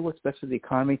 If they knew what's best for the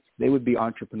economy, they would be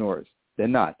entrepreneurs. They're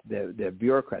not. They're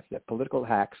bureaucrats. They're political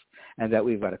hacks, and that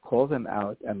we've got to call them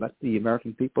out and let the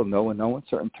American people know in no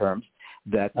uncertain terms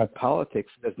that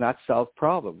politics does not solve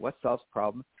problem. What solves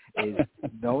problem is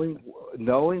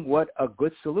knowing what a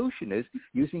good solution is,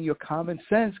 using your common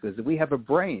sense, because we have a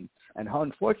brain, and how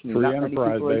unfortunately not many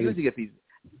people are using it.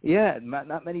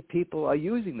 Not many people are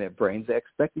using their brains. They're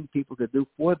expecting people to do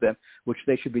for them, which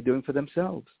they should be doing for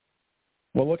themselves.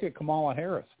 Well, look at Kamala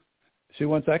Harris. She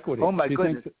wants equity. Oh, my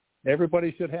goodness. Thinks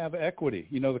everybody should have equity.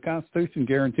 You know, the Constitution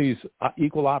guarantees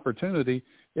equal opportunity.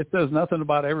 It says nothing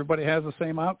about everybody has the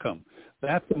same outcome.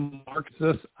 That's a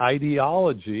Marxist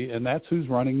ideology, and that's who's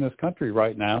running this country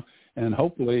right now, and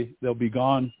hopefully they'll be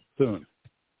gone soon.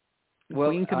 Well,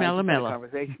 Queen Kamala Mela.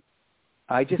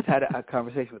 I just had a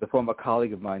conversation with a former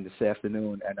colleague of mine this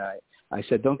afternoon, and I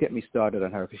said, don't get me started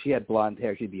on her, because she had blonde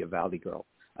hair. She'd be a Valley girl.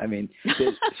 I mean,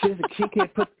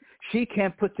 she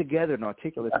can't put together an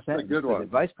articulate sentence. Good one. The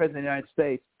Vice President of the United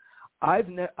States, I've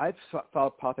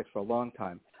followed politics for a long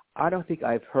time. I don't think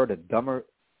I've heard a dumber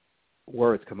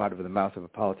words come out of the mouth of a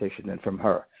politician than from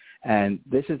her. And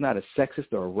this is not a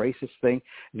sexist or a racist thing.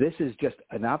 This is just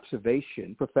an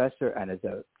observation, Professor, and as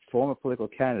a former political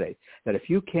candidate, that if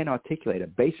you can't articulate a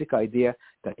basic idea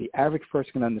that the average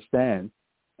person can understand,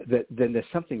 then there's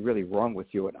something really wrong with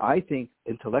you. And I think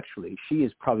intellectually she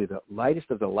is probably the lightest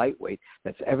of the lightweight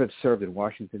that's ever served in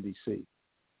Washington, D.C.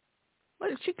 Well,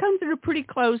 she comes in pretty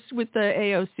close with the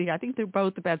AOC. I think they're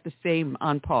both about the same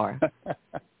on par.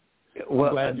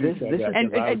 Well, I'm glad you said that,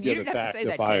 because I would get attacked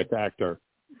if I attacked her.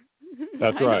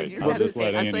 That's right. I'll just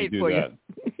let Annie do that.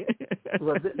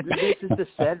 Well, this is the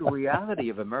sad reality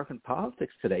of American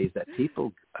politics today, is that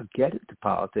people get into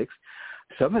politics,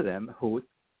 some of them who,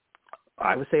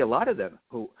 I would say a lot of them,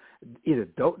 who either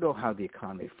don't know how the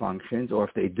economy functions, or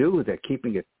if they do, they're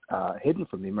keeping it hidden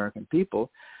from the American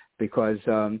people, because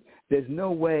there's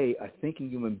no way a thinking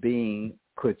human being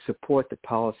could support the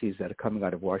policies that are coming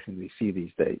out of Washington, D.C.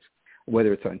 these days,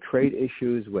 whether it's on trade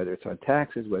issues, whether it's on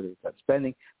taxes, whether it's on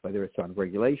spending, whether it's on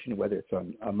regulation, whether it's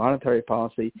on monetary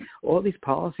policy. All these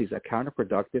policies are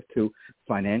counterproductive to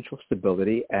financial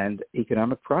stability and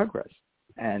economic progress.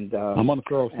 And I'm going to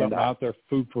throw something out there,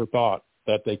 food for thought,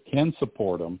 that they can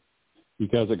support them,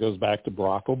 because it goes back to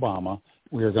Barack Obama.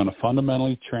 We are going to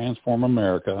fundamentally transform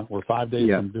America. We're 5 days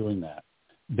from doing that.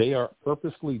 They are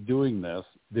purposely doing this.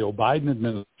 The Biden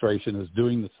administration is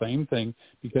doing the same thing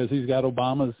because he's got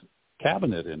Obama's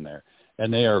cabinet in there.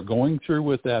 And they are going through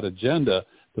with that agenda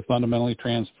to fundamentally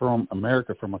transform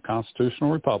America from a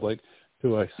constitutional republic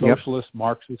to a socialist,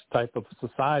 Marxist type of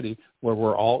society where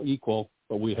we're all equal,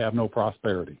 but we have no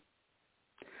prosperity.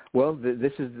 Well,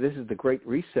 this is the great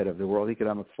reset of the World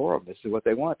Economic Forum. This is what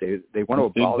they want. They want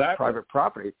to abolish private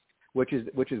property, which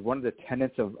is one of the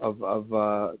tenets of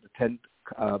the 10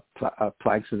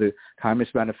 planks of the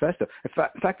Communist Manifesto.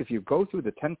 In fact, if you go through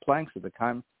the 10 planks of the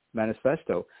Communist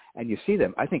Manifesto and you see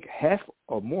them, I think half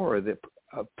or more of the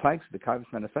planks of the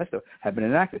Communist Manifesto have been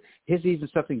enacted. Here's even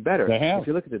something better. They have. If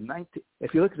you look at the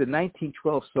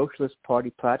 1912 Socialist Party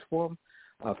platform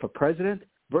for president,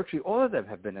 virtually all of them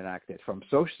have been enacted, from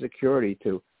Social Security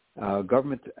to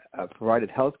government-provided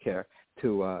health care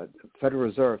to Federal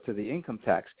Reserve to the income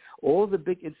tax. All the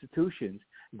big institutions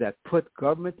that put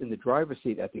government in the driver's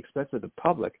seat at the expense of the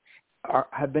public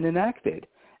have been enacted.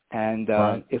 And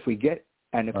if we get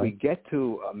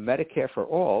to Medicare for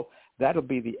all, that'll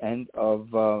be the end of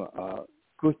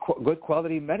good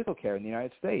quality medical care in the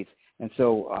United States. And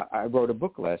so I wrote a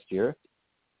book last year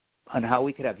on how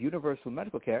we could have universal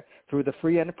medical care through the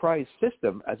free enterprise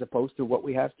system, as opposed to what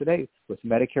we have today with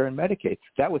Medicare and Medicaid.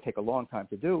 That would take a long time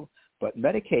to do, but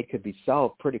Medicaid could be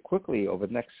solved pretty quickly over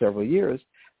the next several years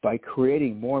by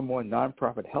creating more and more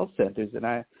nonprofit health centers. And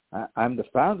I'm the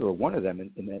founder of one of them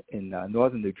in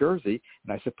northern New Jersey,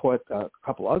 and I support a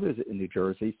couple others in New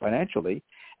Jersey financially.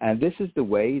 And this is the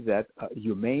way that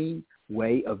humane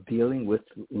way of dealing with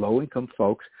low-income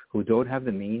folks who don't have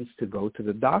the means to go to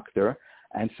the doctor.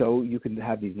 And so you can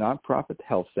have these nonprofit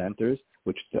health centers,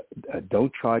 which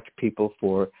don't charge people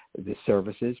for the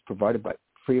services provided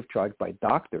free of charge by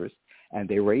doctors, and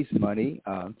they raise money,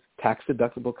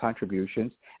 tax-deductible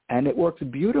contributions, and it works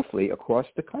beautifully across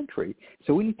the country.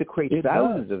 So we need to create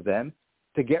thousands of them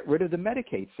to get rid of the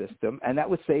Medicaid system, and that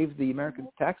would save the American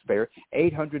taxpayer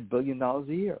 $800 billion a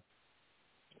year.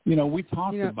 You know, we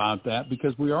talked about that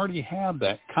because we already have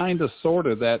that kind of sort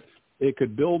of that it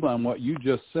could build on what you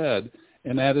just said,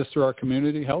 and that is through our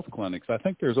community health clinics. I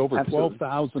think there's over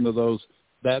 12,000 of those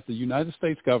that the United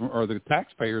States government or the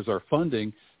taxpayers are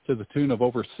funding to the tune of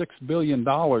over $6 billion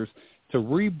to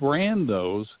rebrand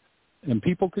those, and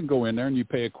people can go in there and you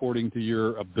pay according to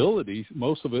your abilities.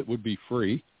 Most of it would be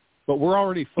free, but we're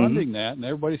already funding that, and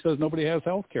everybody says nobody has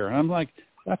health care. And I'm like,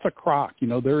 that's a crock. You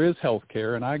know, there is health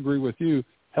care, and I agree with you.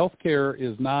 Health care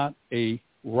is not a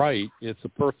right. It's a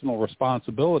personal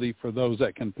responsibility for those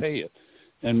that can pay it.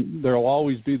 And there will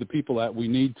always be the people that we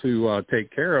need to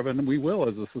take care of, and we will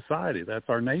as a society. That's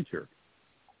our nature.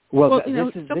 Well,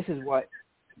 this is what.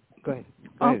 Go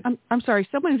ahead. I'm sorry.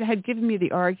 Someone had given me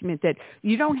the argument that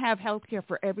you don't have health care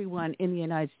for everyone in the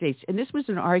United States. And this was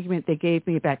an argument they gave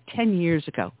me about 10 years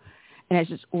ago. And I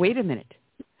said, wait a minute.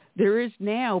 There is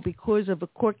now, because of a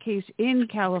court case in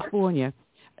California,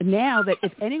 now that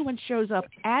if anyone shows up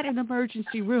at an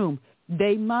emergency room,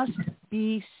 they must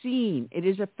be seen. It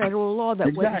is a federal law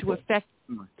that went into effect,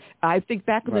 I think,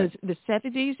 back in the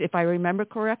 70s, if I remember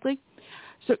correctly.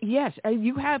 So, yes,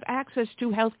 you have access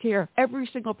to health care. Every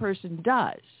single person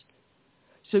does.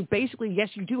 So, basically, yes,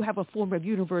 you do have a form of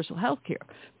universal health care.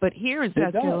 But here in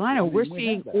South Carolina, we're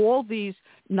seeing all these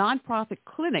nonprofit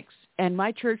clinics, and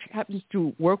my church happens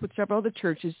to work with several other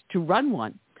churches to run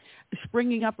one,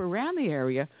 springing up around the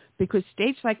area because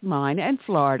states like mine and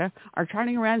Florida are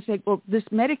turning around and saying, well, this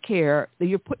Medicare,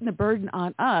 you're putting the burden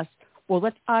on us. Well,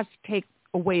 let us take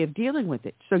a way of dealing with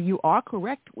it. So you are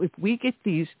correct. If we get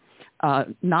these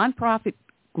nonprofit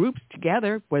groups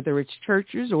together, whether it's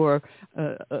churches or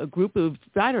a group of,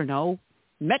 I don't know,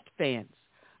 Met fans,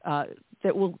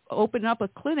 that will open up a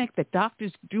clinic that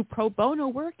doctors do pro bono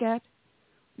work at,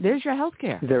 there's your health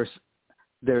care.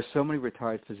 There are so many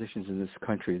retired physicians in this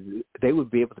country. They would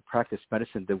be able to practice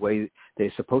medicine the way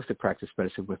they're supposed to practice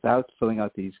medicine without filling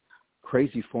out these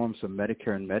crazy forms of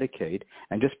Medicare and Medicaid,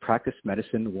 and just practice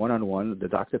medicine one-on-one. The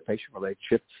doctor-patient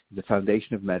relationship is the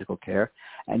foundation of medical care.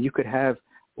 And you could have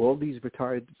all these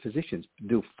retired physicians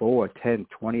do 4, 10,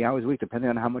 20 hours a week,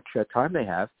 depending on how much time they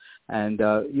have. And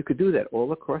you could do that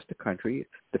all across the country.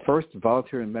 The first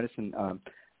volunteer in medicine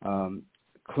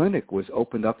clinic was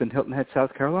opened up in Hilton Head,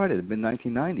 South Carolina in the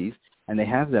mid-1990s, and they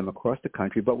have them across the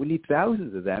country. But we need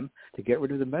thousands of them to get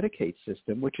rid of the Medicaid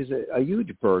system, which is a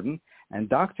huge burden. And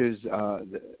doctors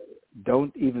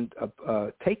don't even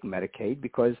take Medicaid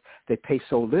because they pay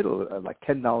so little, like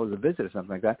 $10 a visit or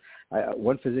something like that.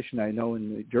 One physician I know in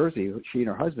New Jersey, she and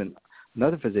her husband,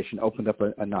 another physician, opened up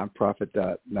a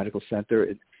nonprofit medical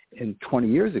center in 20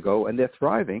 years ago, and they're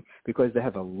thriving because they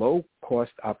have a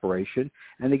low-cost operation,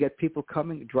 and they get people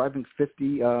driving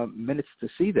 50 minutes to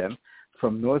see them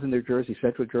from northern New Jersey,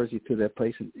 central Jersey, to their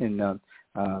place in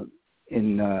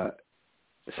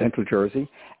central Jersey,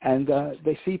 and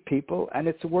they see people, and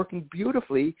it's working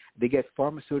beautifully. They get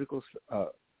pharmaceuticals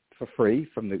for free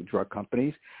from the drug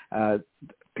companies.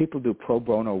 People do pro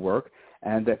bono work,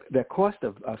 and the cost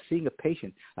of seeing a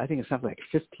patient, I think, is something like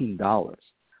 $15,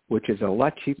 which is a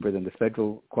lot cheaper than the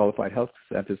federal qualified health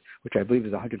centers, which I believe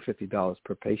is $150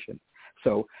 per patient.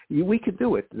 So we could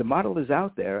do it. The model is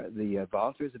out there, the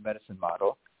volunteers in medicine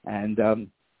model, and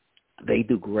they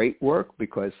do great work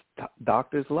because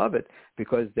doctors love it,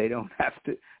 because they don't have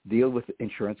to deal with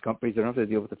insurance companies. They don't have to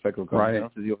deal with the federal government. Right. They don't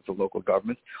have to deal with the local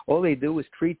governments. All they do is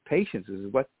treat patients. This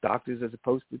is what doctors are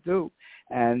supposed to do.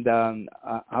 And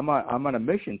I'm on a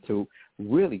mission to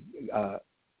really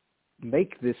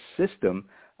make this system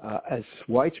as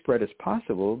widespread as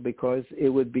possible, because it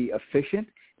would be efficient,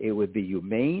 it would be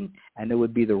humane, and it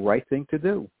would be the right thing to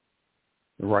do.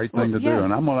 The right thing to do.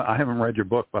 And I haven't read your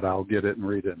book, but I'll get it and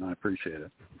read it, and I appreciate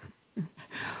it.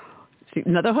 See,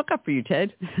 another hookup for you,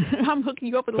 Ted. I'm hooking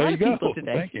you up with a lot of people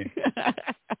today. Thank you.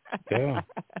 Yeah.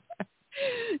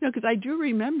 Because I do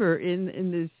remember in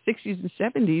the 60s and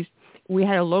 70s, we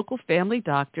had a local family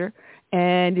doctor,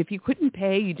 and if you couldn't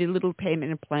pay, you did a little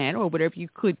payment plan or whatever you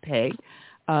could pay.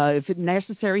 If it's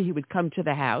necessary, he would come to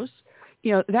the house.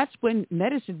 That's when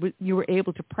you were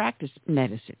able to practice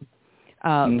medicine.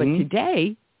 But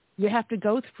today, you have to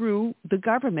go through the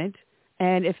government,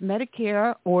 and if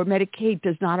Medicare or Medicaid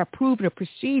does not approve a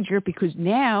procedure, because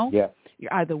now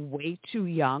you're either way too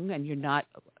young and you're not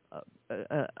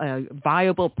a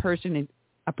viable person,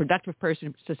 a productive person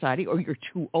in society, or you're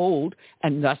too old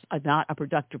and thus not a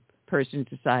productive person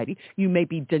in society, you may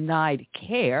be denied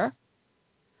care,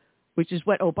 which is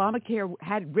what Obamacare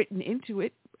had written into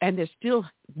it, and they're still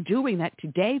doing that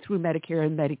today through Medicare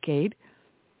and Medicaid.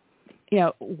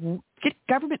 Get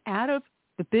government out of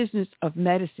the business of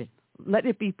medicine. Let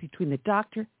it be between the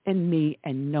doctor and me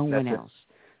and no one else.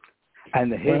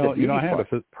 And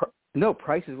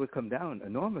prices would come down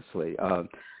enormously.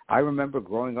 I remember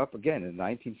growing up, again, in the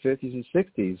 1950s and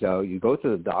 60s, you go to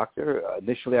the doctor.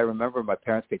 Initially, I remember my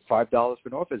parents paid $5 for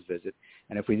an office visit,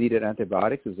 and if we needed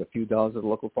antibiotics, it was a few dollars at the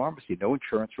local pharmacy, no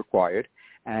insurance required.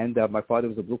 And my father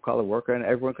was a blue-collar worker, and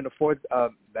everyone can afford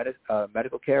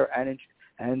medical care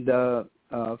and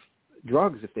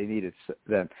drugs if they needed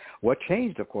them. What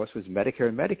changed, of course, was Medicare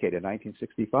and Medicaid in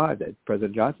 1965 that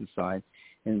President Johnson signed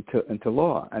into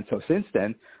law. And so since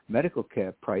then, medical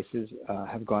care prices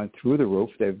have gone through the roof.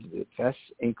 There's the best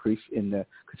increase in the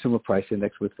consumer price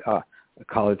index with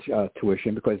college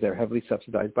tuition, because they're heavily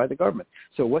subsidized by the government.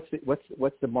 So what's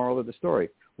the moral of the story?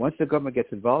 Once the government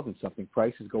gets involved in something,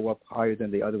 prices go up higher than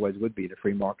they otherwise would be in a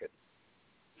free market.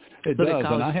 It does,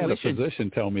 and I had a physician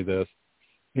tell me this.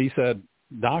 He said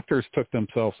doctors took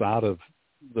themselves out of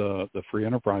the free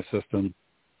enterprise system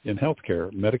in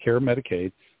healthcare, Medicare,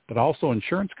 Medicaid, but also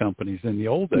insurance companies in the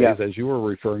old days, as you were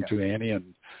referring to, Annie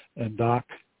and Doc.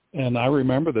 And I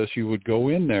remember this. You would go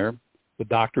in there, the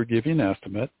doctor would give you an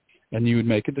estimate, and you would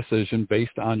make a decision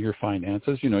based on your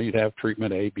finances. You'd have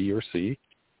treatment A, B, or C,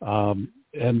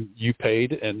 and you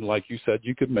paid, and like you said,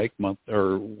 you could make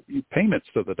payments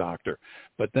to the doctor.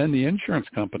 But then the insurance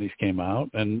companies came out,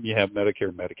 and you have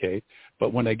Medicare, Medicaid.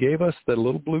 But when they gave us the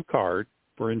little blue card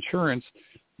for insurance,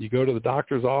 you go to the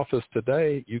doctor's office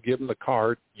today, you give them the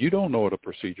card, you don't know what a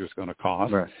procedure is going to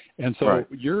cost. Right. And so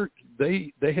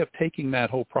they have taken that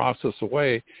whole process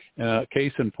away.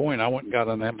 Case in point, I went and got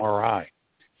an MRI. It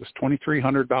was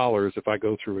 $2,300 if I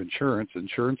go through insurance.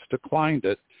 Insurance declined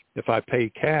it. If I pay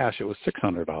cash, it was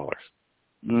 $600.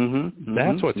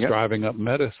 That's what's driving up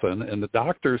medicine. And the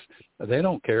doctors, they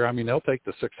don't care. I mean, they'll take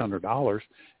the $600,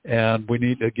 and we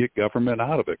need to get government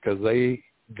out of it, because they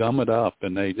gum it up,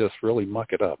 and they just really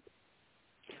muck it up.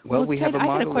 Well, we Ted, have a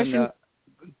model. I had a question.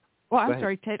 I'm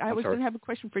sorry, Ted. I was going to have a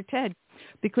question for Ted,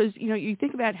 because you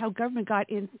think about how government got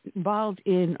involved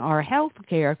in our health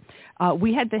care.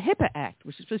 We had the HIPAA Act,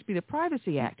 which is supposed to be the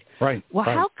Privacy Act. Right. Well,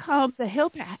 right. how come the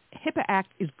HIPAA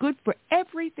Act is good for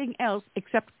everything else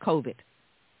except COVID?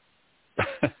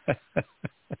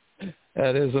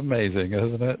 That is amazing,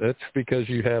 isn't it? It's because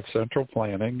you have central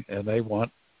planning, and they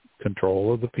want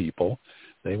control of the people.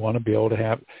 They want to be able to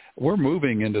have – we're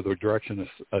moving into the direction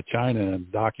of China.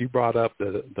 And, Doc, you brought up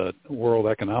the World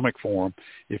Economic Forum.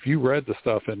 If you read the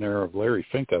stuff in there of Larry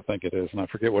Fink, I think it is, and I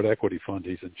forget what equity fund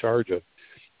he's in charge of,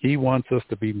 he wants us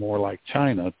to be more like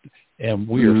China. And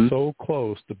we are so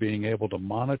close to being able to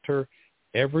monitor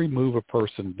every move a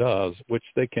person does, which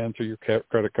they can through your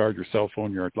credit card, your cell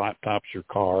phone, your laptops, your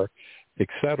car, et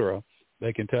cetera.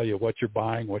 They can tell you what you're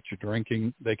buying, what you're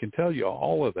drinking. They can tell you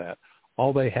all of that.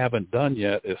 All they haven't done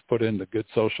yet is put in the good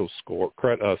social score,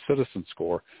 citizen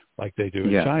score, like they do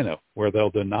in China, where they'll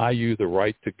deny you the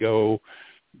right to go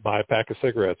buy a pack of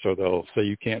cigarettes, or they'll say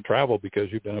you can't travel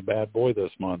because you've been a bad boy this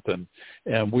month.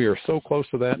 And we are so close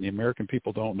to that, and the American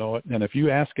people don't know it. And if you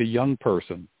ask a young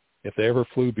person if they ever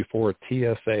flew before a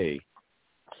TSA,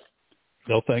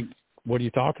 they'll think, what are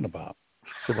you talking about?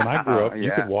 So when I grew up, you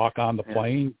could walk on the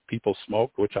plane. People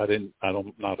smoked, which I'm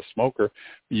not a smoker.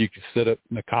 You could sit up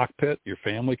in the cockpit. Your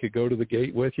family could go to the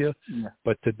gate with you. Yeah.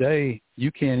 But today,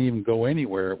 you can't even go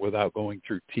anywhere without going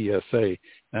through TSA.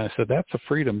 And I said, that's a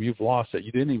freedom you've lost that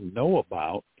you didn't even know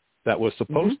about, that was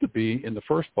supposed to be, in the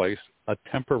first place, a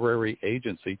temporary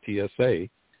agency, TSA,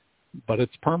 but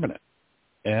it's permanent.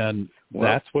 And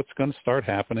that's what's going to start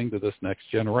happening to this next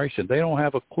generation. They don't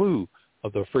have a clue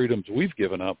of the freedoms we've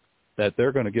given up, that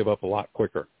they're going to give up a lot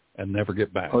quicker and never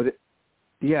get back.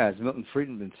 As Milton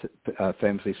Friedman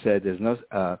famously said, there's no,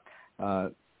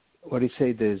 what did he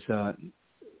say, there's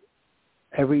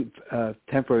every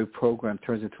temporary program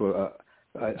turns into a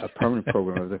permanent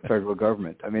program of the federal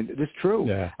government. I mean, it's true.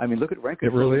 Yeah. I mean, look at rent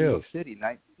control in New York City.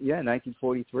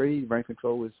 1943, rent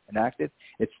control was enacted.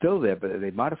 It's still there, but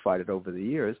they modified it over the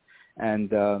years. And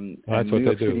that's what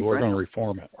they do. We're going to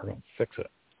reform it. We're going to fix it.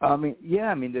 I mean,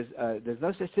 there's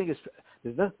no such thing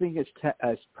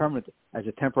as permanent as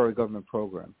a temporary government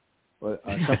program, or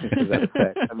something to that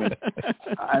effect.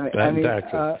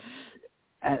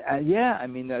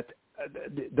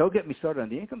 Don't get me started on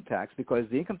the income tax, because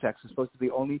the income tax is supposed to be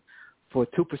only for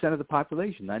 2% of the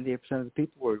population. 98% of the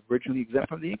people were originally exempt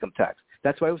from the income tax.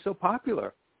 That's why it was so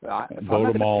popular.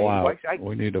 Vote them all out.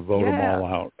 We need to vote them all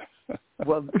out.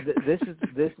 Well, this is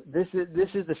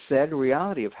the sad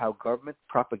reality of how government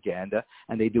propaganda,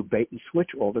 and they do bait and switch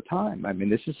all the time. I mean,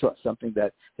 this is something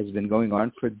that has been going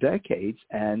on for decades,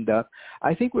 and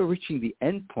I think we're reaching the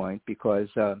end point, because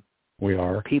we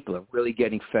are. People are really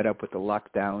getting fed up with the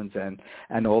lockdowns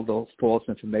and all the false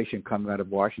information coming out of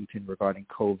Washington regarding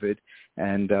COVID.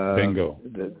 And bingo.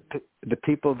 The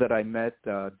people that I met,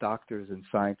 doctors and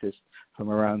scientists from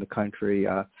around the country,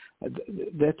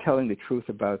 they're telling the truth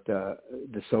about the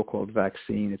so-called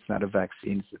vaccine. It's not a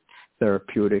vaccine; it's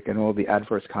therapeutic, and all the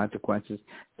adverse consequences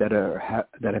that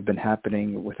have been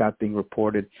happening without being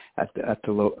reported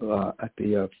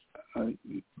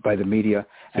by the media.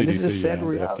 And CDC, this is a sad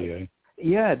reality.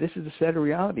 Yeah, this is the sad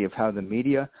reality of how the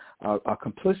media are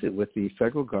complicit with the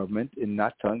federal government in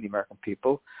not telling the American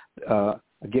people.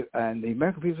 And the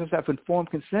American people have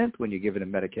informed consent when you're given a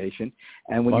medication.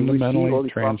 And when fundamentally you see all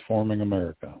these transforming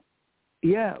America.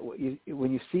 Yeah,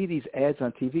 when you see these ads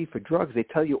on TV for drugs, they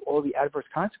tell you all the adverse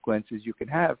consequences you can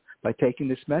have by taking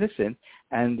this medicine.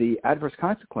 And the adverse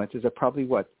consequences are probably,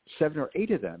 7 or 8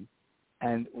 of them.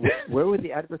 And where were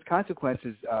the adverse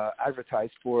consequences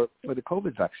advertised for the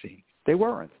COVID vaccine? They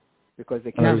weren't, because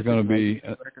they can't. There's going to be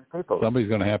somebody's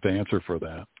going to have to answer for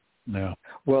that. Yeah.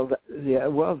 Well,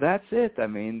 that's it. I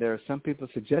mean, there are some people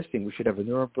suggesting we should have a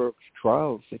Nuremberg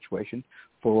trial situation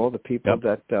for all the people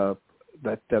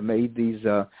that made these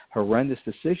horrendous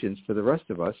decisions for the rest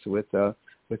of us with the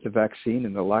vaccine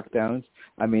and the lockdowns.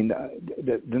 I mean,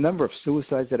 the number of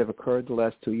suicides that have occurred the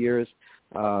last 2 years.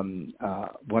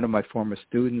 One of my former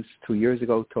students 2 years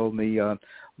ago told me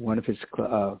one of his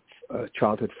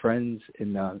childhood friends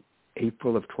in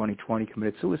April of 2020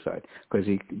 committed suicide because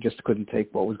he just couldn't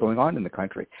take what was going on in the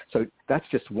country. So that's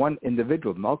just one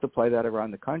individual. Multiply that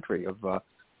around the country of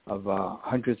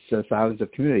hundreds of thousands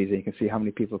of communities, and you can see how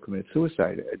many people committed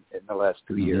suicide in the last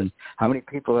 2 years. How many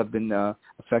people have been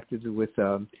affected with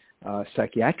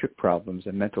psychiatric problems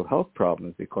and mental health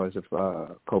problems because of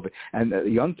COVID, and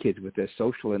young kids with their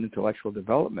social and intellectual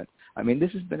development. I mean,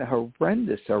 this has been a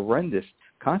horrendous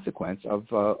consequence of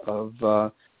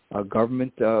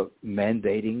government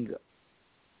mandating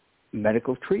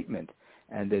medical treatment.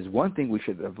 And there's one thing we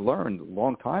should have learned a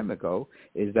long time ago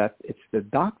is that it's the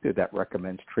doctor that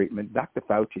recommends treatment. Dr.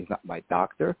 Fauci is not my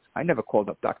doctor. I never called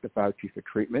up Dr. Fauci for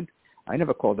treatment. I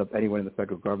never called up anyone in the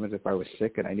federal government if I was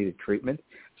sick and I needed treatment.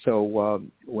 So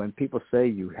when people say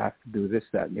you have to do this,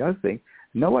 that, and the other thing,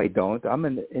 no, I don't. I'm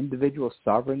an individual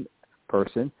sovereign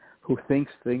person who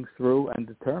thinks things through and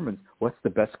determines what's the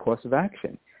best course of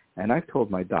action. And I've told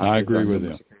my doctor, I agree with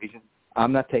you.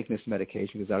 I'm not taking this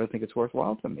medication because I don't think it's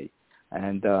worthwhile for me.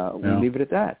 And we'll leave it at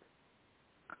that,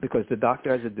 because the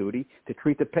doctor has a duty to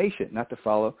treat the patient, not to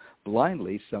follow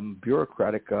blindly some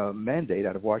bureaucratic mandate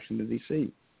out of Washington,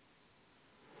 D.C.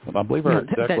 Well, I believe our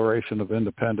Declaration of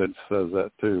Independence says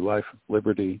that too: life,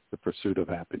 liberty, the pursuit of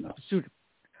happiness.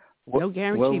 No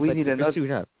guarantee, but the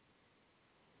pursuit of.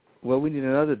 Well, we need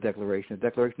another declaration, a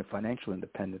declaration of financial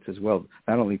independence as well,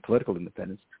 not only political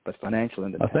independence, but financial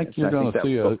independence. I think you're going to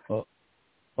see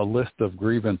a list of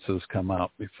grievances come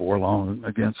out before long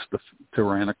against the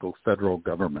tyrannical federal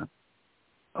government.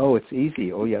 Oh, it's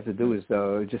easy. All you have to do is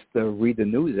just read the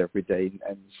news every day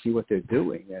and see what they're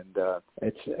doing. And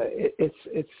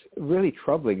it's really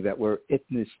troubling that we're in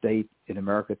this state in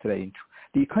America today.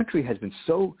 The country has been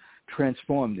so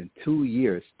transformed in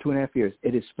 2.5 years.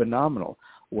 It is phenomenal.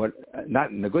 What,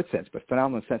 not in a good sense, but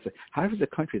phenomenal in the sense that how does a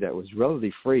country that was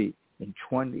relatively free in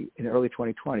early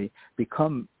 2020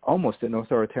 become almost an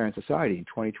authoritarian society in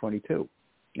 2022?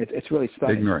 It's really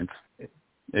stunning.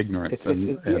 Ignorance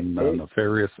and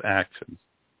nefarious actions.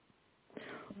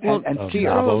 Well, of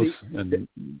Davos and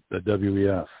the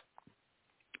WEF.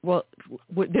 Well,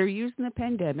 they're using the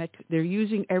pandemic. They're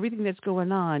using everything that's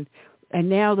going on, and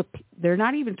now they're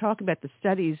not even talking about the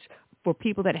studies for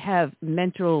people that have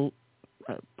mental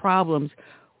problems.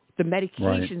 The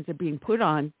medications are being put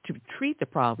on to treat the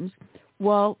problems.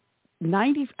 Well,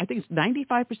 I think it's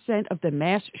 95% of the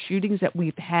mass shootings that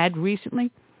we've had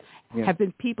recently have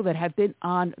been people that have been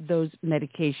on those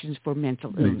medications for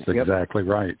mental illness. That's exactly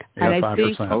right. And I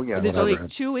think 5%. there's only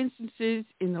 2 instances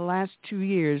in the last 2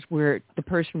 years where the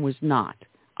person was not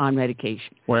on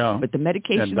medication. Well, but the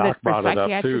medication and Doc for brought it up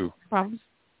psychiatric too. problems.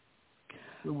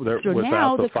 So now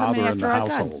now the they're coming father in the after our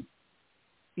household. guns.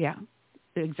 Yeah,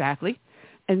 exactly.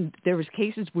 And there was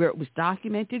cases where it was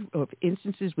documented of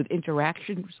instances with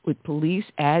interactions with police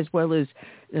as well as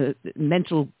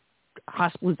mental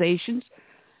hospitalizations.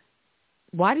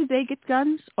 Why did they get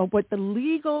guns? Or what the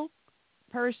legal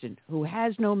person who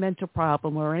has no mental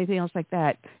problem or anything else like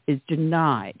that is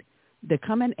denied. They're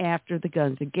coming after the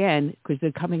guns again because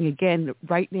they're coming again.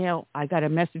 Right now, I got a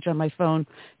message on my phone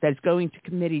that's going to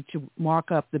committee to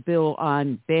mark up the bill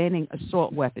on banning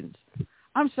assault weapons.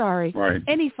 I'm sorry. Right.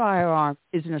 Any firearm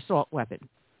is an assault weapon.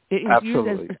 It is used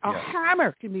as a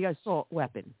hammer can be an assault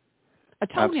weapon. A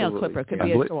toenail clipper can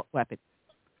be an assault weapon.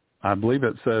 I believe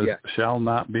it says shall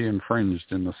not be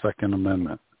infringed in the Second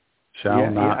Amendment.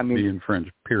 Shall not be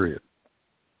infringed, period.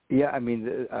 Yeah, I mean,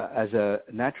 as a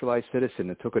naturalized citizen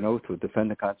that took an oath to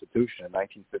defend the Constitution in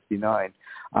 1959,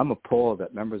 I'm appalled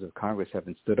that members of Congress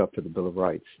haven't stood up to the Bill of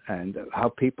Rights, and how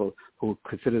people who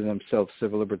consider themselves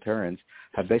civil libertarians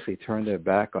have basically turned their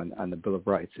back on the Bill of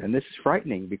Rights. And this is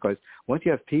frightening because once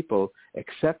you have people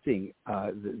accepting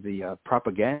the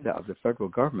propaganda of the federal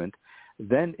government,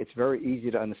 then it's very easy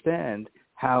to understand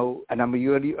how, and I'm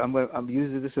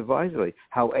using this advisedly,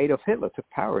 how Adolf Hitler took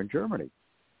power in Germany.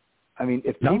 I mean,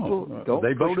 if people don't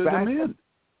they push voted back, him in.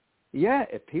 Yeah,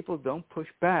 if people don't push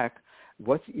back,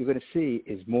 what you're going to see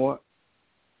is more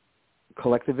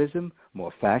collectivism,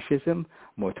 more fascism,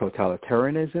 more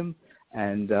totalitarianism,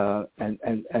 and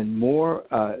more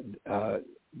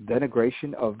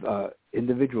denigration of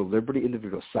individual liberty,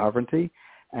 individual sovereignty,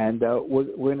 and we're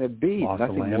going to be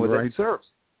nothing more than it serves.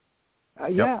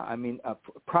 Yeah, I mean,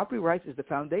 property rights is the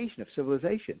foundation of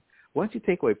civilization. Once you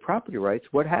take away property rights,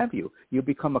 what have you? You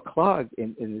become a clog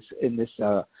in this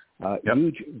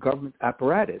huge government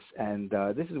apparatus, and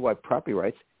this is why property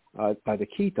rights are the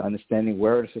key to understanding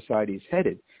where the society is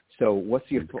headed. So, what's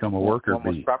your become a worker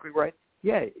bee. Property right?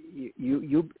 Yeah,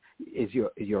 you is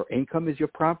your income is your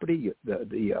property,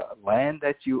 the land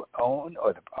that you own,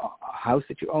 or the house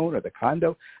that you own, or the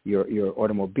condo, your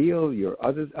automobile, your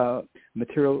other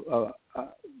material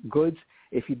goods.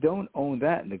 If you don't own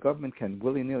that, and the government can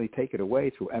willy-nilly take it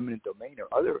away through eminent domain or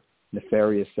other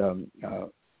nefarious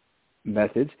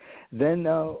methods, then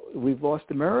we've lost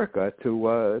America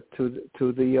to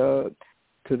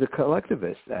the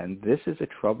collectivists, and this is a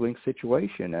troubling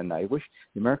situation. And I wish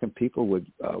the American people would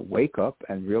wake up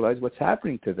and realize what's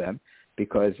happening to them,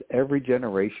 because every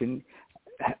generation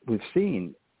we've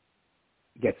seen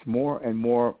gets more and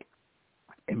more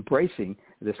embracing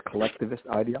this collectivist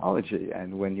ideology.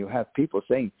 And when you have people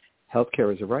saying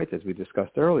healthcare is a right, as we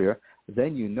discussed earlier,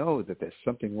 then you know that there's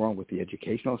something wrong with the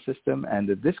educational system and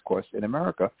the discourse in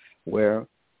America, where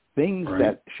things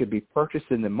that should be purchased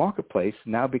in the marketplace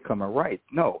now become a right.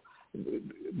 No,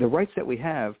 the rights that we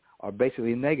have are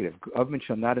basically negative. Government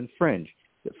shall not infringe.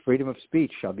 The freedom of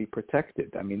speech shall be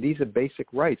protected. I mean, these are basic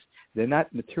rights. They're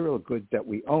not material goods that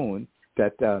we own,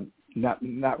 that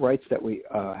not rights that we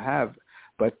have,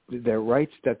 but they're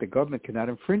rights that the government cannot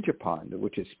infringe upon,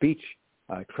 which is speech,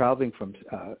 traveling from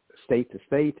state to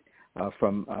state,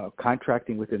 from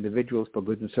contracting with individuals for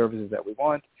goods and services that we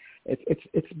want.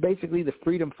 It's basically the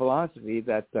freedom philosophy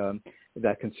that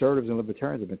conservatives and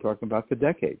libertarians have been talking about for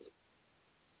decades.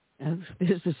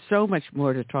 There's so much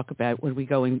more to talk about when we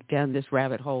go down this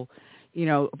rabbit hole. You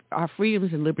know, our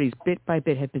freedoms and liberties bit by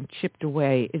bit have been chipped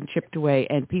away,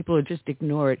 and people are just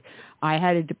ignore it. I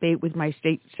had a debate with my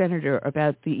state senator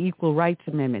about the Equal Rights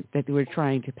Amendment that they were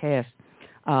trying to pass,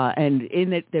 and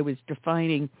in it there was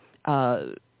defining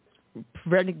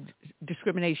preventing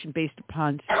discrimination based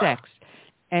upon sex.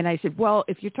 And I said, well,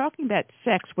 if you're talking about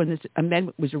sex when this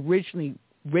amendment was originally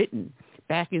written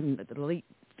back in the late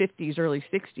 50s, early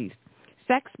 60s,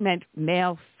 sex meant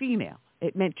male, female.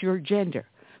 It meant your gender.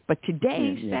 But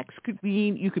today, sex could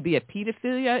mean you could be a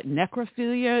pedophilia,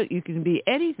 necrophilia, you can be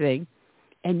anything.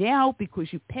 And now, because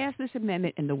you passed this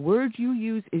amendment and the word you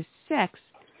use is sex,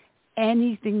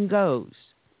 anything goes.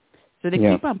 So they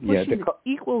keep on pushing the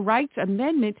Equal Rights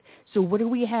Amendment. So what do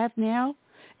we have now?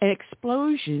 An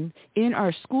explosion in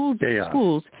our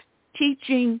schools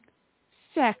teaching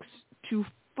sex to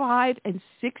 5 and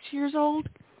 6 years old,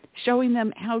 showing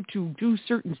them how to do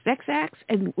certain sex acts,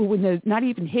 and when they're not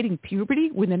even hitting puberty,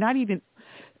 when they're not even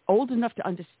old enough to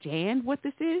understand what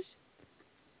this is.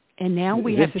 And now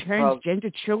we have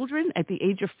transgender children at the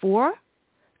age of 4.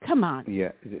 Come on.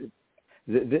 Yeah,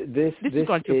 this is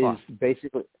going too far.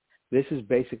 This is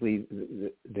basically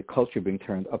the culture being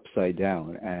turned upside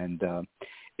down, and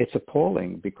it's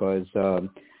appalling because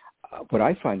what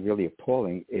I find really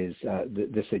appalling is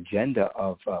this agenda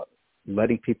of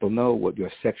letting people know what your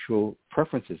sexual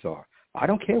preferences are. I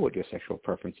don't care what your sexual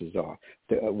preferences are.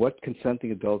 What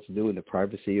consenting adults do in the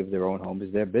privacy of their own home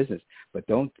is their business. But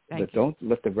don't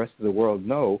let the rest of the world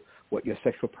know what your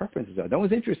sexual preferences are. No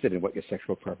one's interested in what your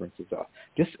sexual preferences are.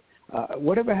 Just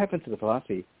whatever happens to the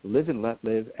philosophy, live and let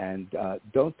live, and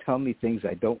don't tell me things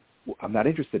I'm not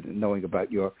interested in knowing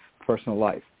about your personal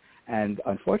life. And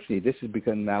unfortunately, this has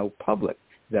become now public,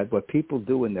 that what people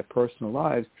do in their personal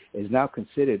lives is now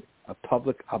considered a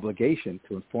public obligation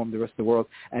to inform the rest of the world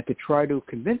and to try to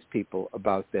convince people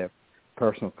about their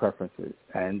personal preferences.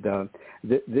 And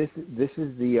this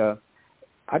is the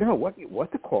I don't know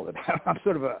what to call it. I'm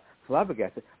sort of a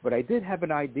flabbergasted, but I did have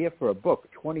an idea for a book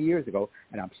 20 years ago,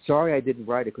 and I'm sorry I didn't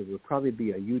write it because it would probably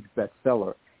be a huge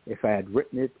bestseller if I had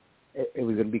written it. It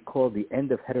was going to be called The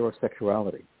End of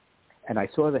Heterosexuality. And I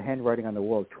saw the handwriting on the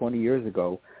wall 20 years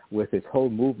ago with this whole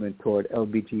movement toward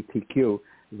LGBTQ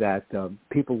that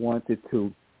people wanted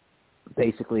to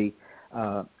basically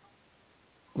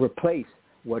replace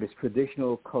what is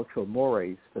traditional cultural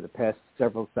mores for the past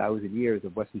several thousand years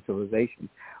of Western civilization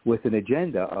with an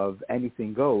agenda of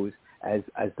anything goes as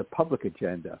the public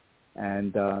agenda.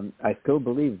 And I still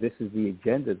believe this is the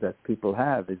agenda that people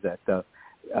have, is that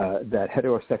that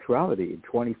heterosexuality in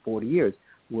 20, 40 years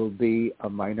will be a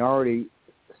minority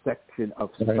section of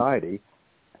society,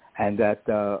 and that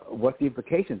what the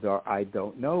implications are, I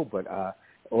don't know, but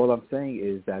all I'm saying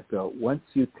is that once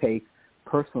you take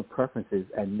personal preferences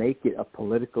and make it a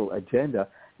political agenda,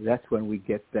 that's when we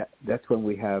get that's when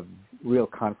we have real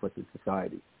conflict in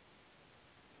society.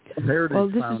 The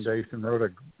Heritage Foundation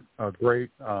wrote a great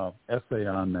essay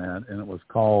on that, and it was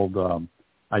called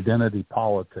Identity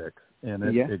Politics, and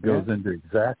it goes into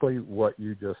exactly what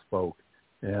you just spoke.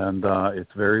 And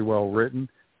it's very well written,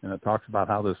 and it talks about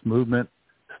how this movement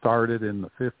started in the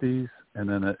 50s, and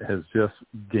then it has just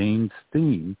gained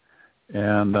steam.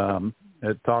 And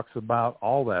it talks about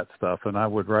all that stuff, and I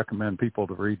would recommend people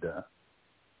to read that.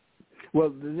 Well,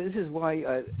 this is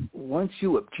why once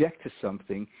you object to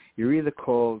something, you're either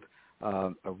called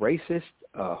a racist,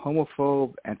 a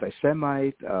homophobe,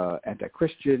 anti-Semite,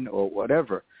 anti-Christian, or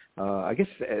whatever. I guess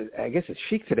it's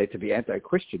chic today to be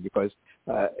anti-Christian because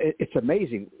it's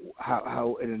amazing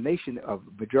how in a nation of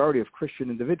majority of Christian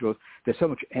individuals, there's so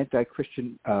much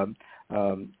anti-Christian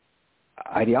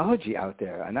ideology out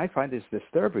there, and I find this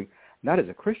disturbing, not as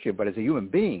a Christian, but as a human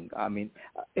being. I mean,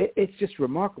 it's just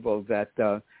remarkable that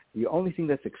the only thing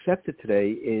that's accepted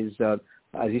today is,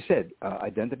 as you said,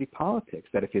 identity politics,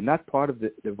 that if you're not part of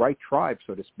the right tribe,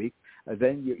 so to speak,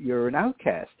 then you're an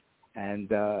outcast. And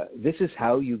this is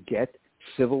how you get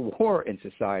civil war in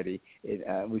society.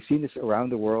 We've seen this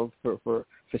around the world for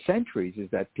centuries, is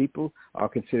that people are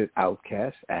considered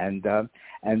outcasts, and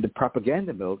the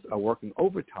propaganda mills are working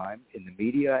overtime in the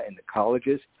media, in the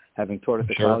colleges, having taught at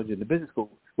the college and the business school,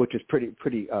 which is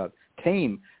pretty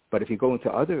tame. But if you go into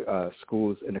other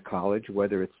schools in a college,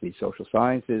 whether it's the social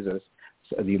sciences or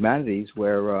the humanities,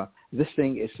 where this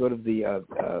thing is sort of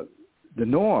the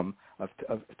norm of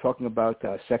talking about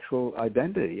sexual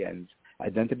identity and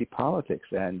identity politics,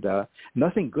 and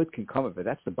nothing good can come of it.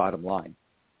 That's the bottom line.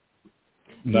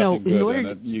 Nothing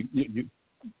good. You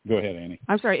go ahead, Annie.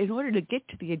 I'm sorry. In order to get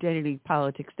to the identity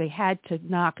politics, they had to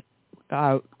knock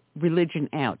religion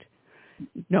out.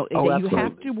 No, you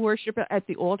have to worship at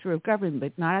the altar of government,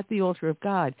 but not at the altar of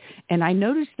God. And I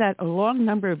noticed that a long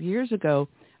number of years ago,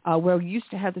 where we used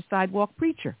to have the sidewalk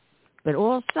preacher. But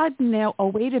all of a sudden now, oh,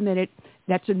 wait a minute,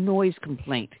 that's a noise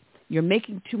complaint. You're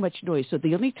making too much noise. So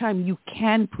the only time you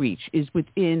can preach is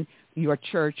within your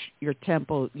church, your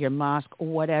temple, your mosque, or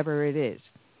whatever it is.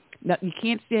 Now, you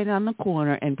can't stand on the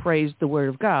corner and praise the word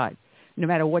of God, no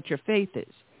matter what your faith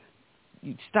is.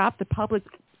 You stop the public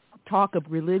talk of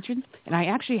religion. And I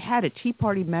actually had a Tea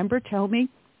Party member tell me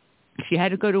she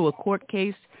had to go to a court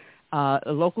case, a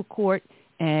local court,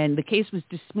 and the case was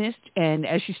dismissed. And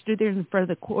as she stood there in front of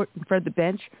the court, in front of the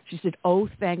bench, she said, "Oh,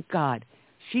 thank God."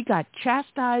 She got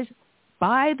chastised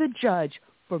by the judge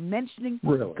for mentioning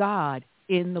God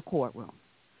in the courtroom.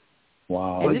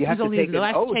 Wow. And this was only in the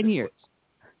last 10 years.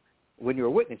 When you're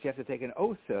a witness, you have to take an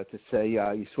oath to say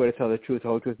you swear to tell the truth, the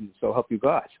whole truth, and so help you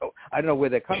God. So I don't know where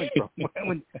they're coming from.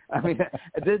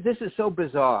 This is so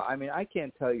bizarre. I mean, I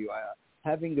can't tell you.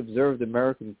 Having observed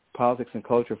American politics and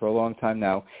culture for a long time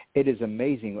now, it is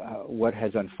amazing what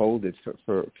has unfolded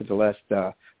for the last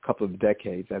couple of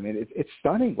decades. I mean, it's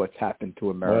stunning what's happened to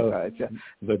America. Well,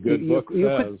 the good book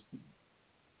says,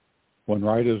 when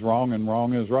right is wrong and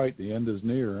wrong is right, the end is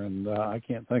near. And I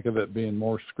can't think of it being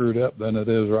more screwed up than it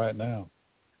is right now.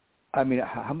 I mean,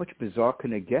 how much bizarre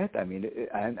can it get? I mean,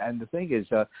 and the thing is,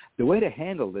 the way to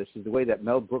handle this is the way that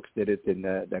Mel Brooks did it in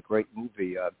that great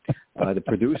movie, The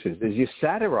Producers, is you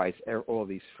satirize all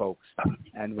these folks.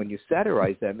 And when you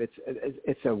satirize them,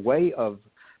 it's a way of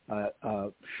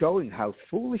showing how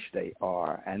foolish they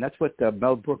are. And that's what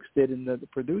Mel Brooks did in The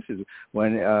Producers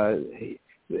when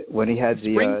he had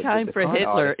the Springtime for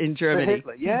Hitler in Germany.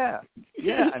 Yeah.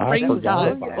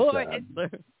 Springtime for Hitler.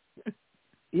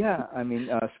 Yeah, I mean,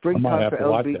 springtime for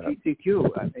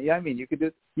LGBTQ. I mean, you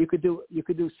could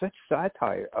do such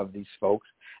satire of these folks,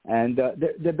 and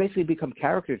they basically become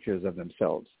caricatures of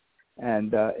themselves,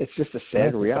 and it's just a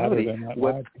sad reality.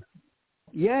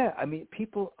 Yeah, I mean,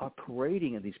 people are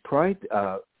parading in these pride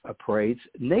parades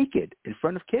naked in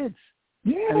front of kids.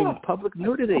 Yeah, I mean, public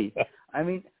nudity.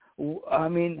 You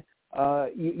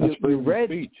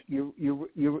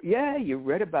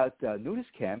read about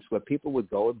nudist camps where people would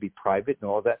go and be private and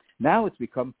all that. Now it's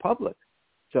become public,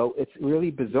 so it's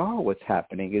really bizarre what's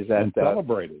happening. Is that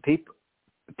celebrated?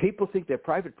 People think their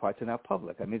private parts are now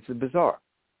public. I mean, it's bizarre.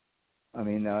 I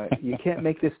mean, you can't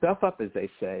make this stuff up, as they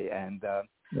say, and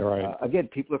again,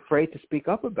 people are afraid to speak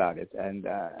up about it, and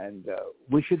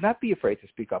we should not be afraid to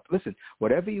speak up. Listen,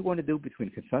 whatever you want to do between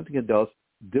consenting adults,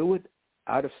 do it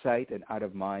out of sight and out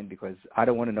of mind, because I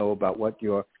don't want to know about what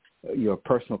your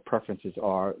personal preferences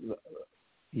are.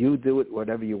 You do it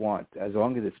whatever you want, as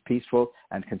long as it's peaceful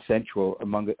and consensual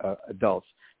among adults.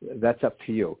 That's up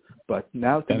to you. But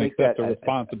now to make that the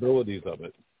responsibilities of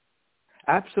it.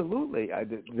 Absolutely.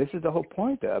 This is the whole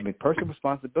point. I mean, personal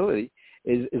responsibility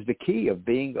is the key of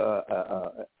being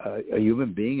a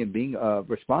human being and being a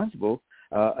responsible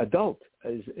adult.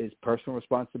 Is personal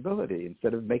responsibility,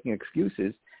 instead of making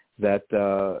excuses that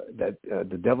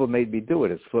the devil made me do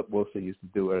it, as Flip Wilson used to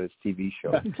do at his TV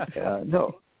show.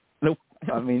 No. Nope.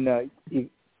 I mean,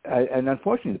 and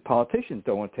unfortunately, the politicians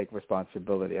don't want to take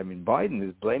responsibility. I mean, Biden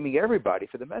is blaming everybody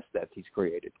for the mess that he's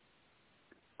created.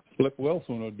 Flip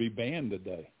Wilson would be banned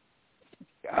today.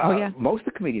 Most of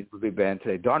the comedians would be banned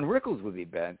today. Don Rickles would be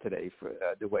banned today for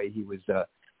the way he was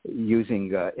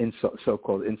using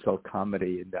so-called insult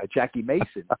comedy, and Jackie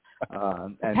Mason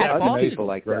and other people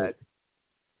like that.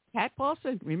 Pat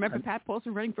Paulson. Remember Pat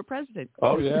Paulson running for president?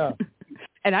 Oh, yeah.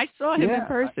 And I saw him in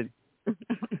person.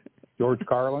 George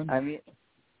Carlin? I mean,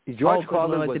 George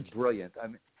Carlin was brilliant.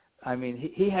 I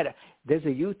mean, he had there's a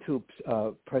YouTube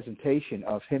presentation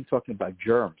of him talking about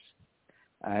germs.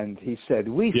 And he said,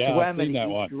 we swam in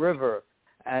the East River.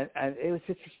 And it was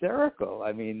just hysterical.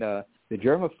 I mean, the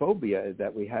germophobia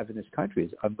that we have in this country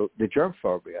is the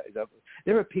germophobia.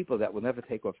 There are people that will never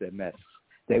take off their masks.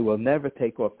 They will never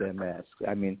take off their masks.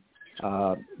 I mean,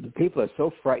 the people are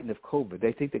so frightened of COVID,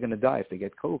 they think they're going to die if they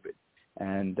get COVID.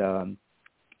 And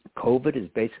COVID is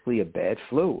basically a bad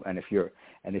flu. And if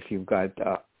you've got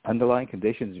underlying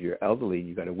conditions, if you're elderly, and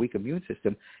you've got a weak immune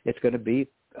system, it's going to be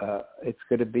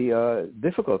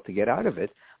difficult to get out of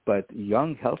it. But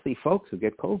young, healthy folks who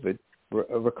get COVID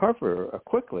recover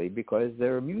quickly because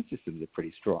their immune systems are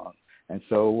pretty strong. And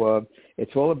so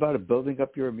it's all about building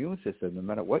up your immune system, no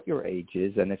matter what your age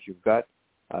is. And if you've got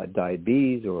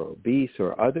diabetes or obese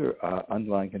or other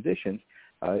underlying conditions,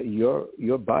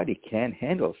 your body can't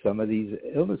handle some of these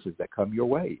illnesses that come your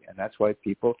way. And that's why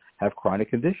people have chronic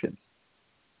conditions.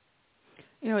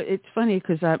 You know, it's funny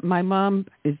because my mom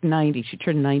is 90. She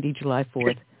turned 90 July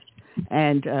 4th.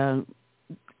 And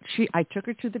I took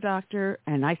her to the doctor,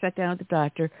 and I sat down with the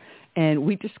doctor, and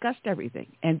we discussed everything.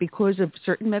 And because of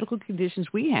certain medical conditions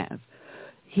we have,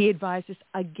 he advised us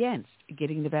against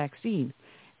getting the vaccine.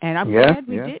 And I'm glad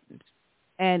we didn't.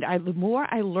 And the more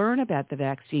I learn about the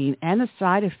vaccine and the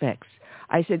side effects,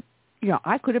 I said, you know,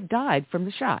 I could have died from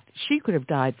the shot. She could have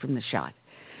died from the shot.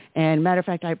 And matter of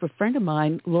fact, I have a friend of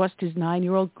mine lost his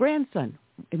 9-year-old grandson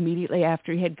immediately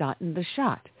after he had gotten the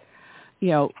shot. You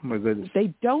know, oh my goodness.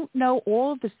 They don't know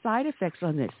all of the side effects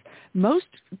on this. Most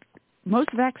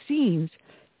vaccines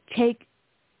take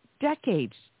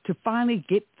decades to finally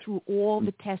get through all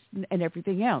the tests and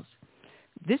everything else.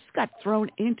 This got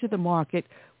thrown into the market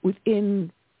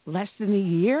within less than a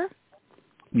year,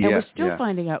 and we're still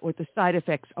finding out what the side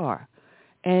effects are.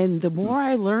 And the more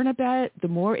I learn about it, the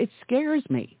more it scares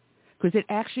me, because it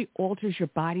actually alters your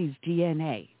body's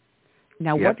DNA.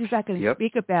 Now, what is that going to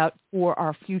speak about for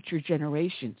our future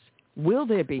generations? Will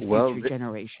there be future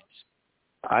generations?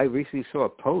 I recently saw a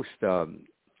post, and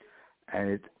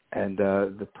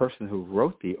the person who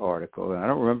wrote the article, and I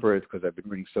don't remember it because I've been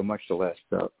reading so much the last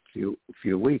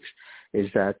few weeks, is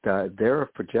that there are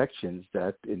projections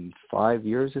that in 5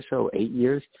 years or so, 8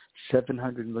 years,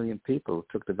 700 million people who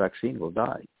took the vaccine will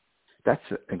die. That's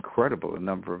incredible, the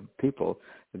number of people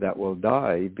that will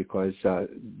die because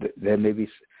there may be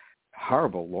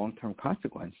horrible long-term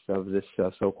consequence of this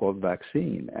so-called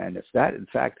vaccine. And if that, in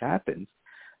fact, happens,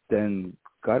 then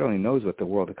God only knows what the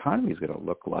world economy is going to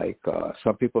look like.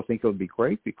 Some people think it'll be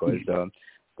great because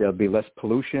there'll be less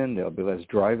pollution, there'll be less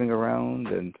driving around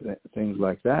and things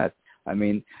like that. I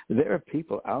mean, there are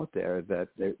people out there that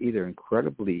they're either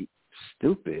incredibly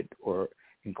stupid or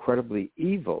incredibly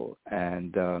evil.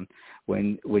 And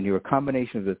when you're a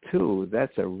combination of the two,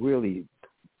 that's a really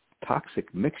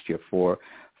toxic mixture for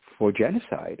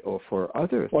genocide or for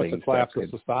other things. It's a collapse of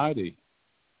society.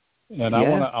 And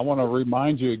I want to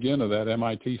remind you again of that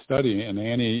MIT study. And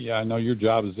Annie, I know your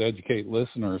job is to educate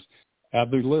listeners. Have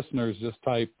the listeners just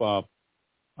type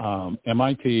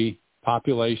MIT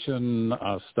population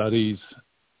studies,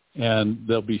 and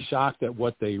they'll be shocked at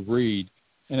what they read.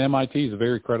 And MIT is a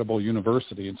very credible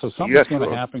university. And so something's going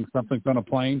to happen, something's going to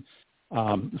plane.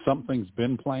 Something's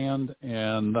been planned,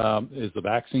 and is the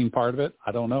vaccine part of it?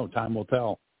 I don't know. Time will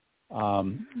tell.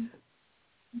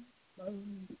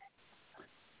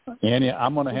 Annie,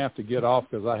 I'm going to have to get off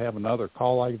because I have another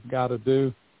call I've got to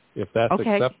do, if that's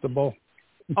acceptable.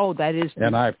 Oh, that is.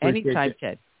 And I appreciate anytime,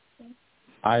 Ted.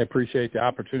 I appreciate the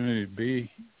opportunity to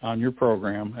be on your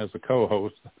program as a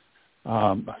co-host.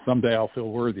 Someday I'll feel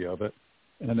worthy of it.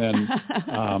 And then,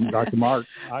 Dr. Mark,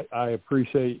 I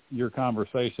appreciate your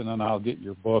conversation, and I'll get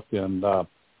your book, and I'll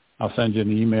send you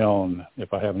an email, and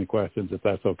if I have any questions, if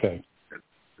that's okay.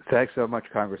 Thanks so much,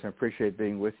 Congressman. I appreciate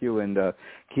being with you, and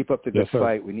keep up the good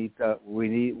fight. We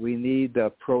need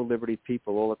pro-liberty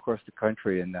people all across the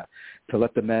country, and to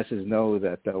let the masses know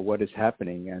that what is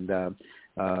happening. And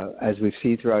as we've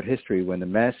seen throughout history, when the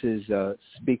masses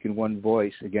speak in one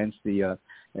voice against the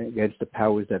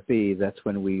powers that be, that's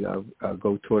when we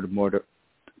go toward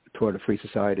a free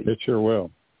society. It sure will.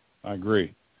 I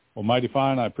agree. Well, mighty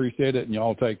fine. I appreciate it, and you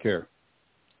all take care.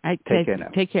 Take care now.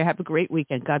 Take care. Have a great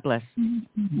weekend. God bless.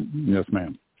 Yes,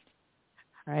 ma'am.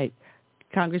 All right.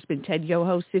 Congressman Ted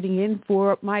Yoho sitting in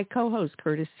for my co-host,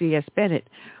 Curtis C.S. Bennett,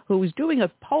 who is doing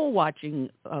a poll watching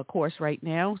course right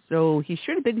now. So he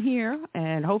should have been here,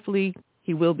 and hopefully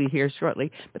he will be here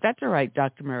shortly. But that's all right,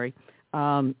 Dr. Murray.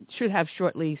 Should have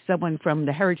shortly someone from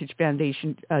the Heritage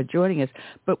Foundation joining us.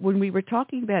 But when we were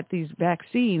talking about these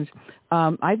vaccines,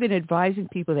 I've been advising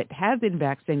people that have been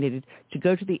vaccinated to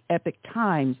go to the Epoch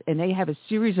Times, and they have a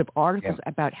series of articles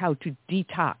about how to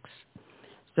detox.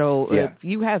 So if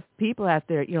you have people out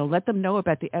there, let them know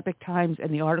about the Epoch Times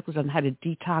and the articles on how to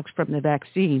detox from the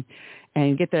vaccine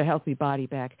and get their healthy body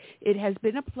back. It has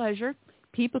been a pleasure.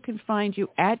 People can find you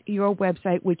at your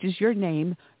website, which is your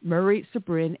name, Murray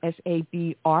Sabrin,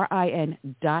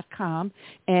 SABRIN.com.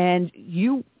 And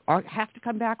you have to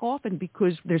come back often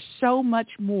because there's so much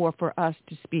more for us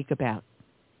to speak about.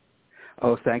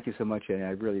 Oh, thank you so much, Annie.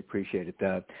 I really appreciate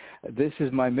it. This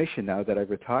is my mission now that I've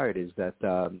retired, is that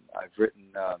I've written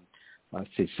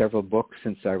several books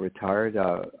since I retired.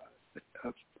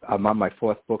 I'm on my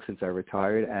fourth book since I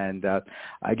retired, and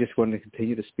I just want to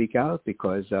continue to speak out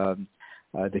because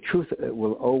the truth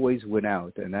will always win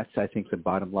out, and that's, I think, the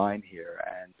bottom line here.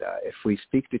 And if we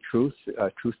speak the truth,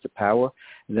 truth to power,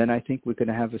 then I think we're going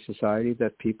to have a society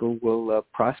that people will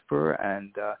prosper,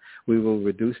 and we will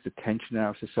reduce the tension in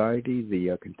our society,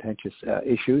 the contentious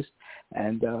issues,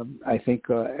 and I think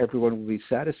everyone will be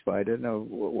satisfied. And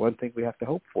one thing we have to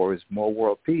hope for is more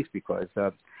world peace, because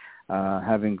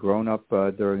having grown up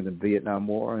during the Vietnam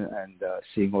War and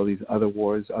seeing all these other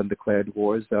wars, undeclared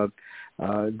wars,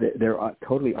 they're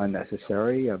totally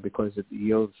unnecessary because it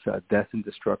yields death and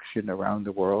destruction around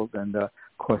the world, and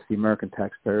costs the American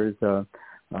taxpayers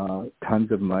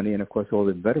tons of money, and of course all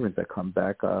the veterans that come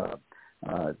back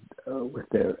with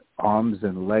their arms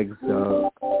and legs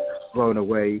blown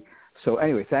away. So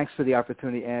anyway, thanks for the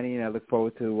opportunity, Annie, and I look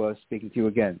forward to speaking to you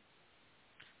again.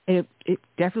 It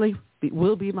definitely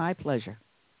will be my pleasure.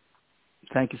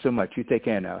 Thank you so much. You take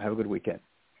care now. Have a good weekend.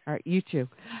 All right, you too.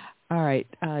 All right,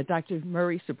 Dr.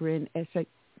 Murray Sabrin,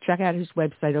 check out his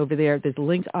website over there. There's a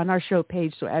link on our show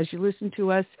page, so as you listen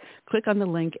to us, click on the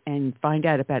link and find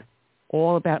out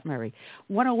all about Murray.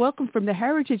 I want to welcome from the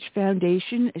Heritage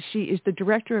Foundation. She is the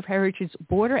Director of Heritage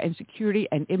Border and Security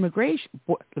and Immigration.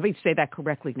 Let me say that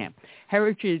correctly now.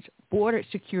 Heritage Border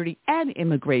Security and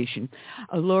Immigration.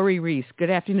 Lori Reese. Good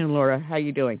afternoon, Laura. How are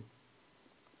you doing?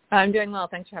 I'm doing well.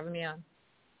 Thanks for having me on.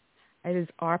 It is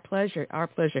our pleasure, our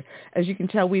pleasure. As you can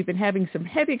tell, we've been having some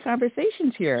heavy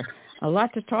conversations here, a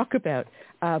lot to talk about.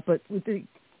 But with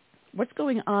what's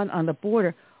going on the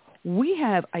border, we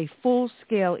have a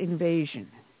full-scale invasion,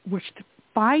 which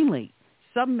finally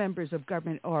some members of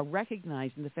government are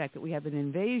recognizing the fact that we have an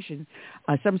invasion.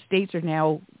 Some states are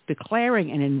now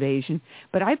declaring an invasion,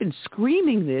 but I've been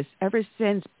screaming this ever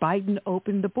since Biden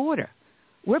opened the border.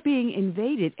 We're being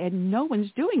invaded, and no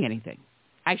one's doing anything.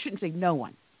 I shouldn't say no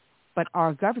one, but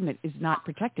our government is not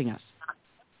protecting us.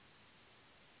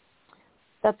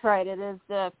 That's right. It is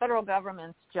the federal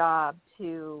government's job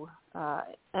to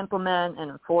implement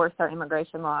and enforce our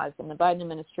immigration laws, and the Biden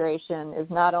administration is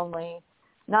not only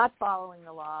not following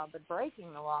the law, but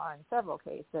breaking the law in several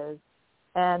cases.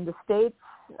 And the states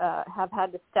have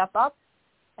had to step up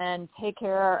and take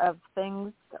care of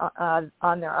things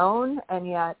on their own, and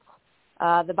yet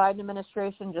the Biden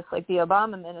administration, just like the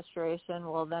Obama administration,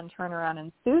 will then turn around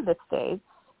and sue the states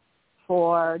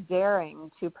for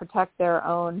daring to protect their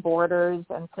own borders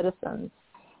and citizens.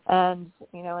 And,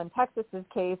 in Texas's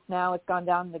case, now it's gone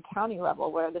down to the county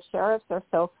level where the sheriffs are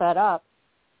so fed up,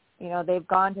 they've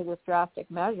gone to this drastic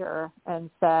measure and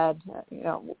said,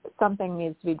 something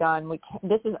needs to be done.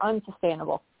 This is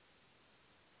unsustainable.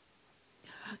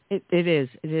 It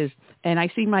is. And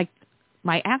I see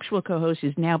my actual co-host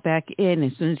is now back in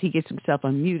as soon as he gets himself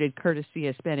unmuted, Curtis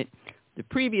C.S. Bennett. The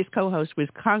previous co-host was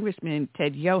Congressman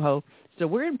Ted Yoho, so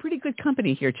we're in pretty good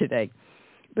company here today.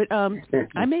 But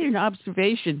I made an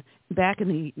observation back in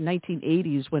the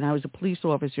 1980s when I was a police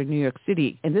officer in New York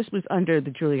City, and this was under the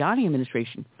Giuliani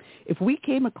administration. If we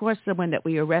came across someone that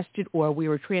we arrested or we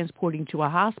were transporting to a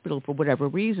hospital for whatever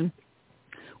reason,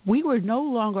 we were no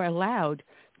longer allowed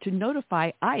to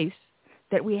notify ICE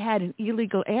that we had an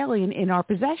illegal alien in our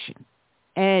possession.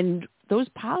 And those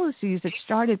policies that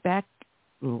started back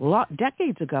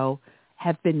decades ago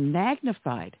have been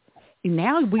magnified.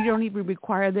 Now we don't even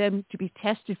require them to be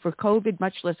tested for COVID,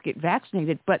 much less get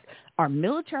vaccinated, but our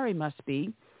military must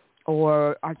be,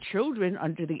 or our children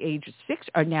under the age of 6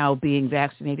 are now being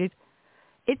vaccinated.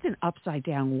 It's an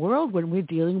upside-down world when we're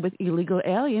dealing with illegal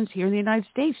aliens here in the United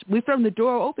States. We thrown the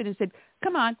door open and said,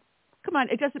 come on,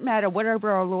 it doesn't matter whatever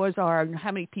our laws are and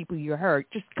how many people you hurt,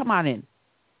 just come on in.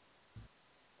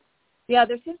 Yeah,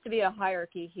 there seems to be a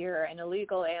hierarchy here, and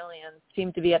illegal aliens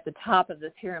seem to be at the top of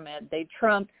the pyramid. They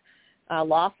trump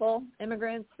lawful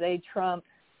immigrants, they trump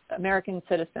American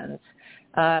citizens.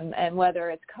 And whether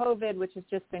it's COVID, which has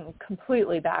just been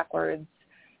completely backwards,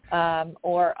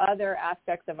 or other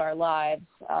aspects of our lives,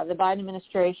 the Biden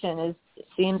administration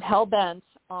seems hell-bent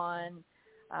on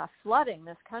flooding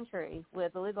this country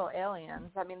with illegal aliens.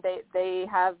 I mean, they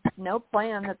have no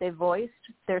plan that they voiced.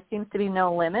 There seems to be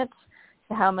no limit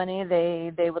to how many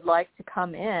they would like to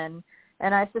come in.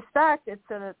 And I suspect it's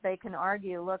so that they can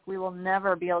argue, look, we will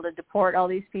never be able to deport all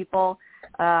these people,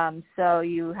 so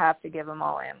you have to give them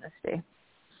all amnesty.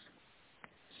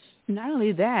 Not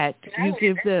only that, you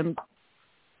give them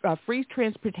free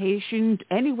transportation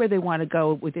anywhere they want to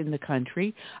go within the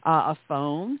country, a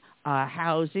phone,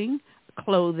 housing,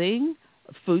 clothing,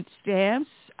 food stamps,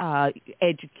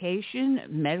 education,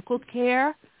 medical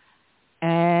care.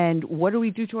 And what do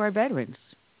we do to our veterans?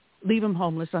 Leave them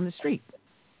homeless on the street.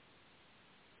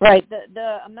 Right.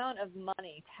 The amount of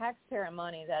money, taxpayer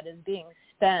money, that is being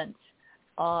spent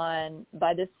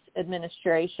by this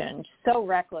administration so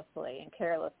recklessly and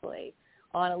carelessly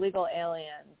on illegal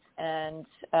aliens and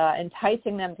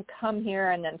enticing them to come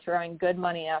here and then throwing good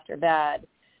money after bad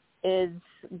is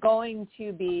going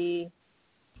to be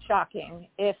shocking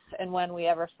if and when we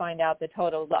ever find out the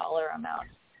total dollar amount.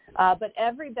 But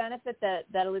every benefit that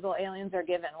illegal aliens are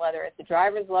given, whether it's a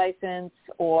driver's license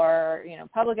or,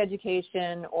 public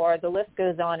education, or the list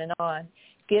goes on,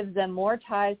 gives them more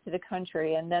ties to the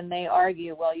country. And then they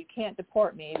argue, well, you can't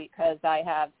deport me because I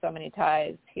have so many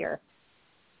ties here.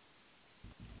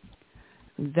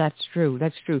 That's true.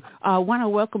 I want to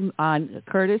welcome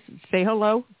Curtis. Say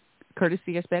hello. Curtis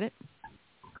C.S. Bennett.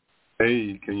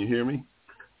 Hey, can you hear me?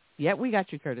 Yeah, we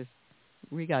got you, Curtis.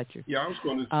 We got you. Yeah, I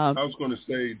was going to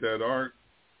say that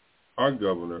our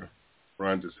governor,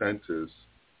 Ron DeSantis,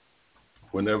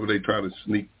 whenever they try to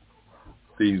sneak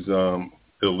these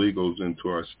illegals into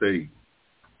our state,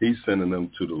 he's sending them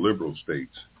to the liberal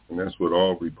states, and that's what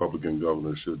all Republican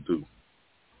governors should do.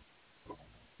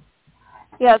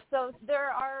 Yeah, so there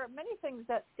are many things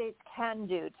that states can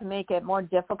do to make it more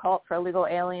difficult for illegal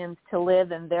aliens to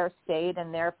live in their state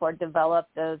and therefore develop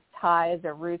those ties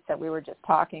or roots that we were just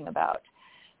talking about.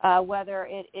 Whether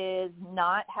it is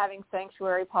not having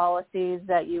sanctuary policies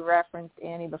that you referenced,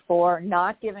 Annie, before,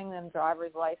 not giving them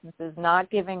driver's licenses, not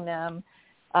giving them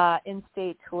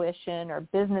in-state tuition or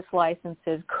business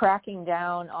licenses, cracking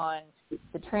down on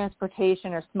the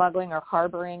transportation or smuggling or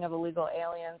harboring of illegal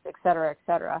aliens, et cetera, et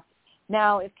cetera.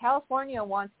 Now, if California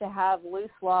wants to have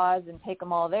loose laws and take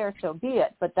them all there, so be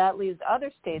it. But that leaves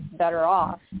other states better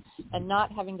off and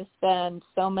not having to spend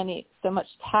so much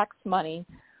tax money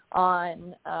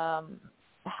on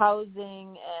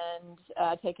housing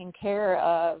and taking care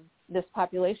of this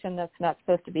population that's not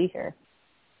supposed to be here.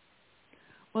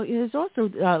 Well, there's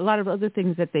also a lot of other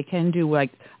things that they can do,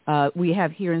 like we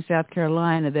have here in South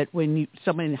Carolina, that when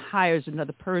someone hires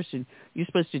another person, you're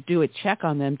supposed to do a check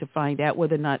on them to find out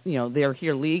whether or not, they're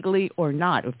here legally or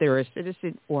not, if they're a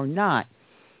citizen or not.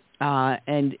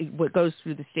 And what goes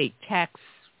through the state tax,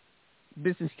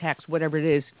 business tax, whatever it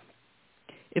is.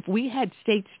 If we had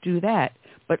states do that,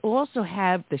 but also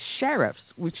have the sheriffs,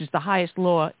 which is the highest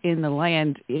law in the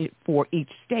land for each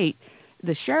state,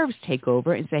 the sheriffs take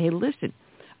over and say, hey, listen,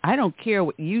 I don't care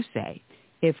what you say.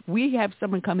 If we have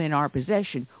someone come in our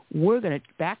possession, we're going to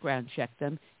background check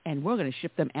them, and we're going to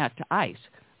ship them out to ICE.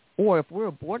 Or if we're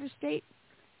a border state,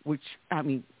 which, I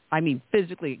mean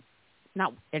physically,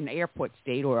 not an airport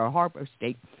state or a harbor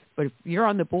state, but if you're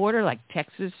on the border like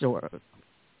Texas or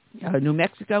New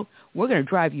Mexico, we're going to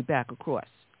drive you back across.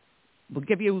 We'll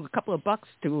give you a couple of bucks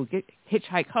to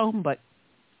hitchhike home, but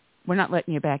we're not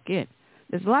letting you back in.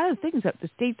 There's a lot of things that the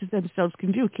states themselves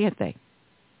can do, can't they?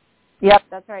 Yep,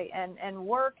 that's right. And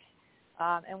work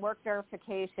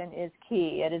verification is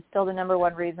key. It is still the number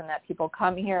one reason that people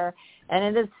come here, and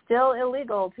it is still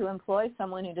illegal to employ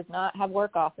someone who does not have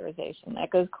work authorization. That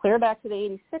goes clear back to the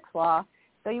 86 law,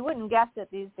 so you wouldn't guess it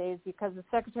these days because the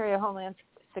Secretary of Homeland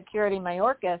Security,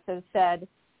 Mayorkas, has said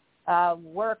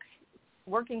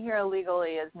working here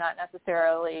illegally is not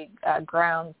necessarily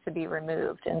grounds to be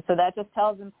removed. And so that just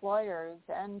tells employers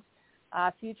and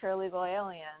future illegal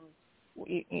aliens,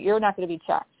 you're not going to be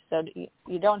checked. So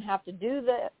you don't have to do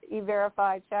the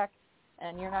E-Verify check,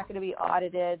 and you're not going to be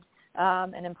audited.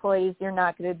 And employees, you're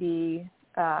not going to be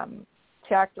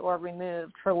checked or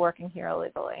removed for working here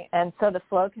illegally. And so the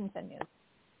flow continues.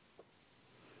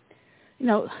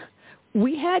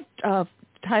 We had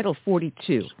Title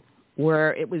 42,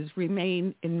 where it was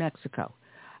remain in Mexico.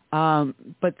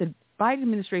 But the Biden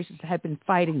administration had been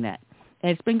fighting that.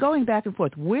 And it's been going back and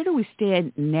forth. Where do we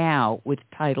stand now with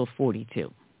Title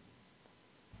 42?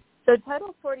 So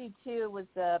Title 42 was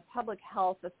the public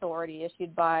health authority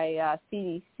issued by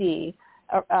CDC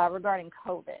regarding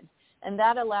COVID. And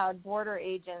that allowed border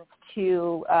agents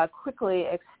to quickly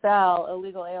expel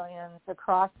illegal aliens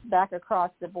back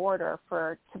across the border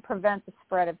to prevent the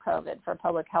spread of COVID for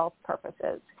public health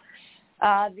purposes.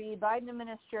 The Biden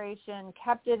administration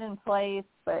kept it in place,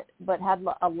 but had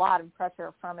a lot of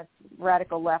pressure from its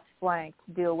radical left flank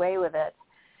to do away with it.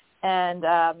 And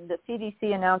the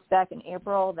CDC announced back in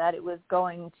April that it was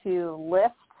going to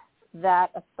lift that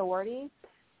authority,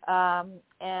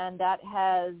 and that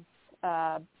has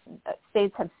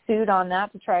states have sued on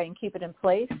that to try and keep it in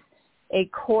place. a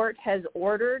court has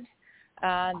ordered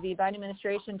the Biden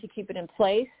administration to keep it in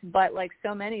place, but like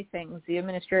so many things, the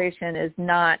administration is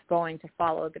not going to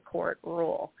follow the court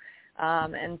rule.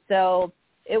 And so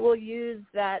it will use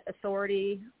that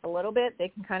authority a little bit. They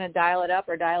can kind of dial it up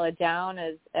or dial it down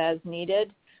as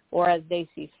needed or as they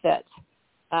see fit.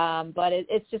 But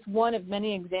it's just one of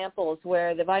many examples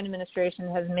where the Biden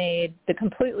administration has made the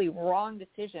completely wrong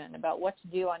decision about what to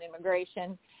do on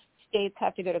immigration. States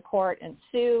have to go to court and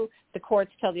sue. The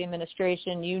courts tell the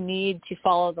administration, you need to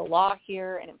follow the law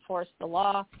here and enforce the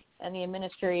law, and the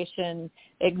administration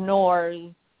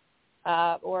ignores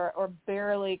or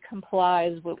barely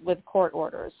complies with court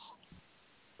orders.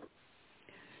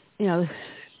 You know,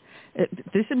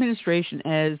 this administration,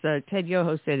 as Ted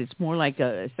Yoho said, it's more like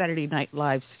a Saturday Night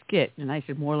Live skit, and I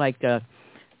said more like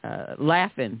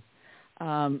laughing.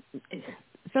 Some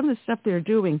of the stuff they're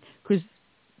doing, because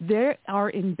they are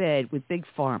in bed with Big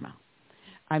Pharma.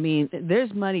 I mean,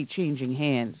 there's money changing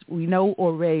hands. We know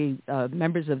already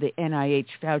members of the NIH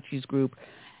Fauci's group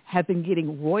have been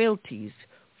getting royalties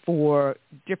for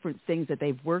different things that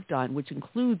they've worked on, which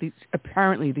include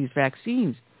apparently these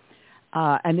vaccines.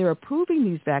 And they're approving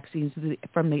these vaccines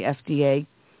from the FDA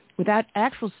without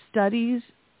actual studies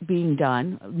being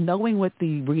done, knowing what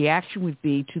the reaction would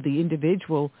be to the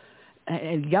individual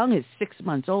as young as 6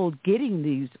 months old getting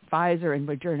these Pfizer and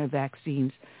Moderna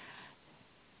vaccines.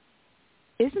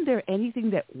 Isn't there anything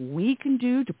that we can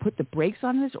do to put the brakes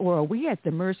on this, or are we at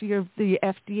the mercy of the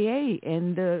FDA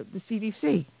and the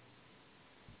CDC?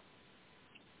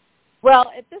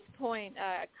 Well, at this point,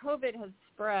 COVID has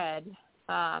spread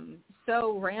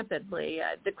so rampantly.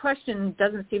 The question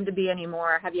doesn't seem to be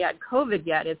anymore, have you had COVID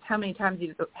yet? It's how many times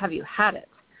have you had it?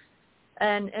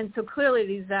 And so clearly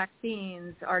these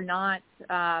vaccines are not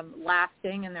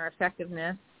lasting in their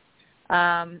effectiveness.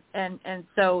 And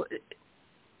so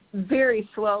very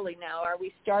slowly now are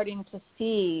we starting to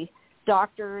see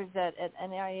doctors at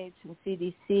NIH and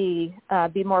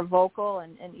CDC be more vocal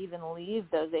and even leave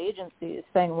those agencies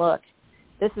saying, look,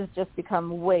 this has just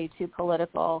become way too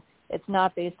political. It's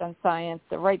not based on science.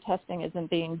 The right testing isn't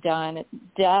being done.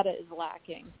 Data is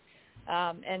lacking.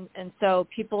 And so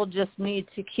people just need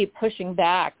to keep pushing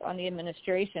back on the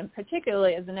administration,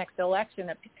 particularly as the next election,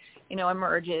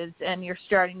 emerges, and you're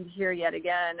starting to hear yet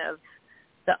again of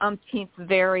the umpteenth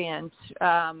variant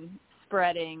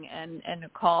spreading and a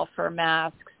call for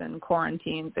masks and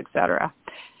quarantines, et cetera.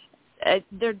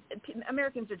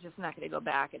 Americans are just not going to go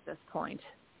back at this point.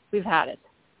 We've had it.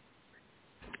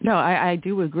 No, I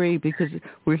do agree, because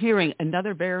we're hearing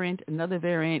another variant, and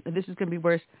this is going to be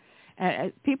worse.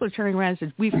 People are turning around and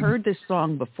saying, we've heard this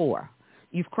song before.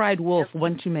 You've cried wolf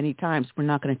one too many times. We're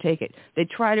not going to take it. They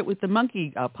tried it with the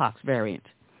monkeypox variant,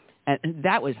 and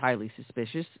that was highly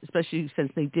suspicious, especially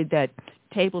since they did that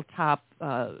tabletop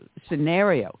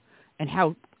scenario, and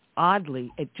how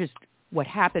oddly what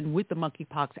happened with the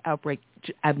monkeypox outbreak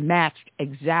matched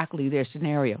exactly their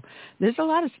scenario. There's a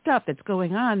lot of stuff that's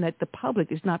going on that the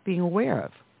public is not being aware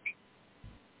of.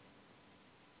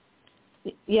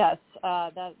 Yes,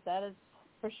 that is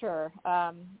for sure.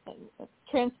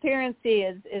 Transparency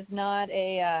is not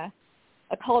a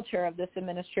culture of this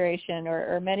administration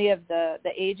or many of the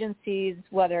agencies,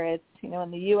 whether it's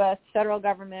in the U.S. federal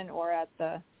government or at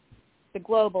the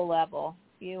global level,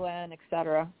 UN, et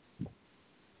cetera.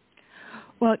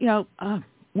 Well,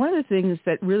 one of the things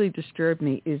that really disturbed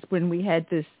me is when we had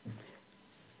this.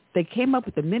 They came up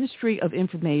with the Ministry of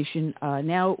Information.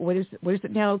 Now, what is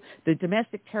it now? The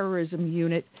Domestic Terrorism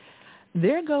Unit.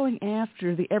 They're going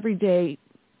after the everyday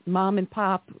mom and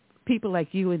pop people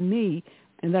like you and me,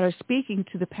 and that are speaking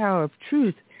to the power of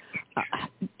truth.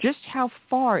 Just how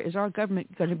far is our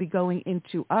government going to be going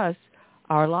into us,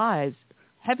 our lives?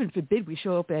 Heaven forbid we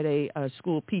show up at a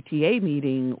school PTA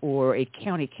meeting or a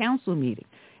county council meeting,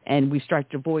 and we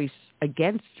start to voice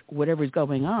against whatever's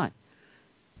going on.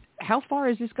 How far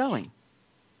is this going?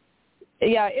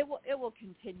 Yeah, it will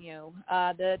continue.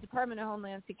 The Department of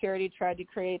Homeland Security tried to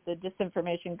create the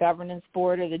Disinformation Governance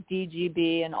Board, or the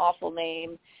DGB, an awful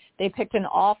name. They picked an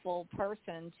awful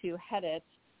person to head it,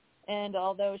 and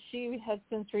although she has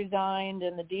since resigned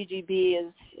and the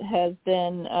DGB has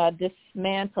been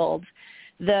dismantled,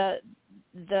 the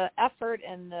effort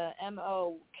and the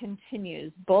MO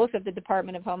continues, both at the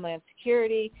Department of Homeland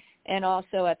Security and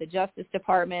also at the Justice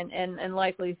Department and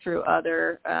likely through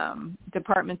other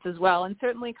departments as well, and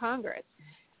certainly Congress.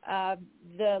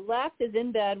 The left is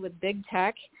in bed with big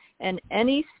tech, and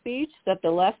any speech that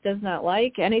the left does not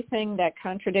like, anything that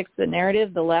contradicts the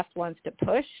narrative the left wants to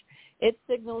push, it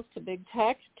signals to big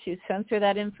tech to censor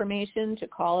that information, to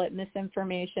call it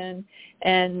misinformation,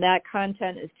 and that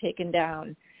content is taken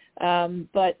down.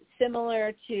 But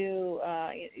similar to,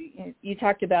 you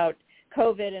talked about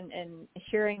COVID and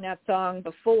hearing that song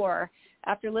before.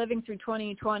 After living through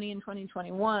 2020 and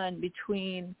 2021,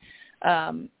 between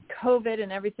COVID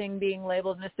and everything being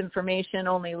labeled misinformation,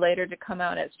 only later to come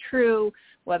out as true,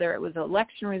 whether it was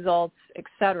election results,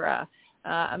 etc.,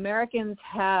 Americans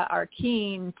are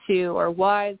keen to or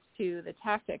wise to the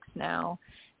tactics now,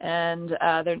 and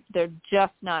they're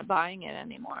just not buying it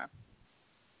anymore.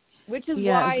 Which is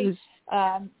why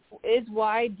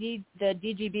the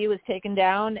DGB was taken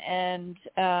down, and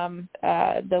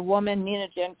the woman Nina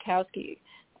Jankowski,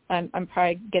 I'm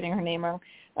probably getting her name wrong,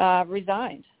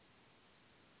 resigned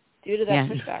due to that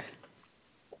pushback.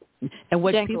 And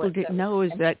what people didn't know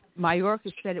is that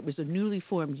Mayorkas said it was a newly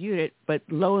formed unit, but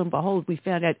lo and behold, we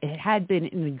found out it had been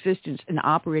in existence and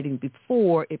operating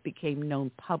before it became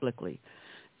known publicly.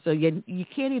 So you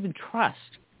can't even trust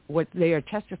what they are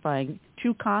testifying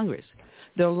to Congress.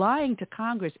 They're lying to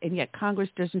Congress, and yet Congress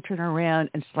doesn't turn around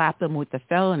and slap them with the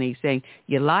felony saying,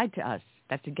 you lied to us.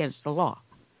 That's against the law.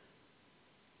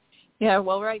 Yeah,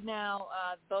 well, right now,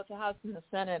 both the House and the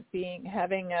Senate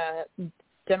having a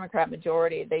Democrat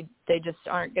majority, they just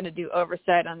aren't going to do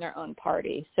oversight on their own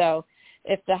party. So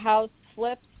if the House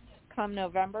flips come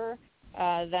November,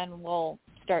 then we'll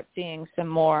start seeing some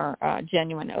more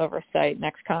genuine oversight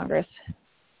next Congress.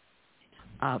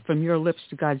 From your lips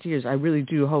to God's ears, I really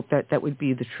do hope that would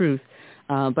be the truth.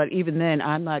 But even then,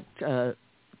 I'm not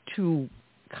too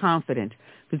confident,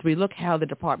 because we look how the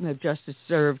Department of Justice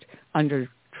served under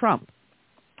Trump.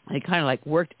 They kind of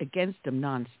worked against him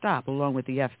nonstop, along with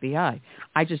the FBI.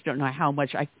 I just don't know how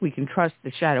much we can trust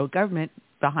the shadow government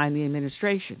behind the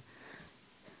administration.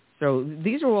 So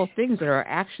these are all things that are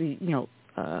actually,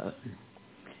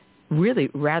 really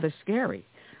rather scary.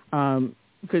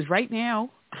 Because right now,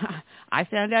 I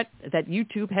found out that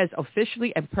YouTube has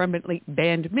officially and permanently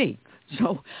banned me.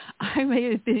 So I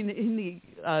may have been in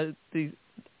the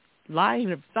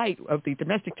line of sight of the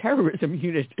domestic terrorism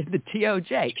unit in the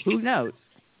TOJ. Who knows?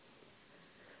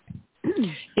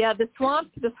 Yeah, the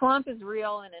swamp is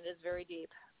real, and it is very deep,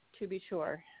 to be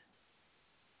sure.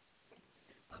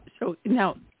 So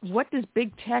now, what does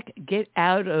big tech get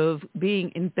out of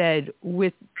being in bed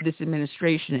with this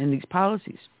administration and these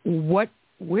policies?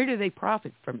 Where do they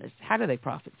profit from this? How do they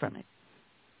profit from it?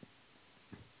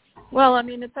 Well, I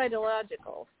mean, it's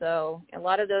ideological. So a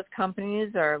lot of those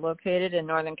companies are located in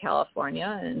Northern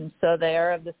California, and so they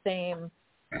are of the same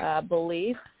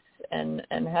beliefs and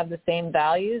have the same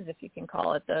values, if you can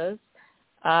call it those,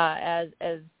 as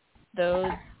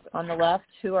those on the left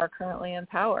who are currently in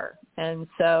power. And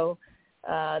so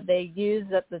they use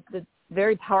the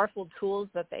very powerful tools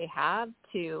that they have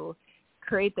to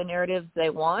create the narratives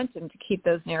they want and to keep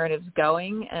those narratives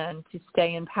going and to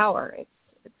stay in power. It's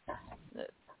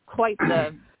quite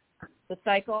the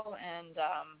cycle, and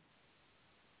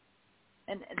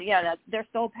their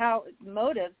sole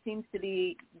motive seems to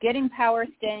be getting power,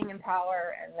 staying in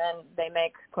power, and then they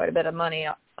make quite a bit of money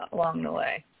along the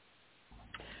way.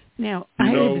 Now,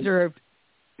 I observed.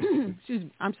 Excuse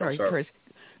me. I'm sorry, Chris.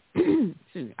 Excuse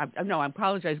me. I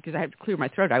apologize because I have to clear my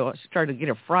throat. I started to get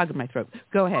a frog in my throat.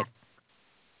 Go ahead.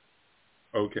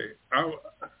 Okay.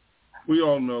 We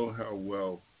all know how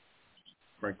well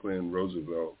Franklin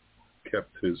Roosevelt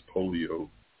kept his polio,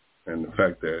 and the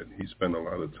fact that he spent a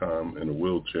lot of time in a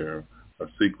wheelchair a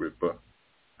secret. But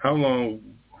how long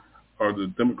are the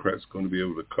Democrats going to be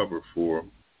able to cover for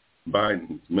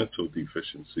Biden's mental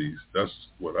deficiencies? That's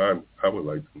what I would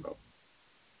like to know.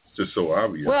 It's just so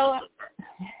obvious. Well,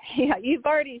 yeah, you've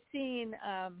already seen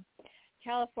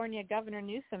California Governor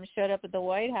Newsom showed up at the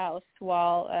White House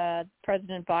while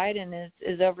President Biden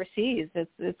is overseas.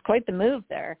 It's quite the move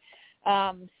there.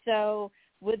 So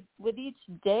with each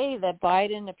day that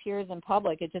Biden appears in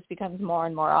public, it just becomes more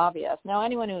and more obvious. Now,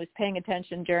 anyone who was paying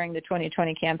attention during the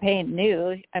 2020 campaign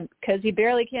knew, because he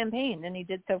barely campaigned, and he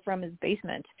did so from his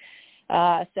basement.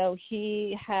 So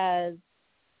he has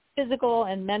physical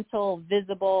and mental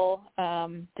visible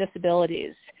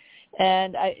disabilities.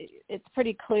 And it's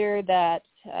pretty clear that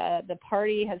the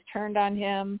party has turned on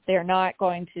him. They're not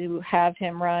going to have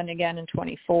him run again in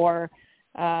 24.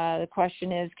 The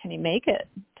question is, can he make it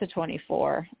to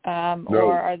 24? No.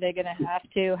 Or are they going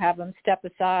to have him step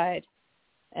aside?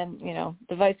 And,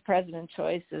 the vice president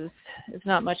choice is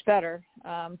not much better.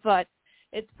 But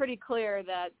it's pretty clear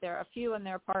that there are a few in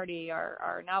their party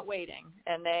are not waiting,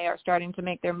 and they are starting to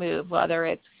make their move, whether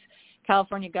it's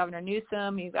California Governor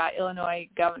Newsom, you've got Illinois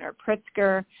Governor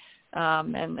Pritzker,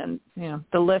 and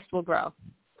the list will grow.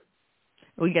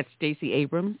 We got Stacey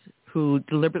Abrams, who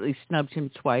deliberately snubbed him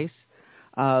twice.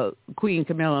 Queen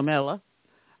Camilla Mella.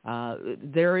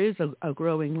 There is a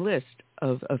growing list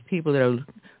of people that are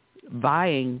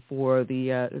vying for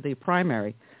the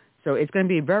primary. So it's going to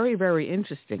be very, very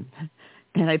interesting.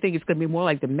 And I think it's going to be more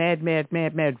like the Mad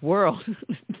World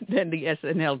than the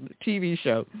SNL TV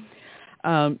show.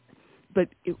 But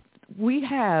we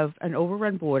have an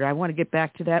overrun border. I want to get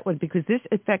back to that one because this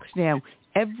affects now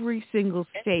every single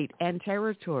state and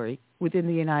territory within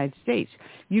the United States.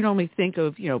 You normally think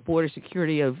of, border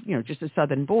security of, just the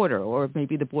southern border or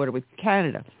maybe the border with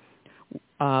Canada.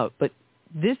 But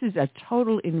this is a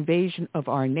total invasion of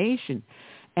our nation.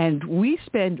 And we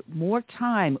spend more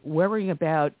time worrying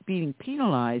about being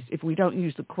penalized if we don't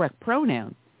use the correct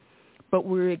pronoun. But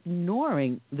we're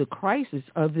ignoring the crisis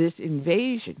of this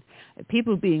invasion.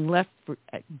 People being left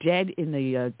dead in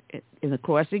the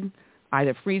crossing,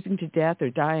 either freezing to death or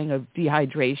dying of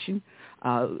dehydration.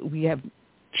 We have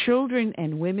children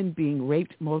and women being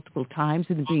raped multiple times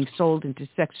and being sold into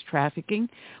sex trafficking.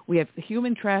 We have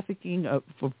human trafficking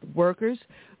for workers.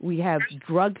 We have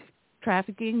drug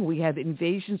trafficking. We have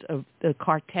invasions of the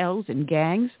cartels and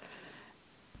gangs.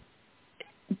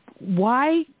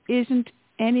 Why isn't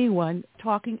anyone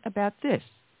talking about this?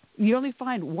 You only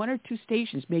find one or two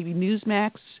stations, maybe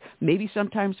Newsmax, maybe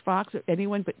sometimes Fox or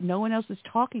anyone, but no one else is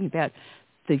talking about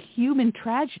the human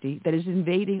tragedy that is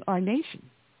invading our nation.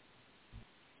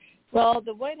 Well,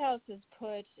 the White House has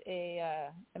put a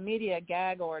media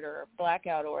gag order,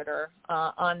 blackout order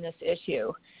on this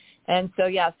issue. And so,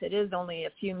 yes, it is only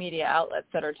a few media outlets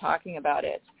that are talking about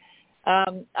it.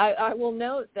 I will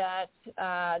note that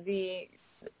the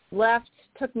left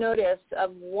took notice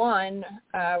of one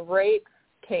rape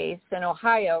case in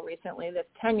Ohio recently, this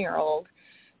 10-year-old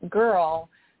girl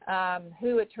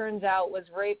who it turns out was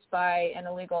raped by an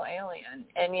illegal alien,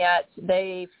 and yet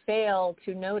they fail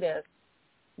to notice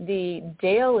the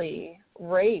daily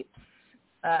rapes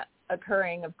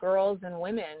occurring of girls and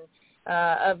women,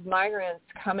 of migrants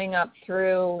coming up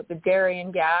through the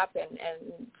Darien Gap and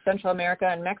Central America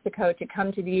and Mexico to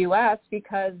come to the U.S.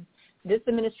 because this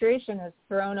administration has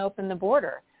thrown open the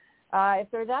border. If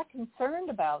they're that concerned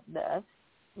about this,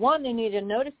 one, they need to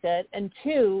notice it, and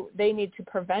two, they need to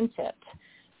prevent it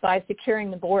by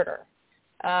securing the border.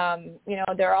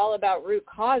 They're all about root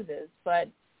causes, but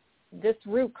this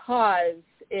root cause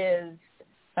is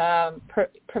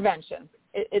prevention.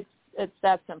 It's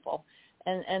that simple,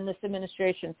 and this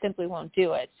administration simply won't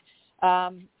do it.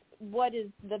 What is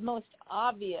the most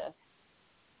obvious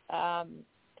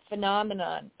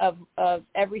phenomenon of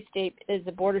every state is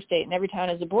a border state and every town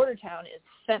is a border town is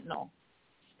fentanyl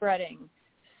spreading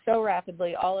so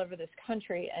rapidly all over this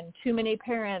country, and too many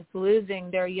parents losing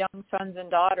their young sons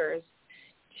and daughters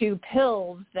to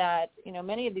pills that,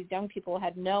 many of these young people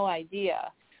had no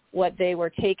idea what they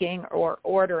were taking or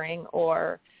ordering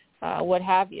or what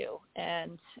have you.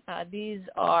 And these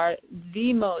are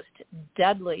the most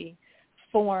deadly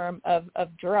form of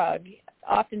drug,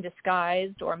 often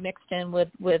disguised or mixed in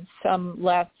with some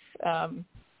less,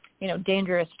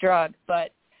 dangerous drug.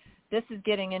 But this is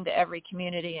getting into every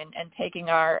community and taking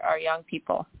our young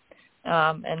people.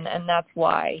 And that's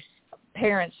why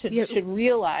parents should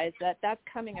realize that that's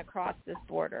coming across this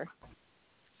border.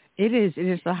 It is. It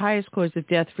is the highest cause of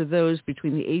death for those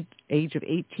between the age of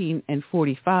 18 and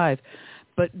 45.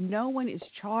 But no one is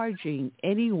charging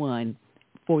anyone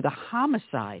for the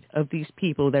homicide of these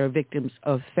people that are victims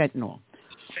of fentanyl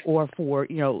or for,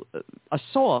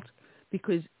 assault,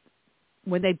 because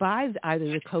when they buy either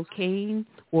the cocaine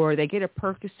or they get a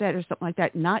Percocet or something like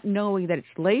that, not knowing that it's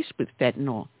laced with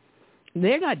fentanyl,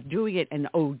 they're not doing it and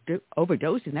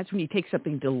overdosing. That's when you take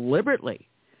something deliberately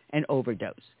and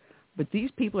overdose. But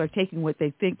these people are taking what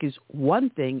they think is one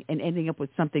thing and ending up with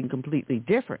something completely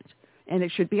different. And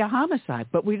it should be a homicide,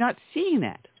 but we're not seeing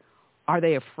that. Are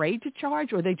they afraid to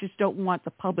charge, or they just don't want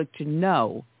the public to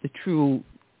know the true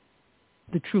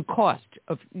cost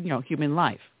of, human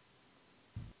life?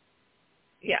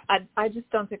 Yeah, I just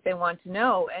don't think they want to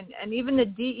know. And even the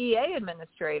DEA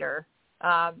administrator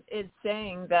is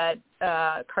saying that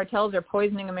cartels are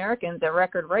poisoning Americans at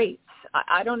record rates.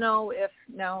 I don't know if,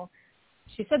 now,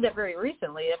 she said that very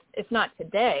recently, if not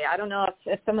today. I don't know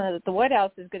if someone at the White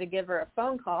House is going to give her a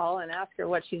phone call and ask her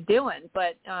what she's doing,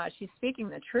 but she's speaking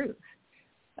the truth.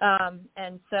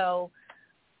 And so,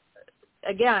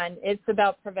 again, it's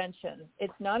about prevention.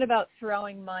 It's not about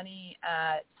throwing money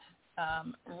at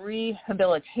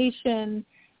rehabilitation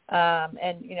and,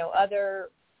 other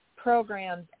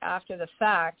programs after the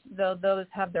fact, though those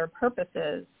have their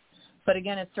purposes. But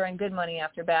again, it's throwing good money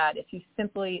after bad. If you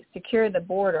simply secure the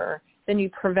border, then you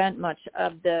prevent much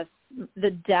of this,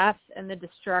 the death and the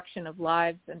destruction of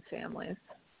lives and families.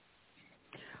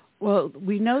 Well,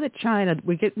 we know that China,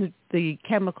 we get the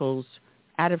chemicals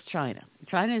out of China.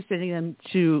 China is sending them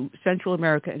to Central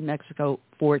America and Mexico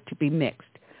for it to be mixed.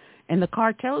 And the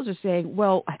cartels are saying,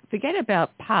 well, forget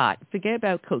about pot, forget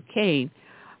about cocaine.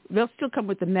 They'll still come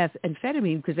with the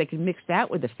methamphetamine because they can mix that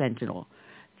with the fentanyl.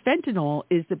 Fentanyl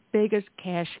is the biggest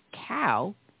cash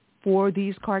cow for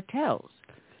these cartels.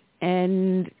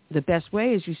 And the best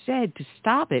way, as you said, to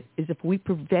stop it is if we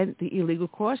prevent the illegal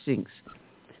crossings.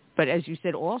 But as you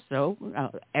said also,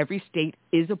 every state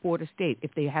is a border state.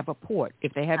 If they have a port,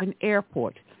 if they have an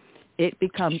airport, it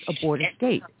becomes a border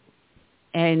state.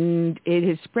 And it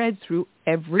has spread through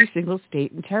every single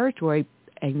state and territory,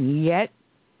 and yet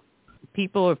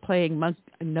people are playing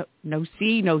no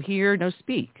see, no hear, no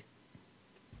speak.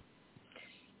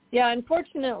 Yeah,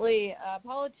 unfortunately,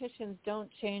 politicians don't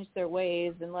change their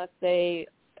ways unless they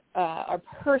are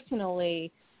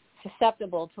personally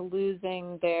susceptible to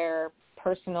losing their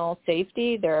personal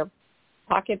safety, their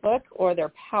pocketbook, or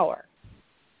their power.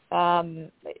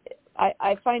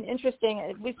 I find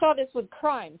interesting, we saw this with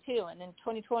crime, too, and in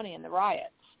 2020 in the riots.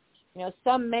 You know,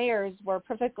 some mayors were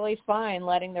perfectly fine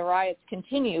letting the riots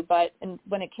continue, but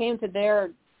when it came to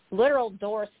their literal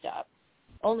doorstep,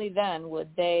 only then would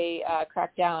they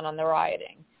crack down on the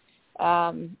rioting.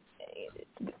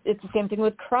 It's the same thing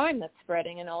with crime that's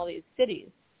spreading in all these cities.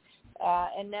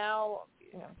 And now,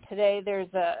 you know, today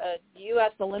there's a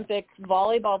U.S. Olympic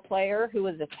volleyball player who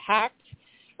was attacked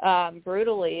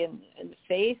brutally in the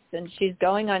face, and she's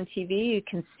going on TV. You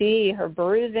can see her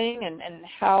bruising and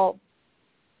how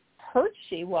hurt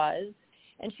she was.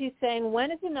 And she's saying,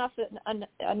 when is enough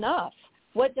enough?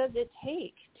 What does it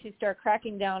take to start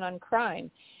cracking down on crime?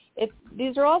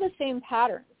 These are all the same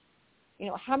patterns. You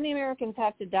know, how many Americans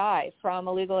have to die from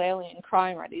illegal alien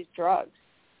crime or these drugs?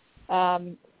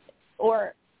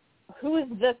 Or who is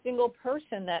the single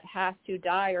person that has to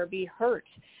die or be hurt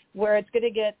where it's going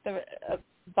to get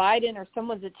Biden or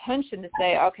someone's attention to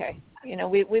say, okay, you know,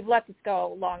 we've let this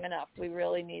go long enough. We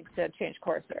really need to change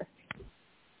course here.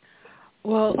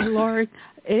 Well, Laura,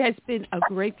 it has been a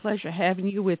great pleasure having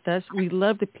you with us. We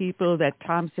love the people that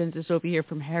Tom sends us over here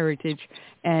from Heritage,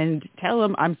 and tell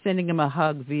him I'm sending him a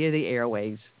hug via the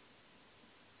airwaves.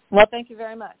 Well, thank you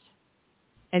very much.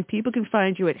 And people can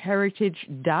find you at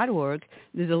heritage.org.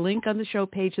 There's a link on the show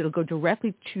page that will go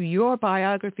directly to your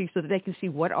biography so that they can see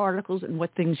what articles and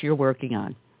what things you're working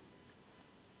on.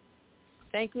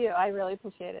 Thank you. I really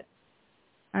appreciate it.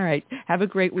 All right. Have a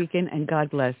great weekend, and God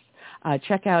bless.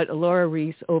 Check out Laura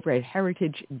Reese over at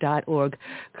heritage.org.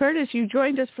 Curtis, you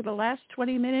joined us for the last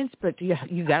 20 minutes, but you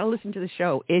got to listen to the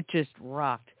show. It just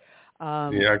rocked.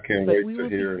 I can't wait to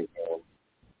hear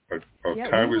a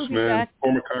congressman,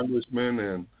 former congressman,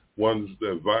 and ones that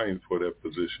are vying for that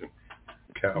position.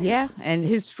 Calvin. Yeah, and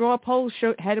his straw poll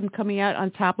had him coming out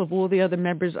on top of all the other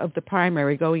members of the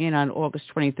primary going in on August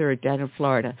 23rd down in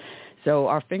Florida. So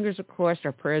our fingers are crossed,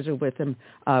 our prayers are with him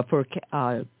for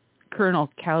Colonel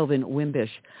Calvin Wimbish.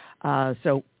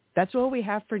 So that's all we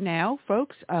have for now,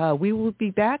 folks. We will be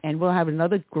back, and we'll have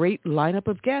another great lineup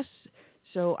of guests.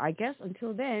 So I guess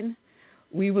until then,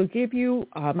 we will give you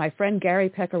my friend Gary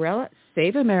Pecorella,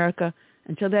 Save America.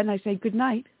 Until then, I say good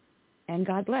night, and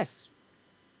God bless.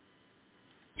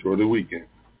 Enjoy the weekend.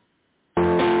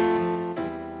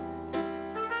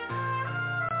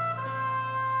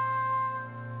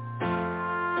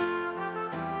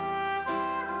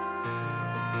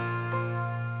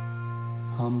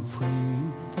 I'm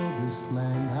free for this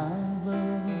land I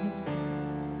love,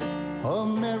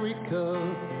 America,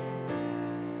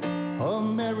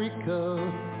 America,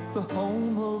 the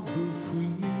home of the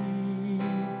free.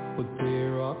 But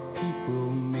there are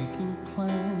people making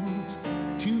plans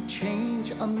to change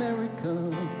America.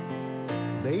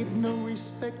 They've no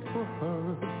respect for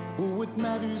her or what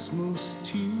matters most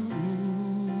to me.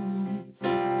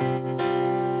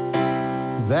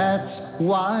 That's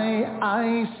why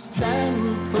I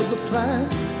stand for the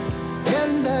flag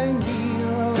and I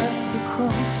kneel at the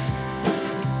cross.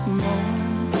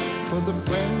 Mourn for the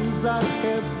friends I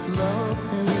have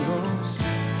loved and lost.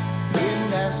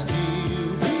 And I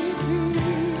still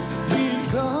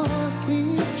believe God we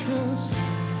trust.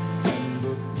 And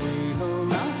the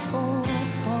freedom I fought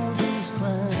for is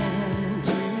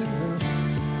granted us.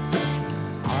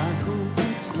 I hope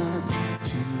it's not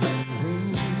too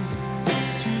late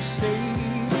to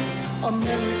save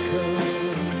America.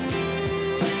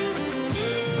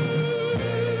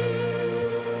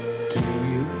 Do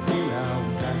you feel our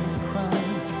battle cry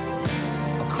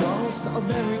across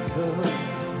America?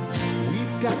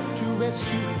 We've got to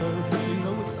rescue her. You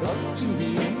know it's up to me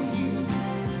and you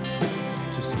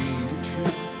to see the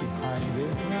truth behind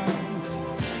their lies.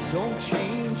 Don't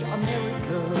change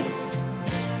America.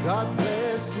 God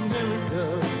bless America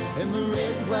and the rest.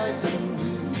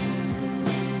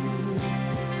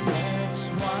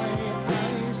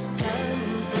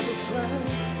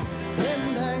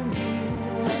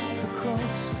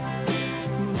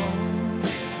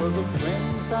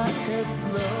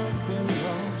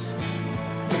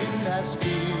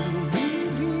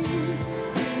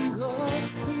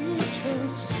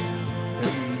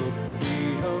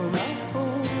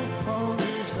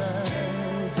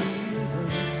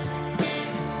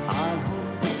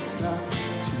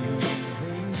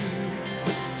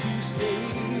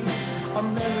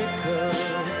 America.